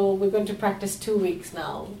says, so we're going to practice 2 weeks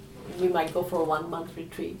now. We might go for a 1-month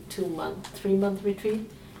retreat, 2-month, 3-month retreat.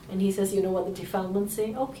 And he says, you know what the defilements say?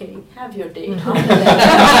 Okay, have your day.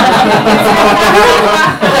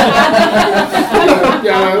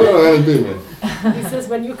 He says,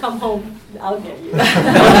 when you come home, I'll get you.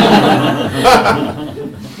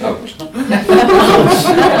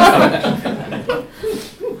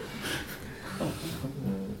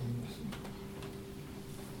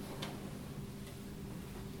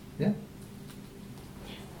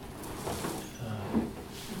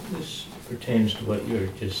 This pertains to what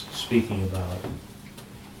you're just speaking about,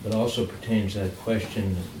 but also pertains to that question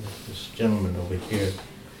that this gentleman over here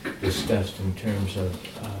discussed in terms of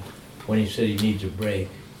when he said he needs a break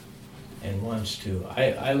and wants to.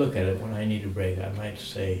 I look at it when I need a break, I might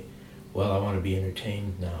say, well, I want to be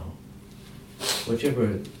entertained now. Whichever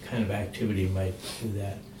kind of activity might do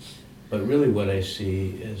that. But really what I see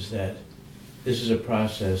is that this is a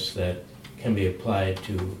process that can be applied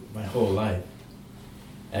to my whole life.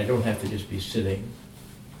 I don't have to just be sitting,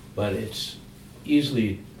 but it's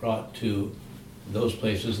easily brought to those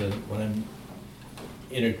places that when I'm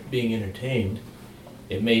being entertained,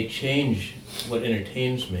 it may change what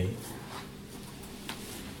entertains me,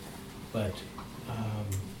 but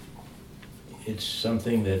it's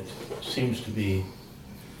something that seems to be,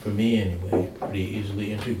 for me anyway, pretty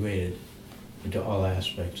easily integrated into all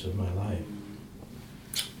aspects of my life.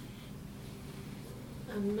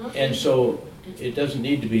 And so it doesn't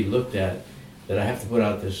need to be looked at that I have to put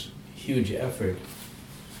out this huge effort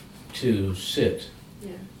to sit,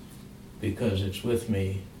 because it's with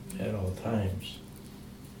me at all times.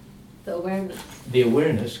 The awareness. The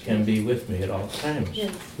awareness can be with me at all times,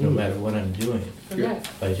 yes. No matter what I'm doing,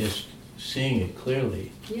 Correct. by just seeing it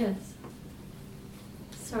clearly. Yes.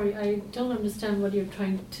 Sorry, I don't understand what you're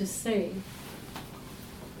trying to say.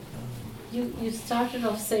 You started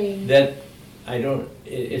off saying that I don't.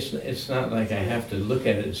 It's not like I have to look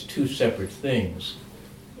at it as two separate things.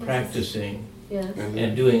 Yes. Practicing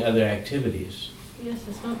and doing other activities. Yes,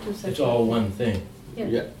 it's not two separate. It's all one thing.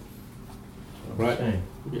 Yes. Yeah. Right.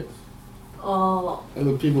 Yes. Oh. And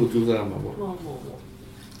the people do that.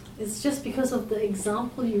 It's just because of the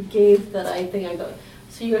example you gave that I think I got.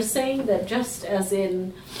 So you're saying that just as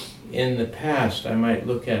in the past, I might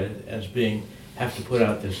look at it as being have to put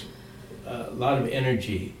out this lot of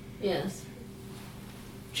energy. Yes.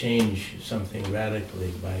 Change something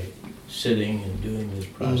radically by sitting and doing this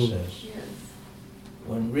process. Yes.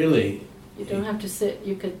 When really you don't have to sit.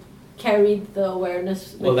 You could carry the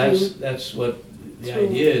awareness with well, you. That's what the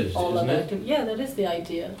idea is, isn't it? Yeah, that is the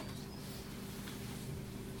idea.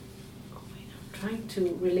 Trying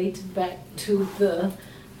to relate it back to the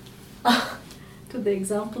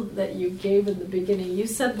example that you gave in the beginning. You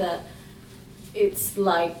said that it's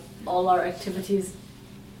like all our activities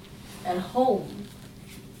at home.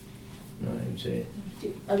 No, I would say.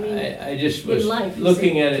 I mean, I just was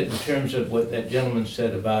looking at it in terms of what that gentleman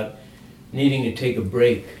said about needing to take a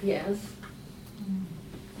break. Yes.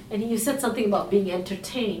 And you said something about being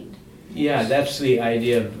entertained. Yeah, that's the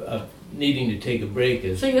idea of needing to take a break.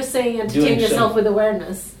 Is so you're saying entertain yourself with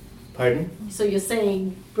awareness? Pardon? So you're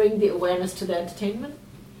saying bring the awareness to the entertainment?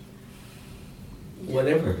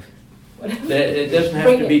 Whatever. It doesn't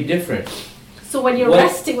have to be different. So when you're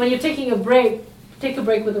resting, when you're taking a break, take a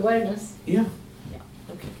break with awareness? Yeah. Yeah.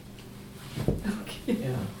 Okay.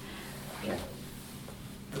 Yeah.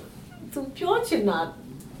 So ပြောချင်တာ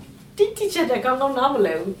တိတိကျကျကောင်းကောင်းနားမ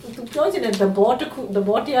လဲဘူးသူပြောချင်တဲ့သဘော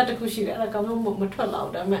တရားတစ်ခုရှိတယ်အဲ့ဒါကောင်းကောင်းမထွက်လာ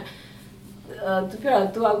ဘူးဒါပေမဲ့သူပြောတာ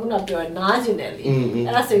तू ကခုနပြောနားကျင်တယ်လေ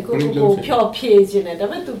အဲ့ဒါဆိုကိုဖြောဖြေကျင်တယ်ဒါ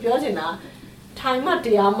ပေမဲ့ तू ပြောချင်တာထိုင်မှတ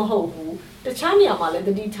ရားမဟုတ်ဘူးတခြားနေရာမှာလည်းတ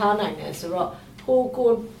တိထားနိုင်တယ်ဆိုတော့ဟိုကို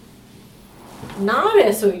နားရ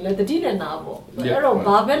ဆိုရင်လည်းတတိနဲ့နားပေါ့အဲ့တော့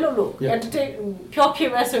ဘာပဲလို့ entertain ဖြောဖြေ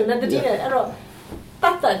မဲ့ဆိုရင်လည်းတတိနဲ့အဲ့တော့တ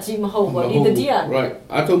တ်တကြီးမဟုတ်ဘူးဒီတတိက right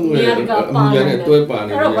အထုံးမှုရဲ့အမှုရတဲ့တွဲပါ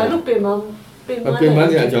နေတယ်အဲ့တော့ဘာလို့ပြင်မ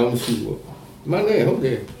တဲ့အကြောင်းမရှိဘူးမှန်တယ်ဟုတ်တ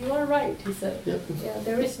ယ် You are right, he said. Yeah,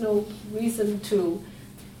 there is no reason to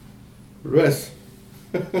rest.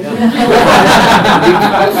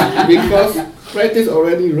 because practice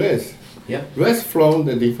already rest. Yeah. Rest from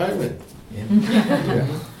the defilement. Yeah. Yeah.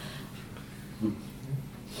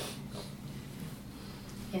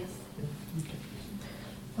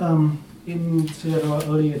 In Sayadaw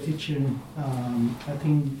earlier teaching, I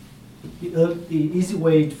think the easy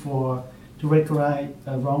way to recognize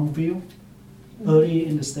a wrong view early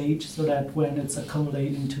in the stage, so that when it's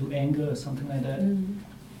accumulating to anger or something like that,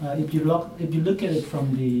 if you look at it from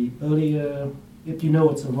the earlier, if you know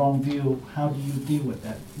it's a wrong view, how do you deal with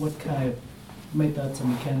that? What kind of methods and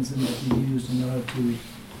mechanisms that you use in order to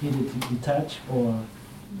either to detach or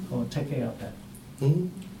take care of that?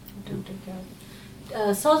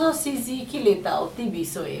 So CZ ကိလေသာကိုသိပြီ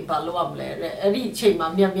ဆိုရင်ဘာလုပ်ရမလဲအဲ့ဒီအချိန်မှာ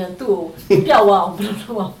မြန်သူ့ကိုပျောက်သွားအောင်ဘယ်လို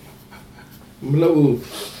လုပ်အောင်မလုပ်ဘူး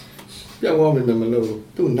ပျောက်သွားမယ်မလုပ်ဘူး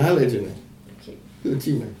သူနားလဲခြင်းတယ်သူကြ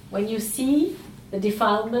ည့်မယ် When you see the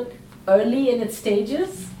defilement early in its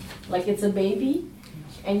stages, like it's a baby,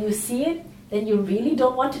 and you see it, then you really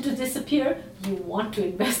don't want it to disappear. You want to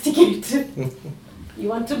investigate it. You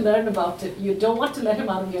want to learn about it. You don't want to let him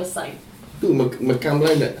out of your sight. သူမကမ်း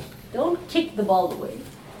လိုက်နဲ့ Don't kick the ball away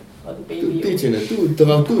or the baby. သိချင်တယ်သူ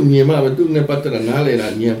တော့သူမြင်မှပဲသူနဲ့ပတ်သက်တာနားလဲတာ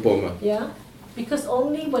ဉာဏ်ပေါ်မှာ Yeah, because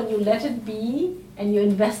only when you let it be and you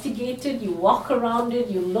investigate it, you walk around it,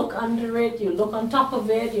 you look under it, you look on top of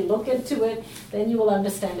it, you look into it, then you will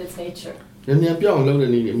understand its nature. မြန်ပြောင်းအောင်လုပ်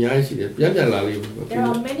တဲ့နည်းအများကြီးရှိတယ်ပြန်လာလိမ့်မယ် There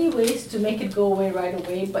are many ways to make it go away right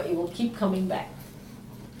away, but it will keep coming back.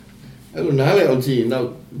 အဲ့လိုနားလဲအောင်ကြည့်ရင်တော့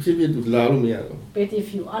ဖြစ်ဖြစ်သူလာလို့မရတော့ But if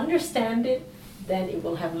you understand it, then it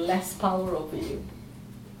will have less power over you.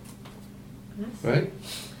 Yes? Right?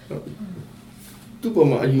 သူ့ပေါ်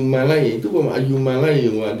မှာအယူမှန်လိုက်ရင်ဟိုက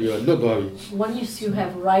ဒီလွတ်သွားပြီ Once you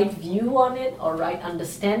have right view on it or right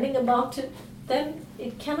understanding about it, then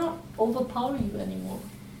it cannot overpower you anymore.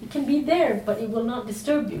 It can be there, but it will not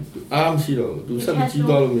disturb you. အားမရှိတော့ဘူးသူဆက်ပြီးကြီး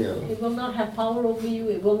သွားလို့မရတော့ It will not have power over you.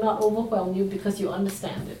 It will not overwhelm you because you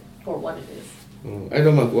understand it for what it is. အဲ့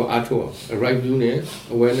တော့မှကိုအားထုတ်အောင် right view နဲ့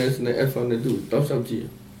awareness နဲ့ effort နဲ့သူတောက်လျှောက်ကြည့်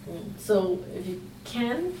So if you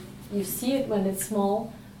can, you see it when it's small,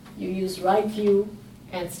 you use right view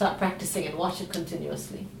and start practicing and watch it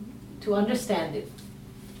continuously to understand it.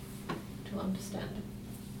 To understand it.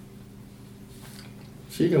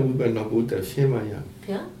 ရှေ့ကဝိပဿနာဘုဒ္ဓရှင်းမှရ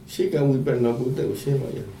Yeah? ရှေ့ကဝိပဿနာဘုဒ္ဓကိုရှင်းမှ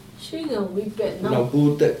ရ Shiga wipet နောက်ဘု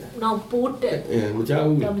ဒ္ဓ now pote. မကြောက်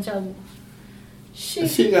ဘူး Shiga.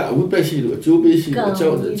 ရှေ့ကဝိပဿရှိလို့အကျိုးပေးရှိလို့အ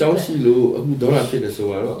ကြောင်းရှိလို့အခုဒေါသဖြစ်တယ်ဆို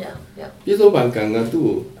တော့ Yeah, yeah. ပြစ္ဆုတ်ပံကံကသူ့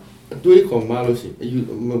ကိုအတွေးခေါ်မှလို့ရှိရင်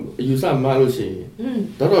အယူဆမှလို့ရှိရင်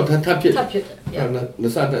တော့ထပ်ဖြစ် Yeah. န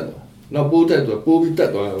စတတ်တော့နောက်ပိုးတက်တော့ပိုးပြီးတက်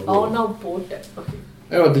သွားတော့ Oh, now pote. Okay.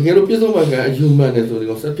 အဲ့တော့တကယ်လို့ပြစ္ဆုတ်ပံကံအယူမှန်တယ်ဆို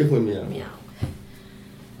တော့ဆက်ဖြစ်ခွင့်မရဘူး Yeah.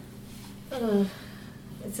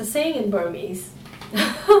 It's a saying in Burmese.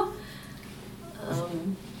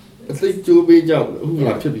 အသိကျိုးပေးကြောက်အခု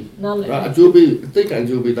လာဖြစ်ပြီအကျိုးပေးအသိကံ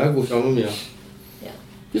ကျိုးပေးဒါကိုရှောင်လို့မရ Yeah.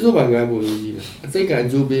 ပြစ္ဆုတ်ပံကံပုံကြီးတယ်အသိကံ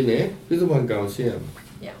ကျိုးပေးနဲ့ပြစ္ဆုတ်ပံကံကိုရှင်းရမယ်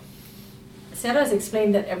Yeah. Sarah has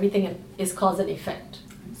explained that everything is cause and effect.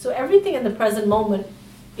 So everything in the present moment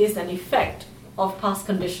is an effect of past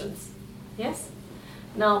conditions. Yes?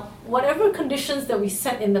 Now, whatever conditions that we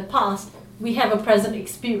set in the past, we have a present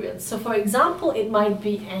experience. So for example, it might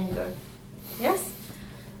be anger. Yes?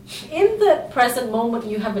 In the present moment,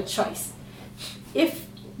 you have a choice. If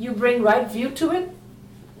you bring right view to it,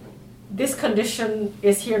 this condition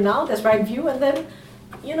is here now, there's right view, and then,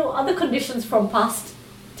 other conditions from past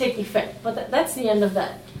take effect. But that's the end of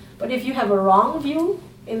that. But if you have a wrong view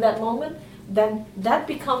in that moment, then that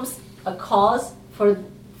becomes a cause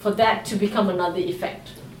for that to become another effect.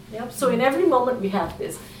 Yep. So in every moment we have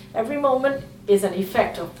this. Every moment is an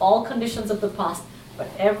effect of all conditions of the past, but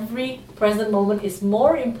every present moment is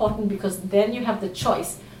more important because then you have the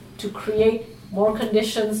choice to create more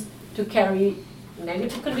conditions to carry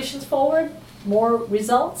negative conditions forward, more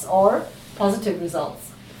results or positive results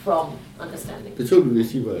from understanding. တချို့လူတွေ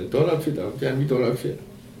ရှိပါတယ်ဒေါသဖြစ်တာပြန်ပြီးဒေါသဖြစ်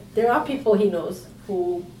There are people he knows who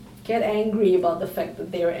get angry about the fact that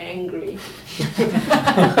they're angry.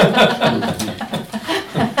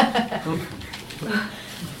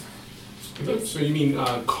 So you mean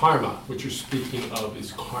karma? What you're speaking of is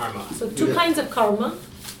karma. So two kinds of karma.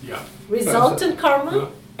 Yeah. Resultant karma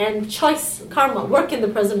and choice karma. Work in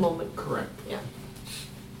the present moment. Correct. Yeah.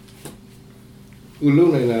 ဦး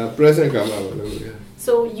လုံးနေတာ present ကမှာလို့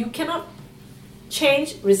So you cannot change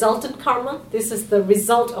resultant karma. This is the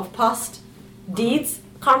result of past deeds.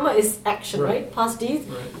 Karma is action, right? Past deeds.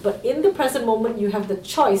 Right. But in the present moment, you have the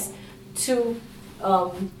choice to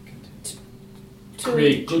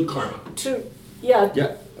create good karma. To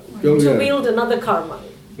wield another karma.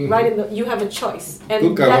 Right in you have a choice, and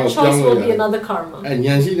that choice will be another karma.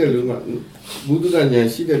 ဉာဏ်ရှိတဲ့လူမှဘုဒ္ဓဉာဏ်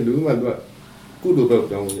ရှိတဲ့လူမှသူကကုသိုလ်ပဲ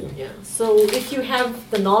ပြောင်းလို့ Yeah. So if you have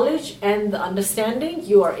the knowledge and the understanding,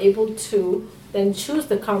 you are able to then choose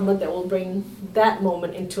the karma that will bring that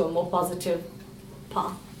moment into a more positive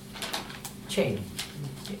path chain.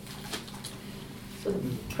 So the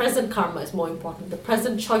present karma is more important. The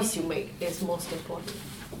present choice you make is most important.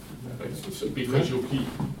 So because you'll be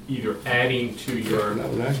either adding to your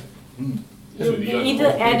You'll be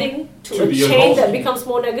either adding to a chain that becomes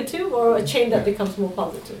more negative or a chain that becomes more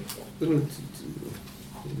positive. Yeah.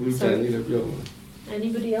 Sorry.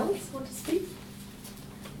 Anybody else want to speak?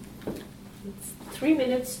 It's 3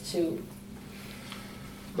 minutes to.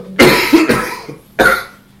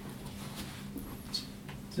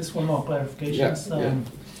 Just one more clarification. Yeah.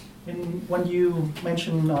 When you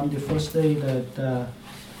mentioned on the first day that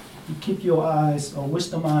you keep your eyes or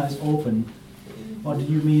wisdom eyes open, or do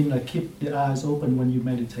you mean keep the eyes open when you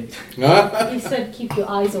meditate? He said keep your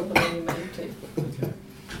eyes open when you meditate. Okay.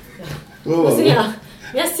 Yeah.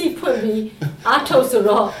 မျက်စိဖွင့်ပြီးအားထုတ်ဆို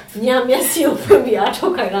တော့ညာမျက်စိကိုဖွင့်ပြီးအားထု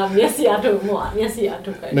တ်ခိုင်းတာမျက်စိအားထုတ်မှုอ่ะမျက်စိအား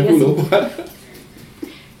ထုတ်ခိုင်း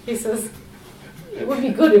He says it would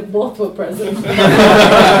be good if both were present.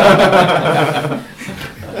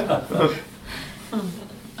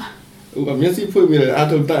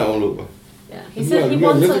 Yeah. He said he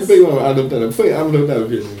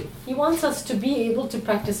wants us to be able to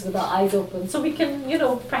practice with our eyes open so we can,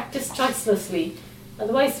 practice choicelessly.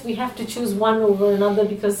 Otherwise, we have to choose one over another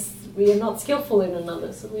because we are not skillful in another.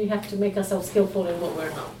 So we have to make ourselves skillful in what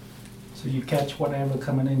we're not. So you catch whatever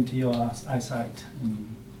coming into your eyesight and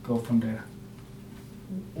go from there.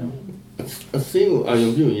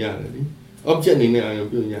 Object the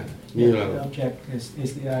object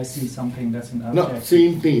is the eye see something that's an object. Not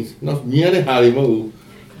seeing things, not near the harimo.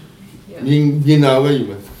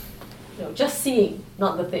 No, just seeing,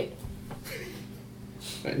 not the thing.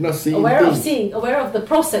 Not seeing aware things. of seeing, aware of the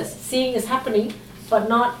process. Seeing is happening, but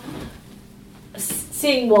not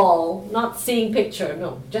seeing wall, not seeing picture.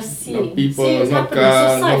 No, just seeing. Not people, seeing is not happening. car,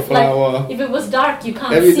 So sight, not flower. like if it was dark, you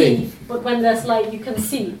can't Everything. see, but when there's light, you can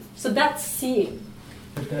see. So that's seeing.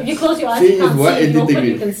 If you close your eyes, you can't see. If you open,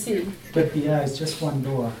 you can see. But the eye is just one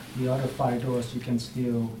door. The other 5 doors you can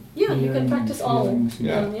still. Yeah, you can practice all.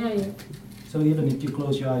 Yeah. So even if you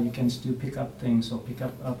close your eye, you can still pick up things or pick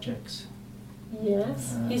up objects.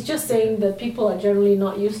 Yes, he's just saying that people are generally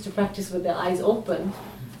not used to practice with their eyes open.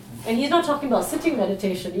 And he's not talking about sitting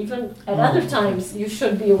meditation. Even at other times, you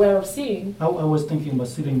should be aware of seeing. I was thinking about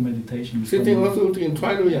sitting meditation. Sitting also, you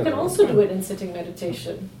can also do it in sitting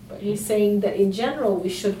meditation. But he's saying that in general, we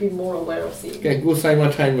should be more aware of seeing.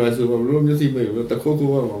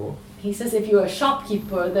 He says if you're a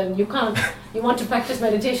shopkeeper, then you can't, you want to practice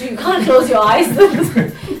meditation, you can't close your eyes,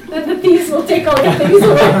 then the thieves will take all your things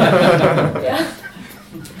away. Yeah.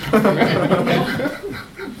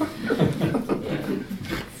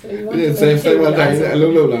 So you want to meditate with your eyes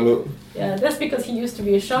open. Yeah, that's because he used to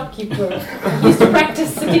be a shopkeeper. He used to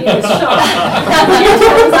practice sitting in his shop. He had to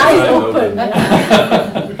have his eyes open.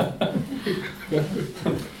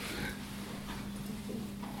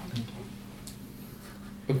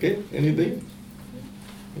 Okay, anything?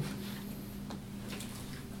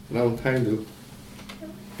 Now time to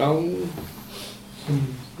down.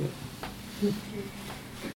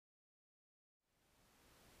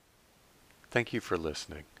 Thank you for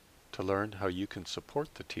listening. To learn how you can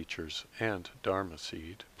support the teachers and Dharma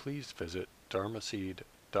Seed, please visit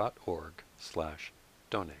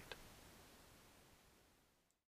dharmaseed.org/donate.